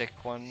be a sick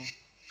one.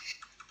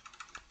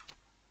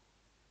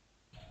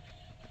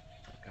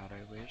 God,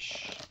 I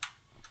wish.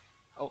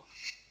 Oh.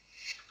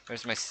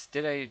 Where's my...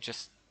 Did I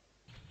just...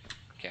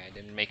 Okay, I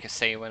didn't make a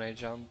save when I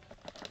jumped.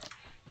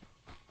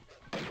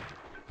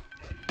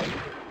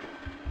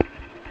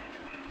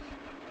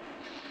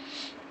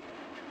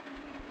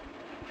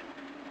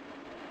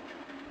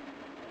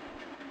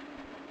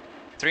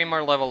 Three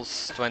more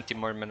levels, 20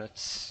 more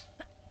minutes.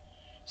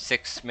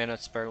 6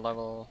 minutes per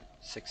level,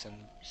 6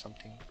 and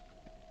something.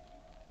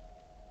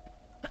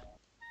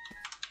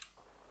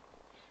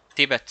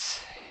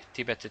 Tibet.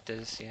 Tibet it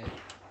is, yeah.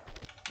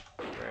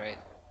 Right.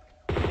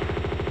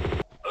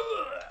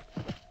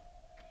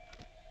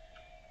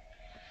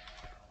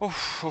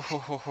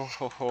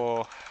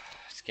 Oh,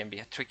 it's gonna be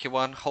a tricky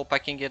one. Hope I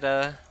can get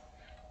a...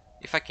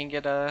 If I can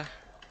get a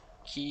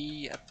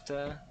key at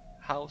the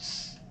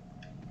house,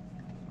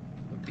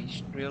 would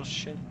be real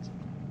shit.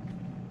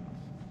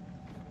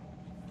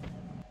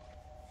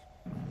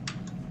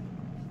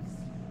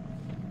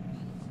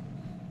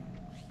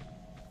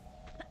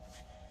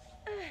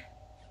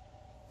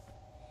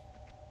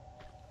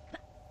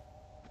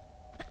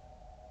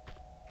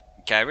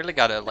 Okay, I really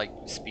gotta like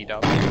speed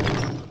up.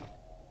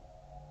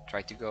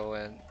 Try to go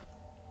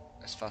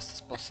as fast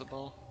as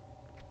possible.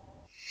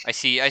 I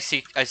see a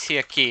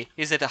key.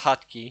 Is it a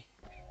hotkey?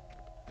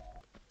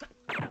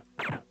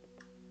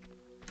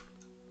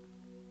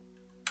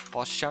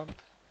 Boss jump?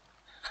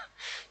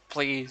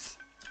 Please.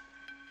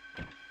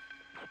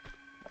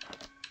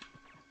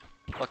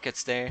 Look,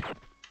 it's there.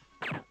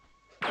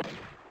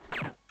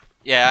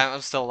 Yeah, I'm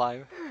still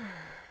alive.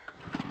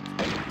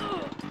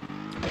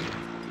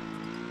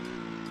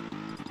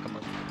 Come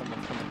on, come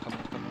on, come on, come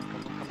on, come on,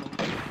 come on, come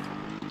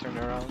on. Turn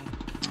around.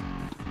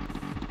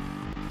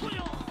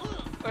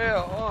 Oh,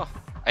 yeah, oh.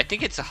 I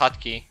think it's a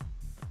hotkey.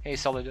 Hey,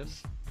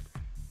 Solidus.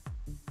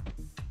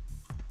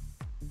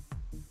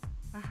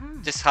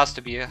 This has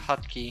to be a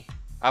hotkey.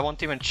 I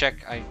won't even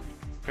check. I'm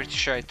pretty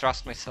sure I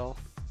trust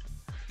myself.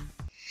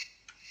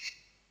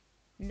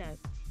 No.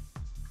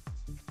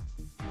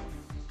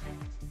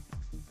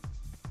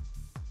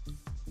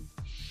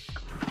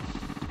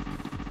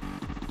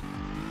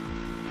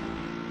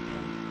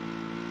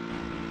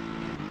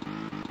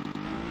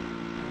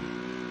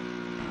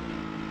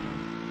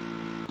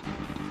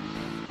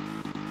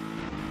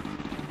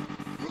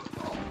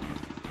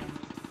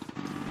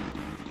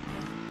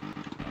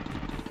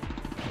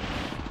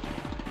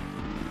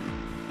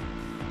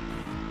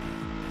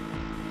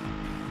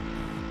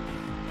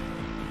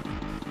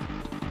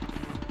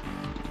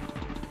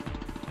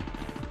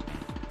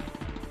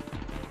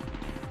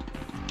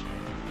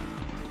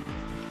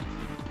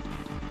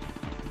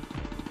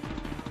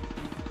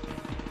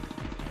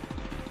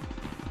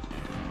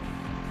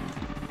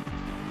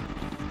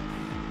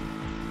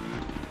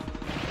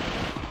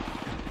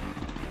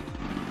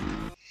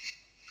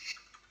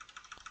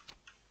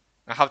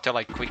 I have to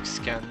like quick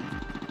scan.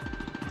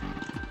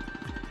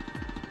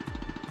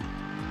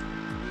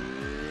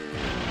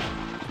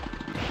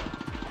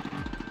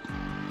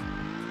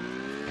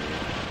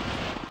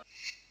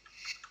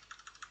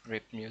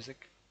 Rip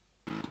music.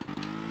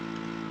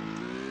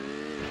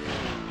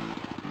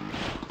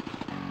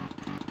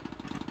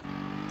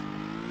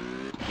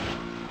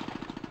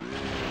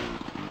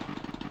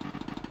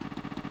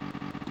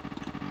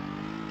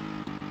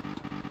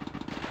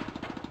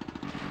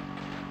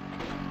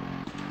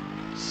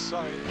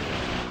 Sorry.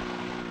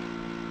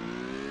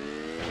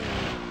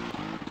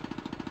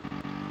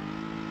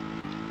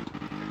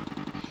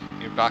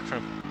 You're back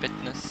from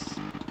fitness.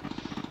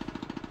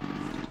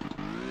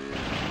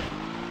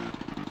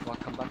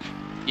 Welcome back.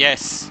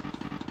 Yes!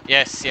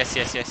 Yes, yes,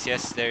 yes, yes,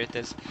 yes, there it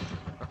is.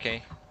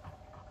 Okay.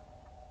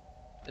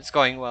 It's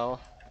going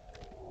well.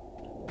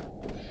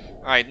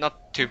 Alright,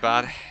 not too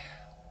bad.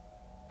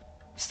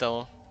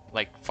 Still,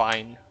 like,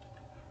 fine.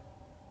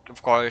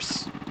 Of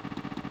course,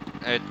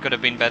 it could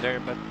have been better,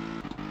 but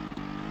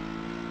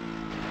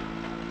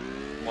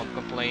won't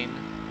complain.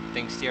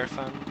 Things here are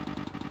fun.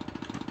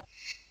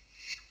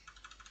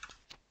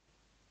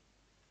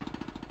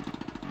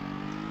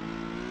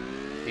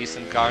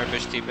 Decent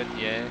garbage, Tibet,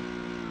 yeah.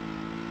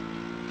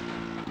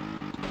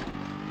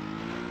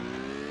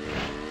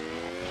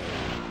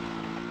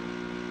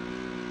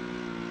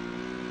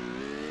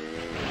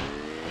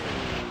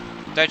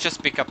 Did I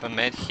just pick up a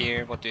med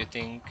here? What do you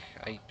think?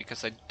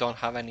 Because I don't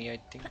have any, I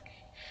think.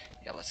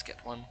 Yeah, let's get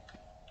one.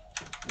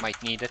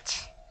 Might need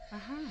it.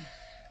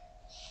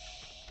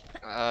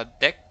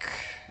 Deck.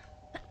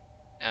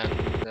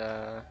 And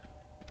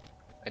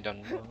I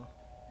don't know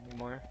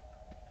anymore.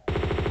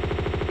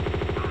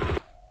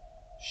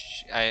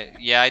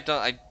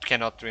 I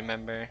cannot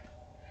remember.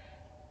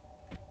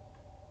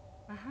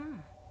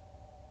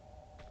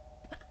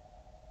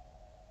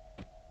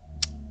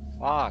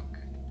 Fuck.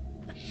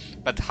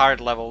 But hard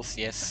levels,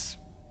 yes.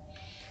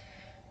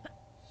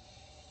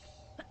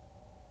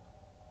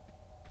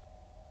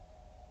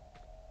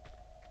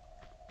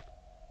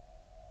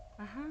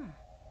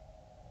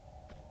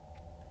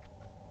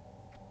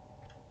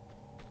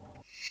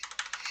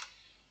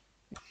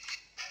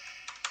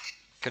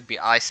 Could be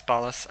Ice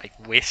Palace, I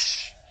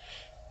wish.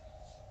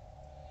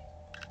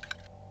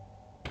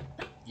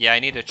 Yeah, I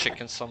need a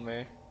chicken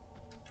somewhere.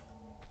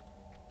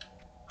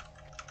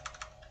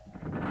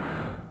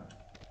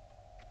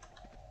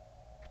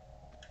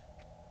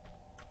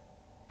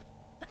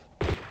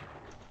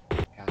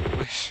 God, I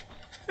wish.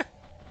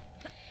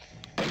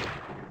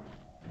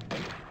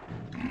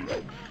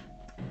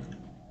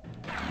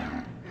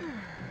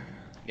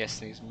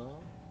 Yes, needs more.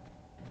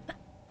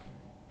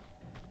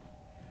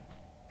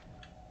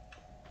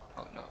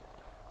 Oh no.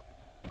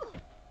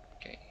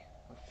 Okay,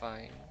 I'm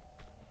fine.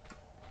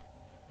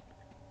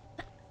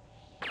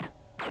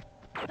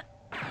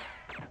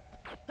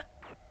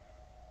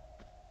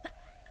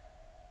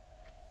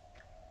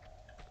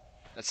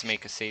 Let's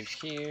make a save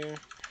here.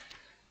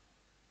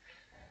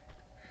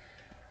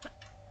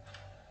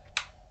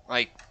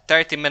 Like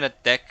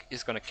 30-minute deck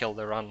is gonna kill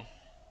the run.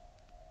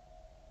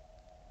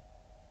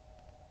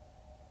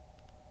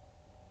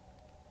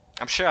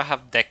 I'm sure I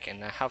have deck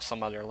and I have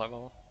some other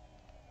level.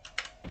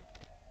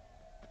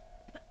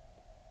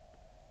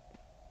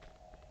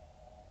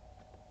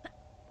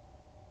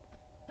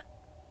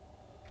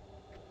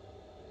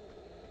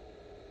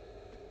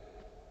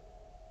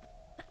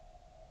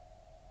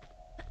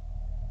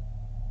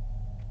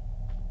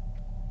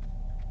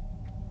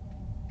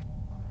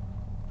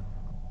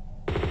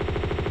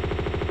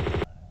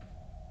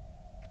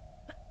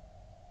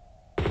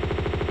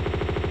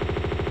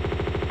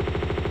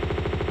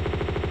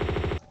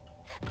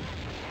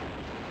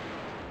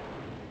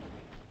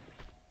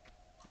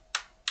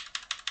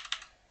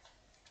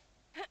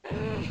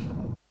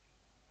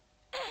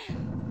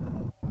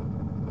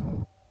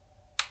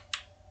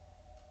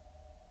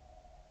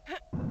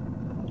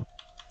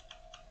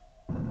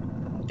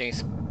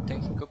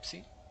 Thanks,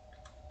 Coopsy.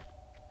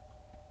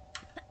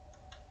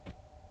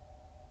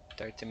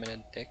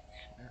 30-minute deck.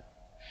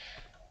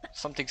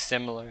 Something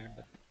similar,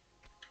 but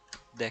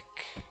deck.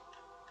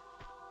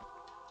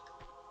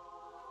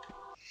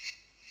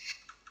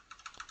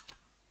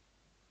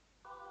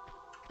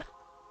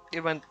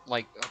 It went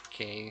like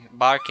okay.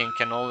 Barking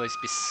can always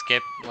be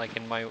skipped, like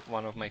in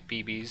one of my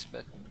PBs,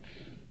 but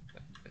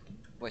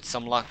with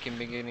some luck in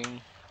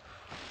beginning.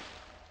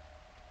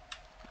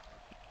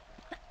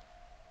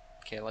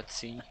 Okay, let's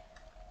see.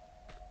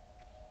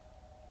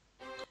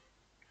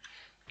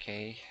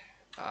 Okay.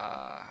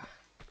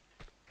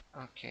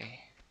 Okay.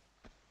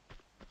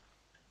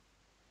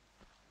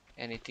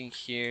 Anything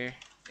here?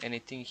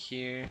 Anything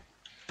here?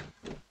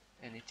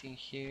 Anything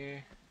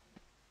here?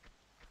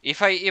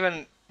 If I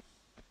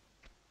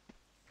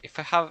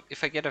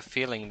get a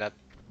feeling that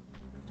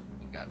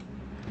God,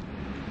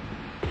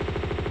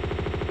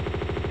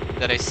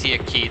 that I see a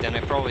key, then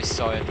I probably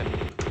saw it, and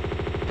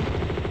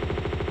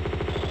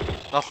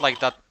not like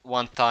that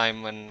one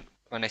time when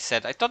I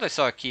said I thought I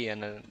saw a key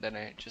and then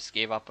I just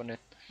gave up on it.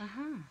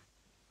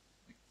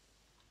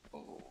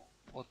 Oh,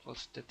 what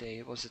was the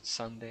day? Was it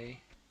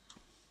Sunday?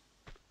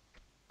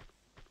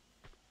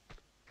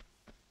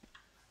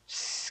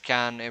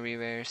 Scan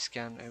everywhere,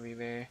 scan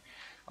everywhere.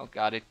 Oh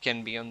god, it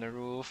can be on the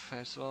roof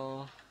as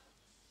well.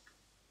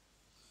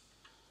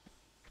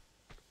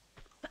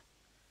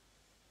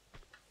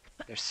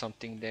 There's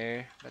something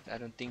there, but I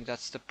don't think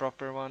that's the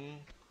proper one.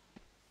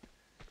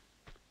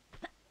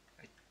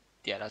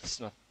 Yeah, that's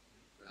not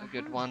a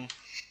good one.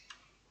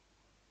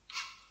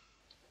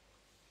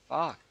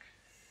 Fuck.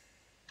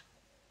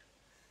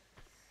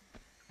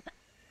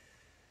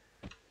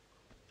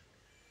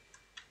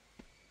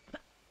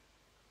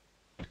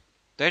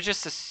 Do I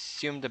just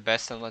assume the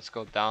best and let's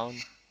go down?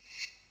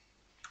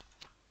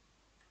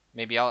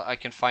 Maybe I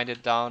can find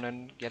it down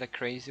and get a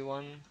crazy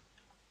one.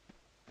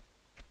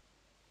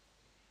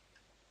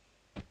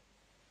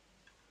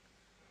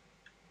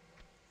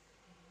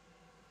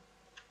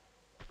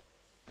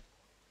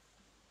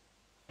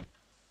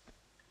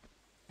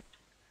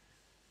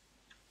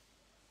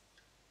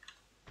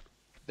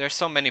 There's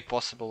so many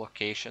possible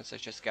locations, I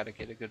just gotta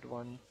get a good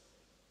one.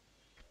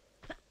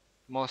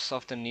 Most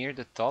often near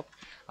the top.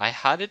 I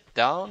had it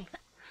down.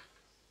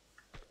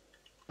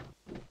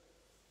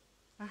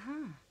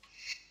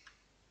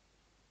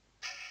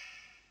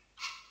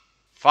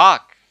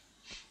 Fuck!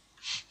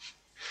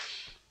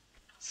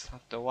 It's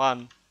not the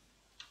one.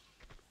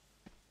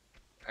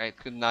 Alright,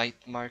 good night,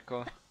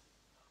 Marco.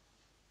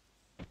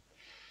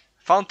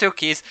 Found 2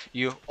 keys.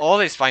 You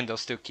always find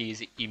those 2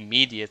 keys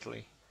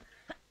immediately.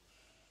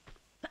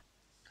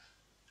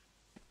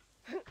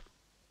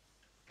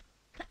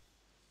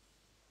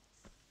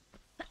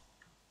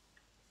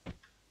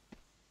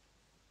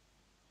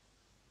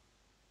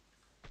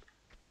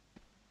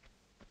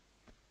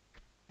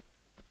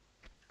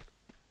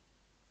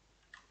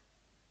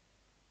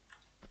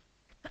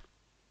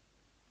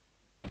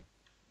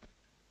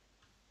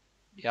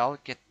 Yeah, I'll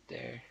get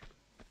there.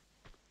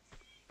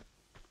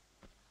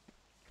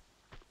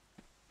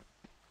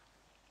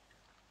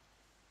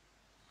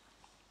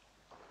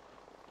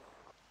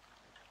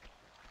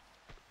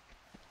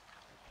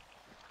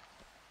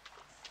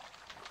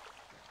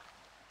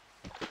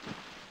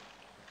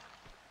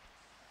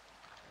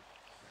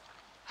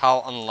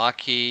 how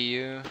unlucky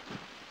you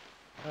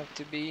have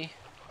to be.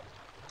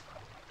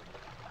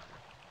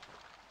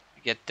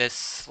 Get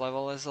this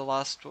level as the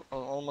last,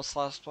 almost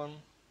last one.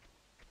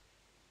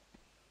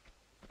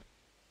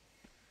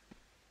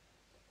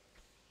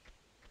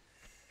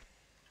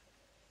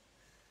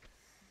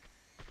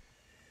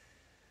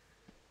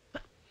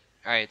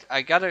 Alright,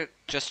 I gotta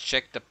just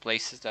check the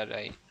places that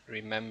I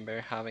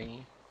remember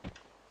having.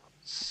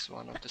 It's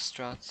one of the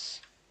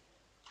strats.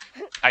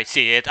 I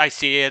see it, I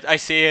see it, I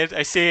see it,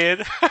 I see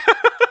it.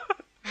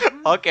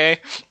 Okay.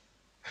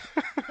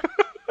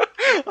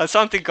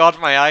 Something caught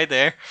my eye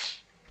there.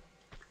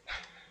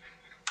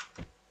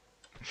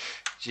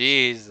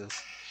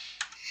 Jesus.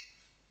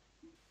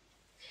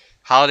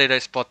 How did I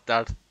spot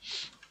that?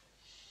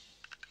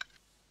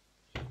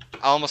 I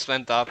almost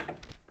went up.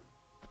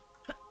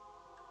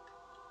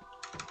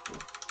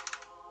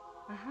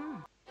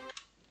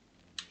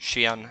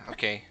 Xian,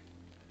 okay.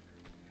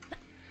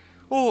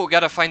 Ooh,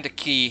 gotta find the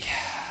key.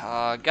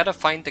 Gotta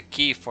find the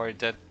key for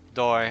the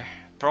door.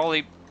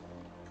 Probably...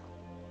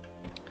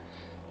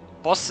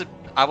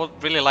 I would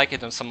really like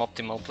it in some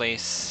optimal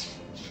place.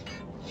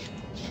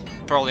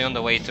 Probably on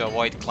the way to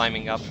avoid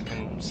climbing up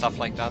and stuff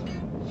like that.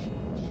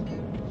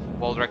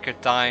 World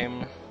record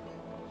time.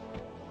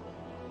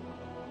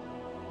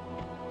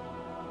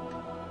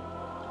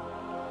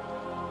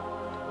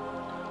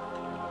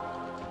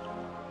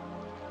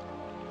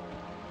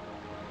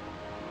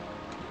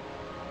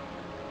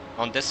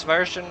 On this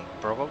version,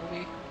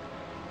 probably.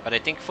 But I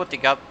think Footy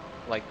got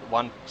like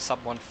sub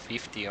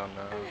 150 on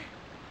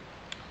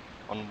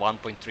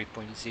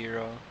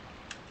 1.3.0.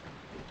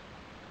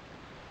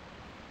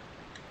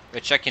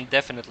 Which I can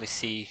definitely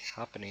see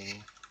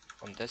happening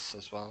on this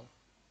as well.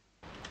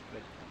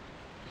 With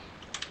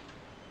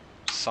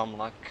some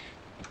luck.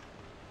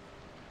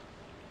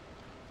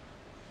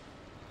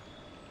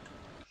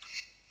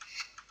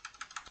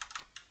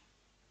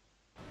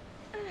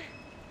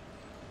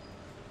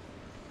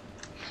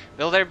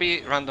 Will there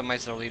be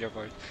randomizer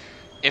leaderboard?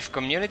 If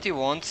community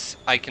wants,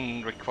 I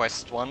can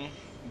request one,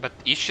 but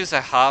issues I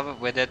have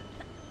with it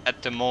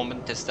at the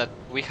moment is that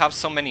we have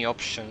so many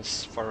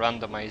options for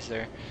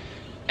randomizer,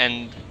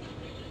 and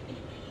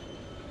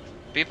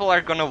people are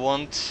gonna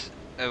want,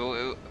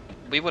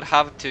 we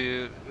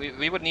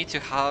would need to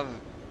have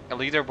a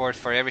leaderboard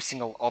for every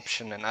single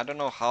option, and I don't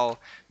know how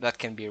that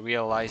can be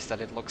realized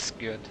that it looks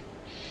good.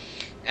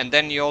 And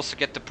then you also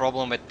get the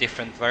problem with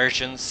different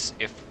versions.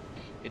 If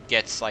it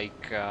gets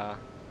like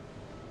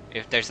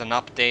if there's an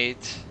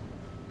update,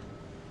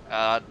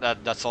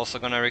 that's also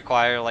gonna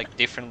require like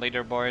different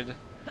leaderboard.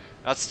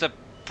 That's the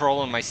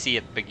problem I see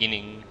at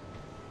beginning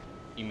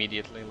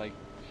immediately, like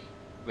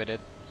with it.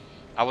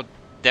 I would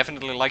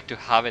definitely like to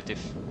have it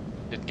if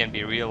it can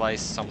be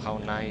realized somehow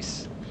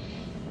nice.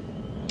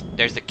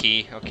 There's the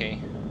key,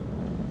 okay.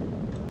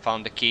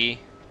 Found the key.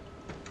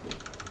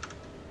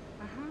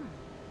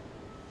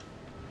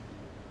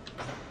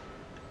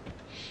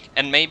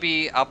 And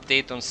maybe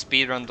update on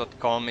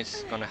speedrun.com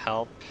is gonna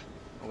help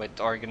with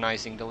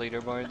organizing the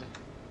leaderboard.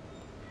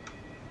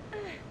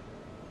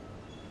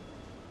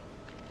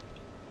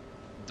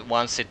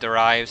 Once it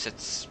arrives,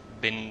 it's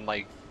been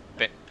like...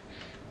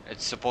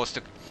 it's supposed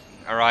to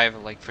arrive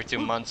like for 2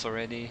 months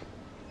already.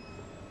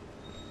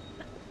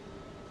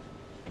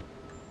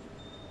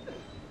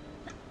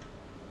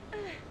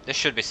 This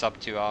should be sub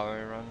 2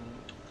 hour run.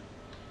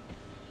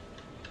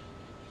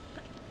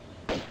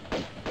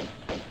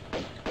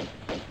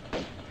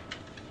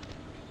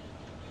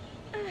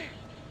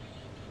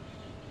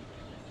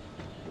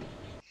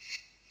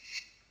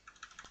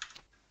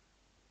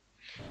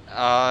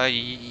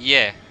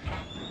 Yeah.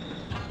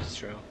 That's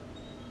true.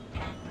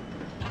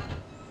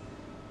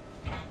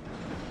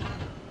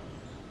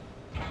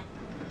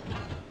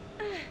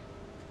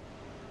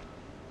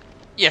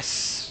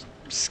 Yes,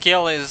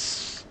 skill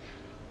is,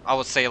 I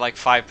would say, like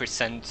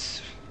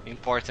 5%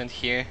 important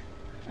here.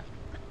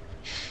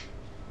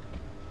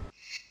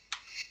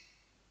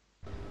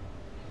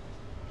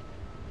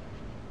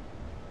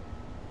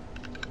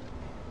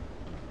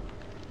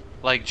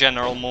 Like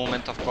general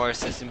movement, of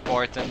course, is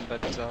important,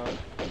 but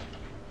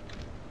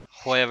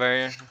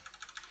whoever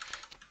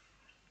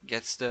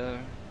gets the,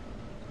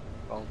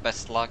 well,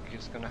 best luck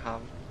is gonna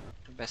have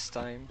the best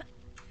time.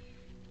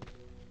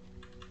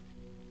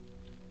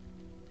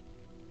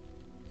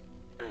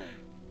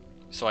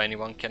 So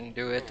anyone can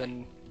do it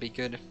and be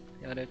good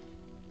at it.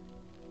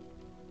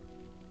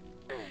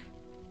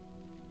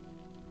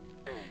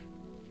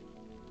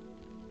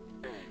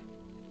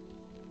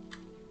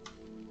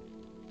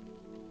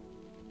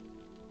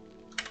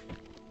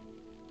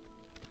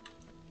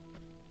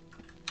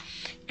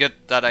 Good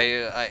that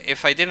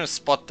if I didn't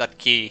spot that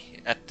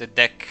key at the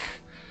deck,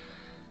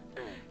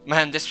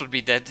 man, this would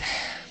be dead.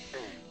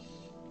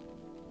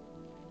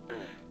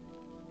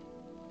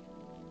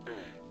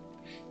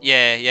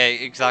 Yeah,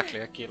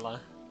 exactly,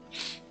 Aquila.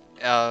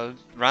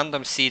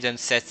 Random seed and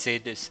set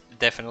seed is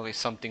definitely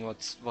something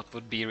what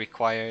would be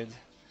required.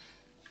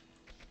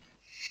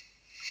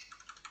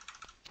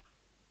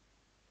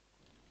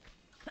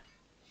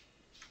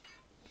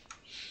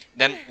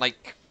 Then,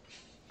 like,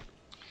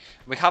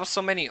 we have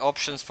so many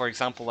options. For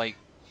example, like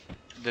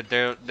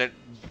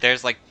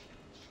there's like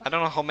I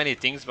don't know how many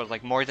things, but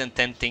like more than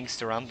 10 things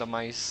to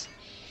randomize.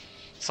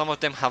 Some of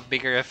them have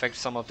bigger effects,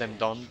 some of them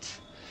don't.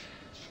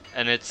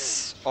 And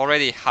it's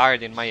already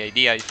hard in my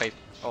idea if I...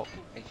 Oh,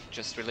 I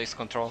just released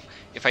control.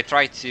 If I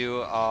try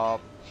to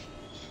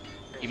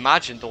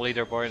imagine the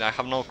leaderboard, I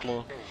have no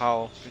clue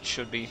how it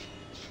should be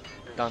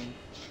done.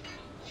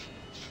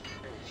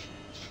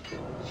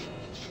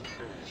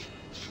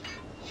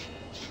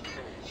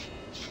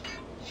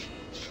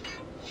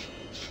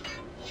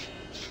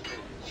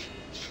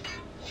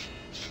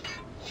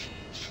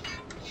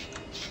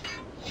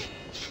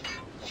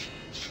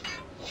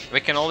 We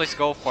can always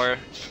go for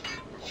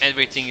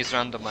everything is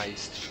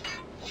randomized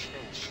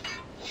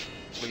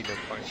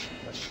leaderboard,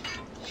 but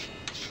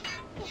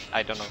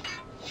I don't know.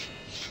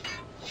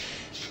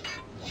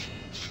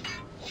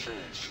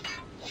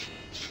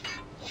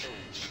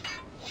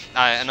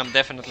 And I'm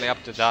definitely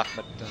up to that,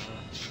 but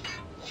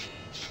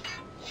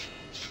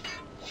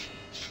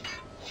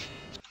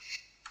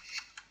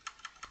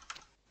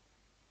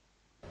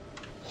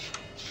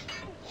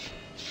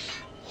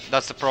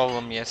that's the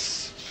problem,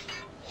 yes.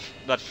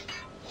 But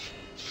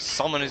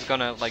someone is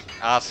gonna like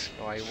ask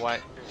why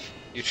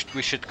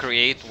we should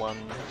create one.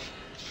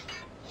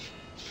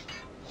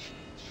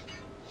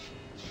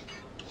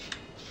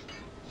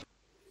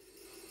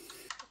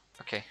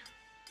 Okay.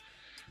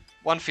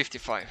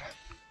 155.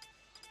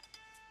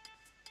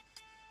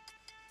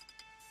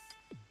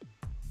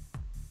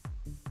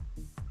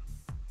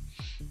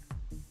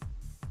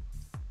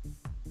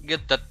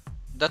 Good,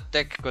 that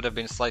deck could have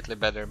been slightly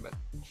better, but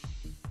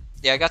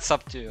yeah, I got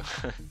sub too.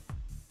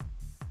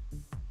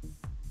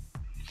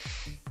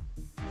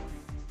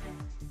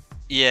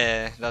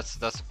 Yeah, that's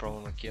the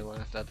problem,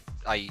 Aquila, that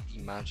I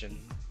imagine.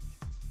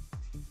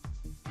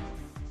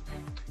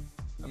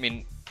 I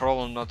mean,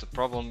 problem, not a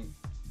problem.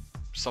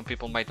 Some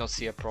people might not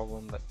see a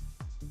problem, but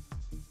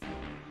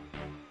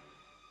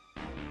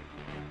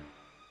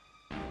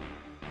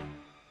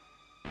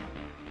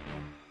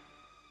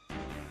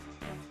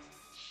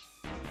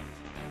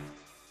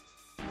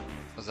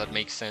does that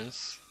make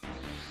sense?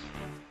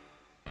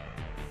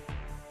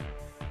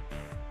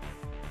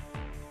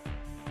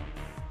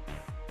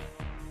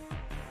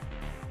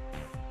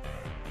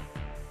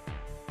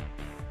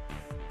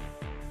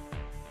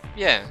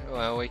 Yeah,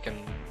 well, we can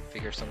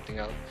figure something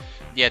out.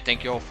 Yeah,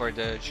 thank you all for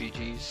the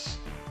GGs.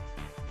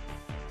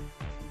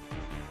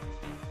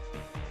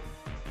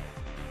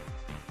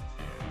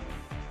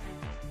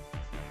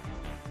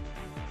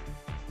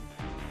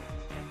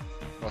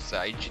 What's the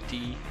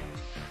IGT?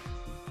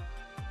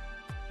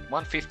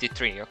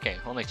 153, okay,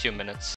 only 2 minutes.